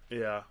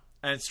 Yeah.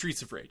 And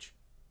Streets of Rage.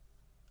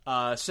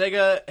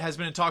 Sega has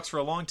been in talks for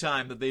a long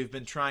time that they've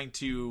been trying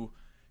to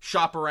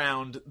shop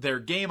around their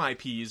game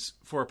IPs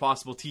for a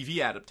possible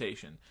TV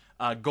adaptation.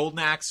 Golden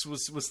Axe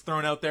was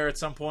thrown out there at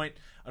some point.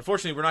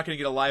 Unfortunately, we're not going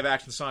to get a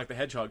live-action Sonic the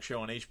Hedgehog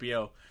show on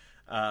HBO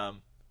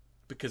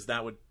because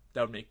that would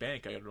make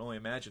bank. I could only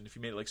imagine if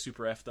you made it like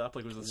super effed up,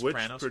 like it was The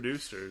Sopranos. Which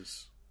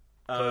producers?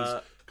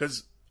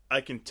 Because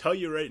I can tell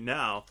you right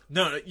now.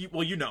 No,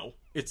 you know,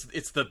 it's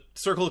the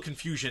Circle of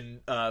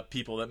Confusion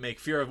people that make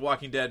Fear of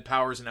Walking Dead,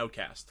 Powers, and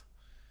Outcast.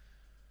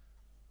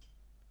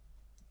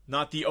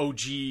 Not the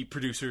OG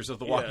producers of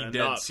the Walking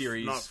Dead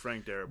series. Not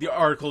Frank Darabont. The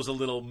article's a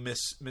little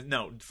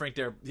No, Frank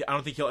Darabont. I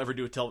don't think he'll ever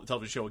do a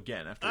television show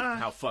again after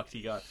how fucked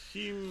he got.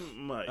 He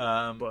might,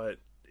 but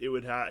he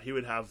would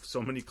have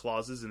so many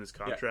clauses in his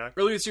contract.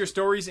 Yeah. Earlier this year,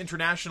 Stories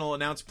International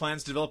announced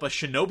plans to develop a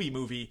Shinobi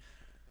movie.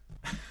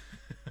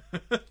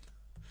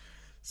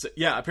 So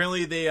yeah,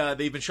 apparently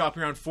they've been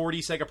shopping around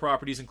 40 Sega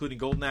properties, including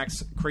Golden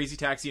Axe, Crazy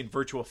Taxi, and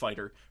Virtua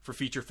Fighter, for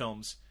feature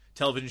films,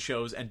 television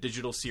shows, and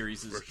digital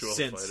series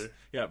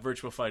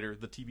Virtua Fighter,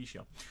 the TV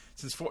show,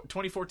 since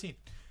 2014.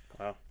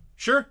 Wow.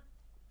 Sure.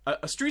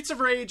 A Streets of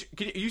Rage.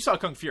 You saw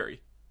Kung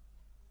Fury.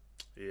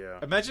 Yeah.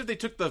 Imagine if they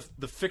took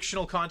the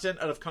fictional content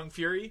out of Kung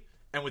Fury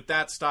and with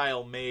that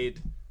style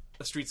made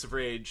a Streets of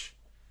Rage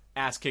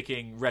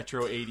ass-kicking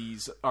retro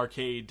 80s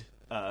arcade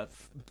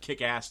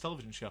kick-ass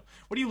television show.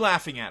 What are you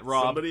laughing at,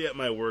 Rob? Somebody at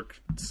my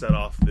work set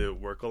off the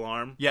work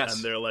alarm. Yes.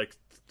 And they're like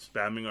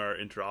spamming our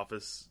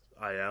inter-office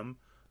IM.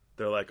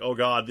 they're like, oh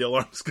god, the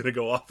alarm's gonna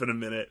go off in a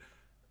minute,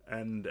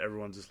 and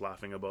everyone's just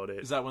laughing about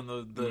it. Is that when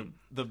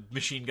the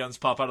machine guns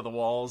pop out of the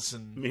walls?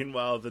 And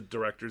Meanwhile, the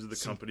directors of the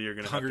company are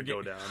gonna have to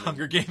go down.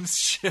 Hunger Games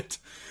shit.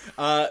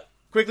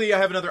 Quickly, I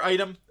have another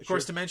item, of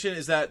course, to mention,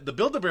 is that the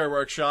Build-A-Bear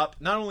Workshop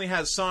not only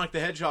has Sonic the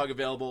Hedgehog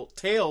available,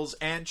 Tails,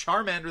 and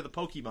Charmander the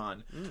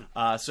Pokemon.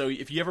 So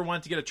if you ever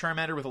wanted to get a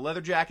Charmander with a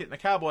leather jacket and a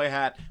cowboy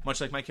hat, much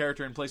like my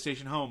character in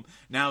PlayStation Home,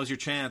 now is your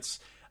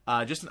chance.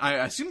 I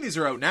assume these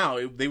are out now.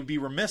 They would be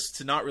remiss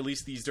to not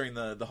release these during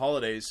the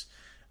holidays.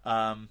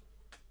 But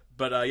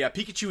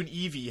Pikachu and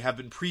Eevee have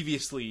been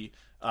previously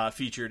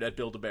featured at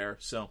Build-A-Bear,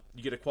 so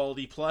you get a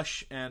quality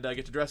plush and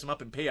get to dress them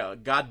up and pay a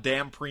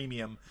goddamn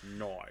premium.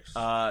 Nice.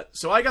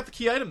 So I got the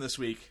key item this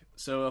week,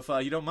 so if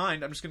you don't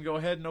mind, I'm just going to go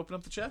ahead and open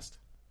up the chest.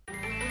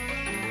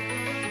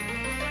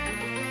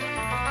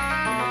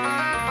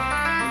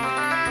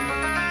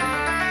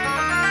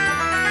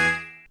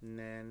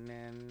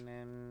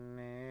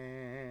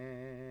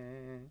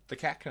 The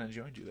cat kind of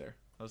joined you there.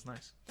 That was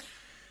nice.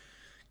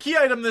 Key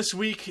item this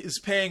week is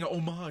paying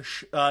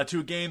homage to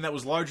a game that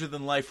was larger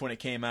than life when it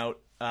came out.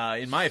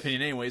 In my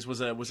opinion, anyways, was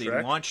a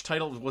launch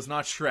title. It was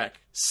not Shrek.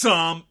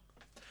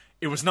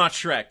 It was not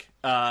Shrek,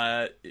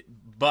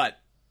 but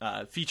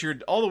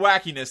featured all the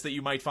wackiness that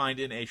you might find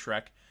in a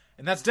Shrek,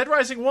 and that's Dead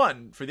Rising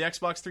 1 for the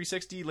Xbox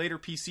 360, later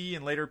PC,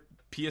 and later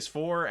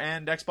PS4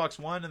 and Xbox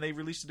One, and they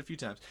released it a few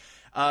times.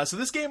 So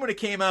this game, when it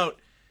came out,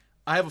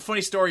 I have a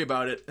funny story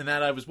about it, in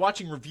that I was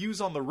watching reviews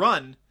on The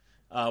Run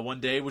one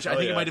day, which I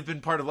think it might have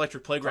been part of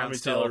Electric Playground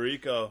still.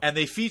 Tallarico. And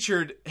they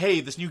featured,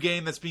 hey, this new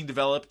game that's being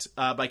developed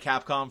by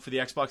Capcom for the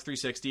Xbox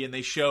 360, and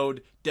they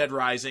showed Dead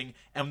Rising.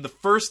 And the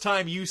first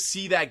time you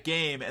see that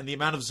game and the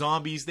amount of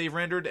zombies they've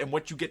rendered and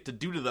what you get to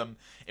do to them,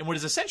 and what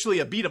is essentially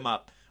a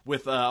beat-em-up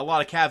with a lot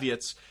of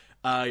caveats,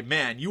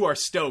 man, you are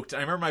stoked.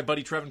 I remember my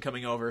buddy Trevin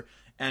coming over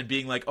and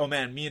being like, oh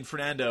man, me and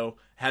Fernando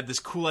had this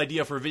cool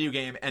idea for a video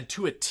game, and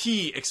to a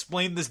T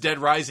explained this Dead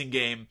Rising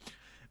game,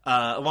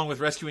 along with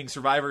rescuing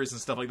survivors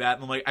and stuff like that.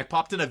 And I'm like, I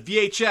popped in a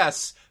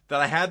VHS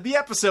that I had the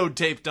episode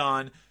taped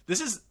on.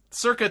 This is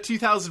circa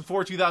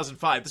 2004,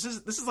 2005. This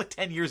is like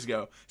 10 years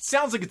ago. It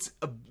sounds like it's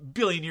a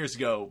billion years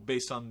ago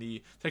based on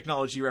the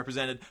technology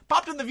represented.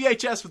 Popped in the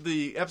VHS with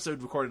the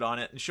episode recorded on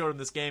it and showed him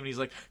this game, and he's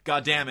like,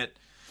 God damn it,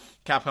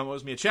 Capcom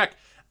owes me a check.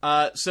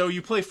 So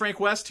you play Frank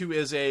West, who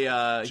is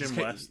a Jim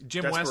West,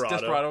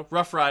 Desperado,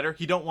 Rough Rider.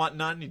 He don't want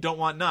none, he don't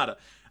want nada.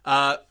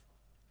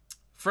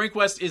 Frank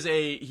West is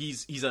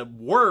he's a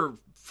war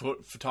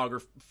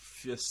photographer.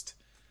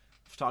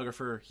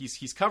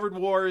 He's covered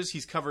wars,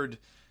 he's covered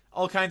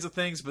all kinds of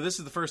things, but this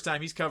is the first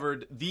time he's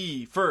covered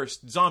the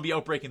first zombie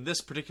outbreak in this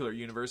particular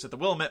universe at the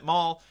Willamette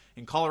Mall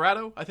in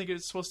Colorado, I think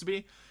it's supposed to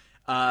be.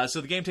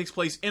 So the game takes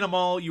place in a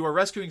mall. You are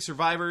rescuing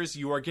survivors.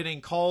 You are getting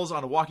calls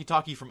on a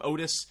walkie-talkie from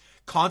Otis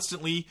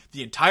constantly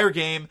the entire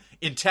game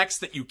in text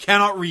that you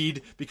cannot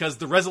read because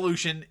the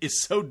resolution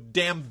is so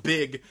damn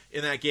big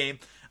in that game.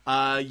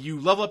 You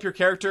level up your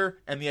character,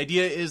 and the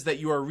idea is that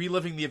you are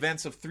reliving the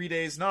events of 3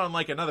 days, not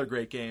unlike another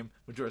great game,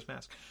 Majora's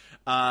Mask,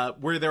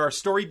 where there are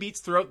story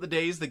beats throughout the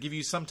days that give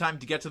you some time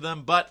to get to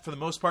them, but for the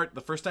most part,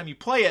 the first time you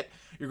play it,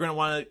 you're going to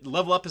want to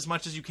level up as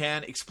much as you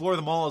can, explore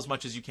them all as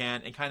much as you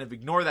can, and kind of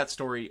ignore that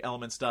story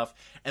element stuff,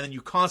 and then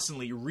you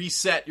constantly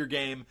reset your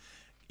game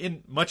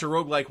in much a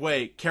roguelike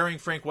way, carrying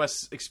Frank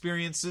West's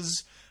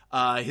experiences,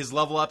 his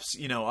level ups.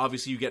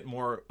 Obviously you get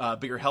more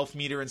bigger health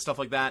meter and stuff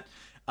like that.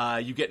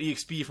 You get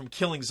EXP from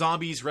killing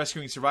zombies,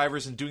 rescuing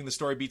survivors, and doing the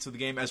story beats of the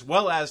game, as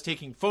well as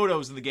taking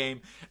photos in the game,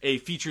 a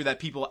feature that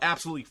people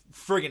absolutely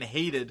friggin'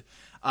 hated.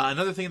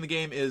 Another thing in the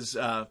game is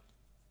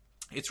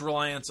its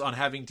reliance on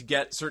having to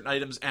get certain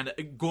items and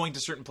going to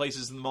certain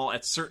places in the mall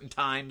at certain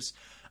times,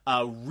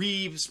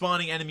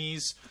 re-spawning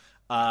enemies,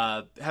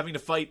 having to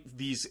fight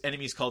these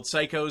enemies called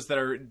psychos that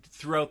are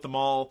throughout the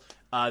mall,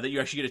 that you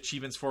actually get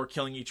achievements for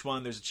killing each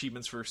one. There's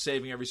achievements for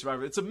saving every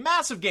survivor. It's a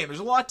massive game. There's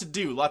a lot to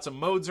do. Lots of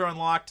modes are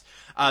unlocked.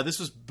 This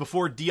was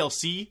before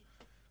DLC,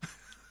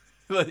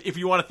 if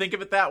you want to think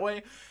of it that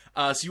way.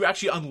 So you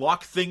actually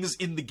unlock things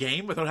in the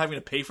game without having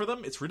to pay for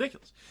them. It's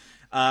ridiculous.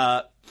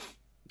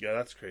 Yeah,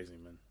 that's crazy,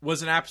 man.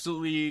 Was an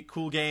absolutely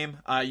cool game.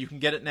 You can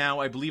get it now,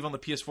 I believe, on the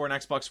PS4 and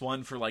Xbox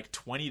One for like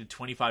 $20 to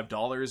 $25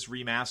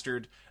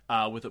 remastered,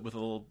 with a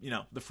little,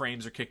 the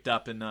frames are kicked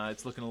up and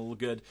it's looking a little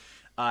good.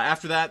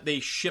 After that, they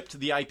shipped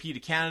the IP to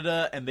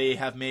Canada, and they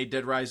have made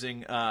Dead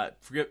Rising.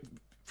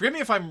 Forgive me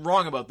if I'm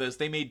wrong about this.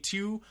 They made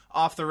 2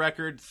 off the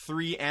record,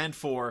 3 and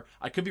 4.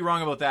 I could be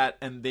wrong about that,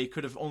 and they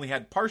could have only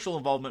had partial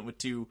involvement with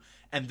 2,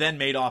 and then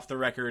made off the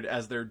record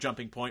as their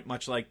jumping point,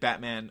 much like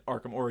Batman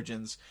Arkham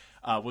Origins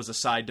was a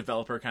side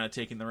developer kind of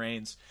taking the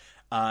reins.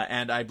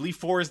 And I believe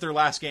 4 is their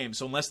last game,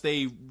 so unless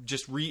they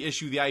just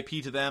reissue the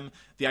IP to them,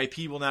 the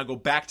IP will now go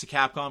back to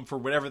Capcom for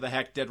whatever the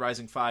heck Dead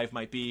Rising 5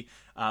 might be.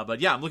 But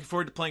yeah, I'm looking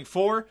forward to playing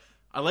 4.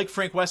 I like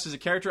Frank West as a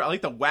character. I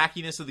like the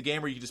wackiness of the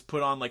game where you can just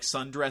put on like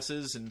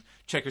sundresses and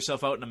check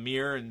yourself out in a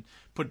mirror and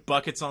put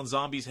buckets on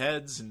zombies'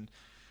 heads. And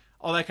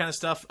all that kind of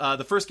stuff.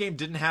 The first game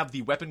didn't have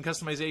the weapon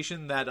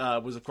customization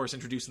that was, of course,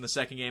 introduced in the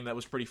second game. That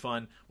was pretty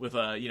fun with,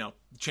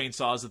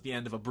 chainsaws at the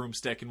end of a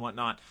broomstick and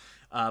whatnot.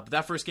 But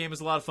that first game is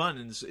a lot of fun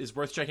and is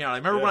worth checking out. I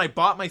remember when I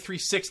bought my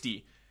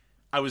 360,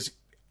 I was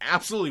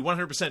absolutely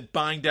 100%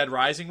 buying Dead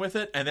Rising with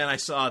it, and then I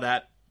saw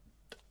that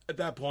at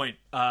that point,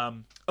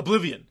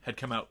 Oblivion had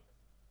come out.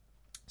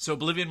 So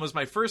Oblivion was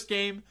my first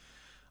game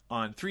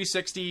on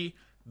 360.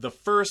 The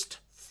first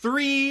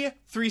 3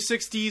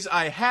 360s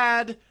I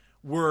had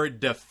were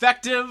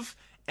defective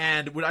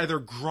and would either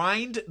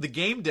grind the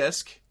game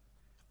disc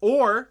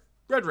or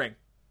Red Ring.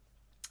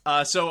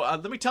 So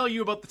let me tell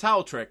you about the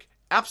towel trick.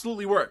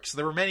 Absolutely works.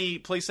 There were many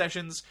play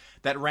sessions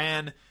that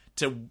ran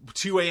to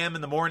 2 a.m.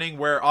 in the morning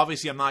where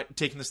obviously I'm not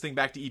taking this thing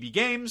back to EB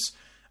Games.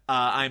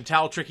 I'm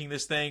towel tricking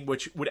this thing,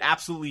 which would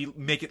absolutely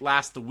make it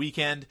last the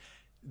weekend.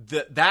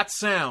 That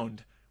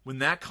sound, when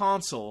that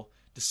console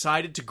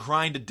decided to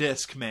grind a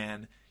disc,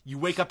 man, you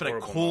wake up in a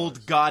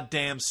cold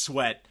goddamn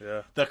sweat.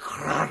 Yeah.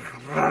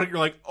 You're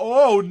like,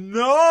 oh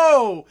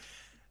no!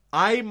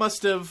 I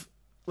must have,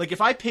 like,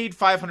 if I paid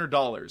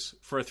 $500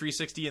 for a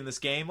 360 in this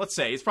game, let's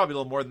say, it's probably a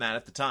little more than that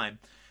at the time,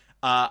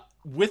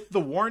 with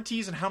the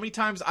warranties and how many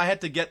times I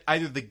had to get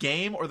either the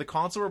game or the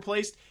console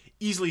replaced,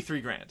 easily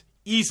 $3,000.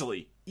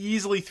 Easily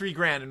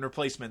 $3,000 in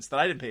replacements that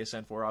I didn't pay a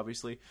cent for,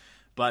 obviously.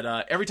 But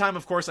every time,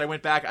 of course, I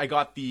went back, I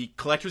got the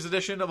collector's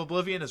edition of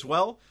Oblivion as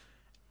well.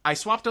 I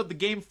swapped out the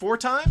game 4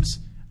 times.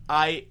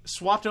 I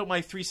swapped out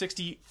my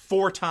 360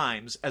 4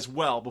 times as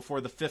well before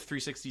the 5th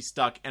 360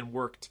 stuck and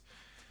worked.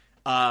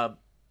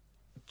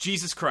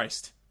 Jesus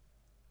Christ.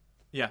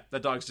 Yeah,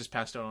 that dog's just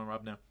passed out on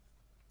Rob now.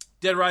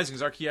 Dead Rising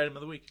is our key item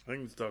of the week. I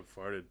think this dog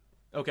farted.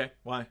 Okay,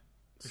 why?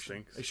 It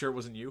stinks. Are you sure it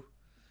wasn't you?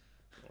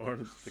 Or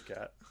the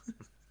cat.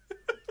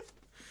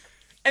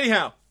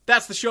 Anyhow,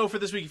 that's the show for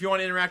this week. If you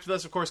want to interact with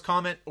us, of course,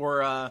 comment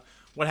or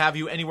what have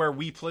you anywhere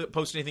we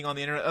post anything on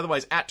the internet.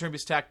 Otherwise, at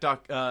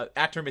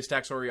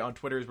TurnbasedTack, sorry, on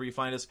Twitter is where you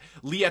find us.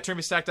 Lee at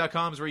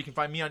TurnbasedTack.com is where you can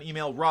find me on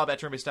email. Rob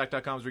at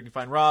TurnbasedTack.com is where you can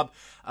find Rob.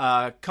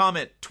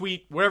 Comment,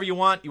 tweet, whatever you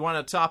want. You want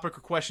a topic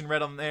or question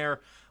read on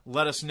there,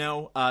 let us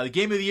know. The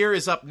Game of the Year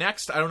is up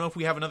next. I don't know if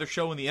we have another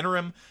show in the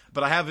interim,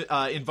 but I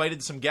have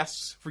invited some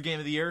guests for Game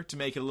of the Year to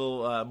make it a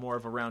little more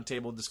of a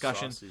roundtable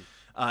discussion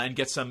and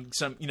get some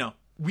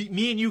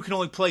me and you can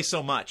only play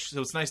so much, so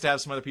it's nice to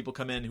have some other people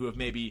come in who have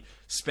maybe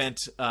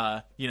spent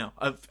a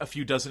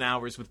few dozen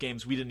hours with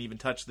games we didn't even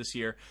touch this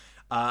year.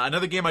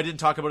 Another game I didn't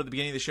talk about at the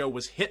beginning of the show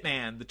was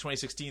Hitman, the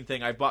 2016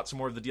 thing. I bought some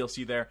more of the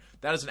DLC there.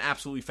 That is an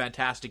absolutely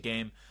fantastic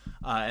game,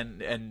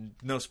 and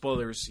no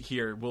spoilers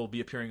here, will be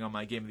appearing on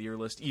my Game of the Year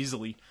list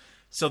easily.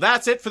 So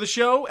that's it for the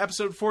show,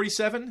 episode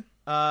 47.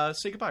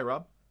 Say goodbye,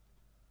 Rob.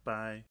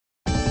 Bye.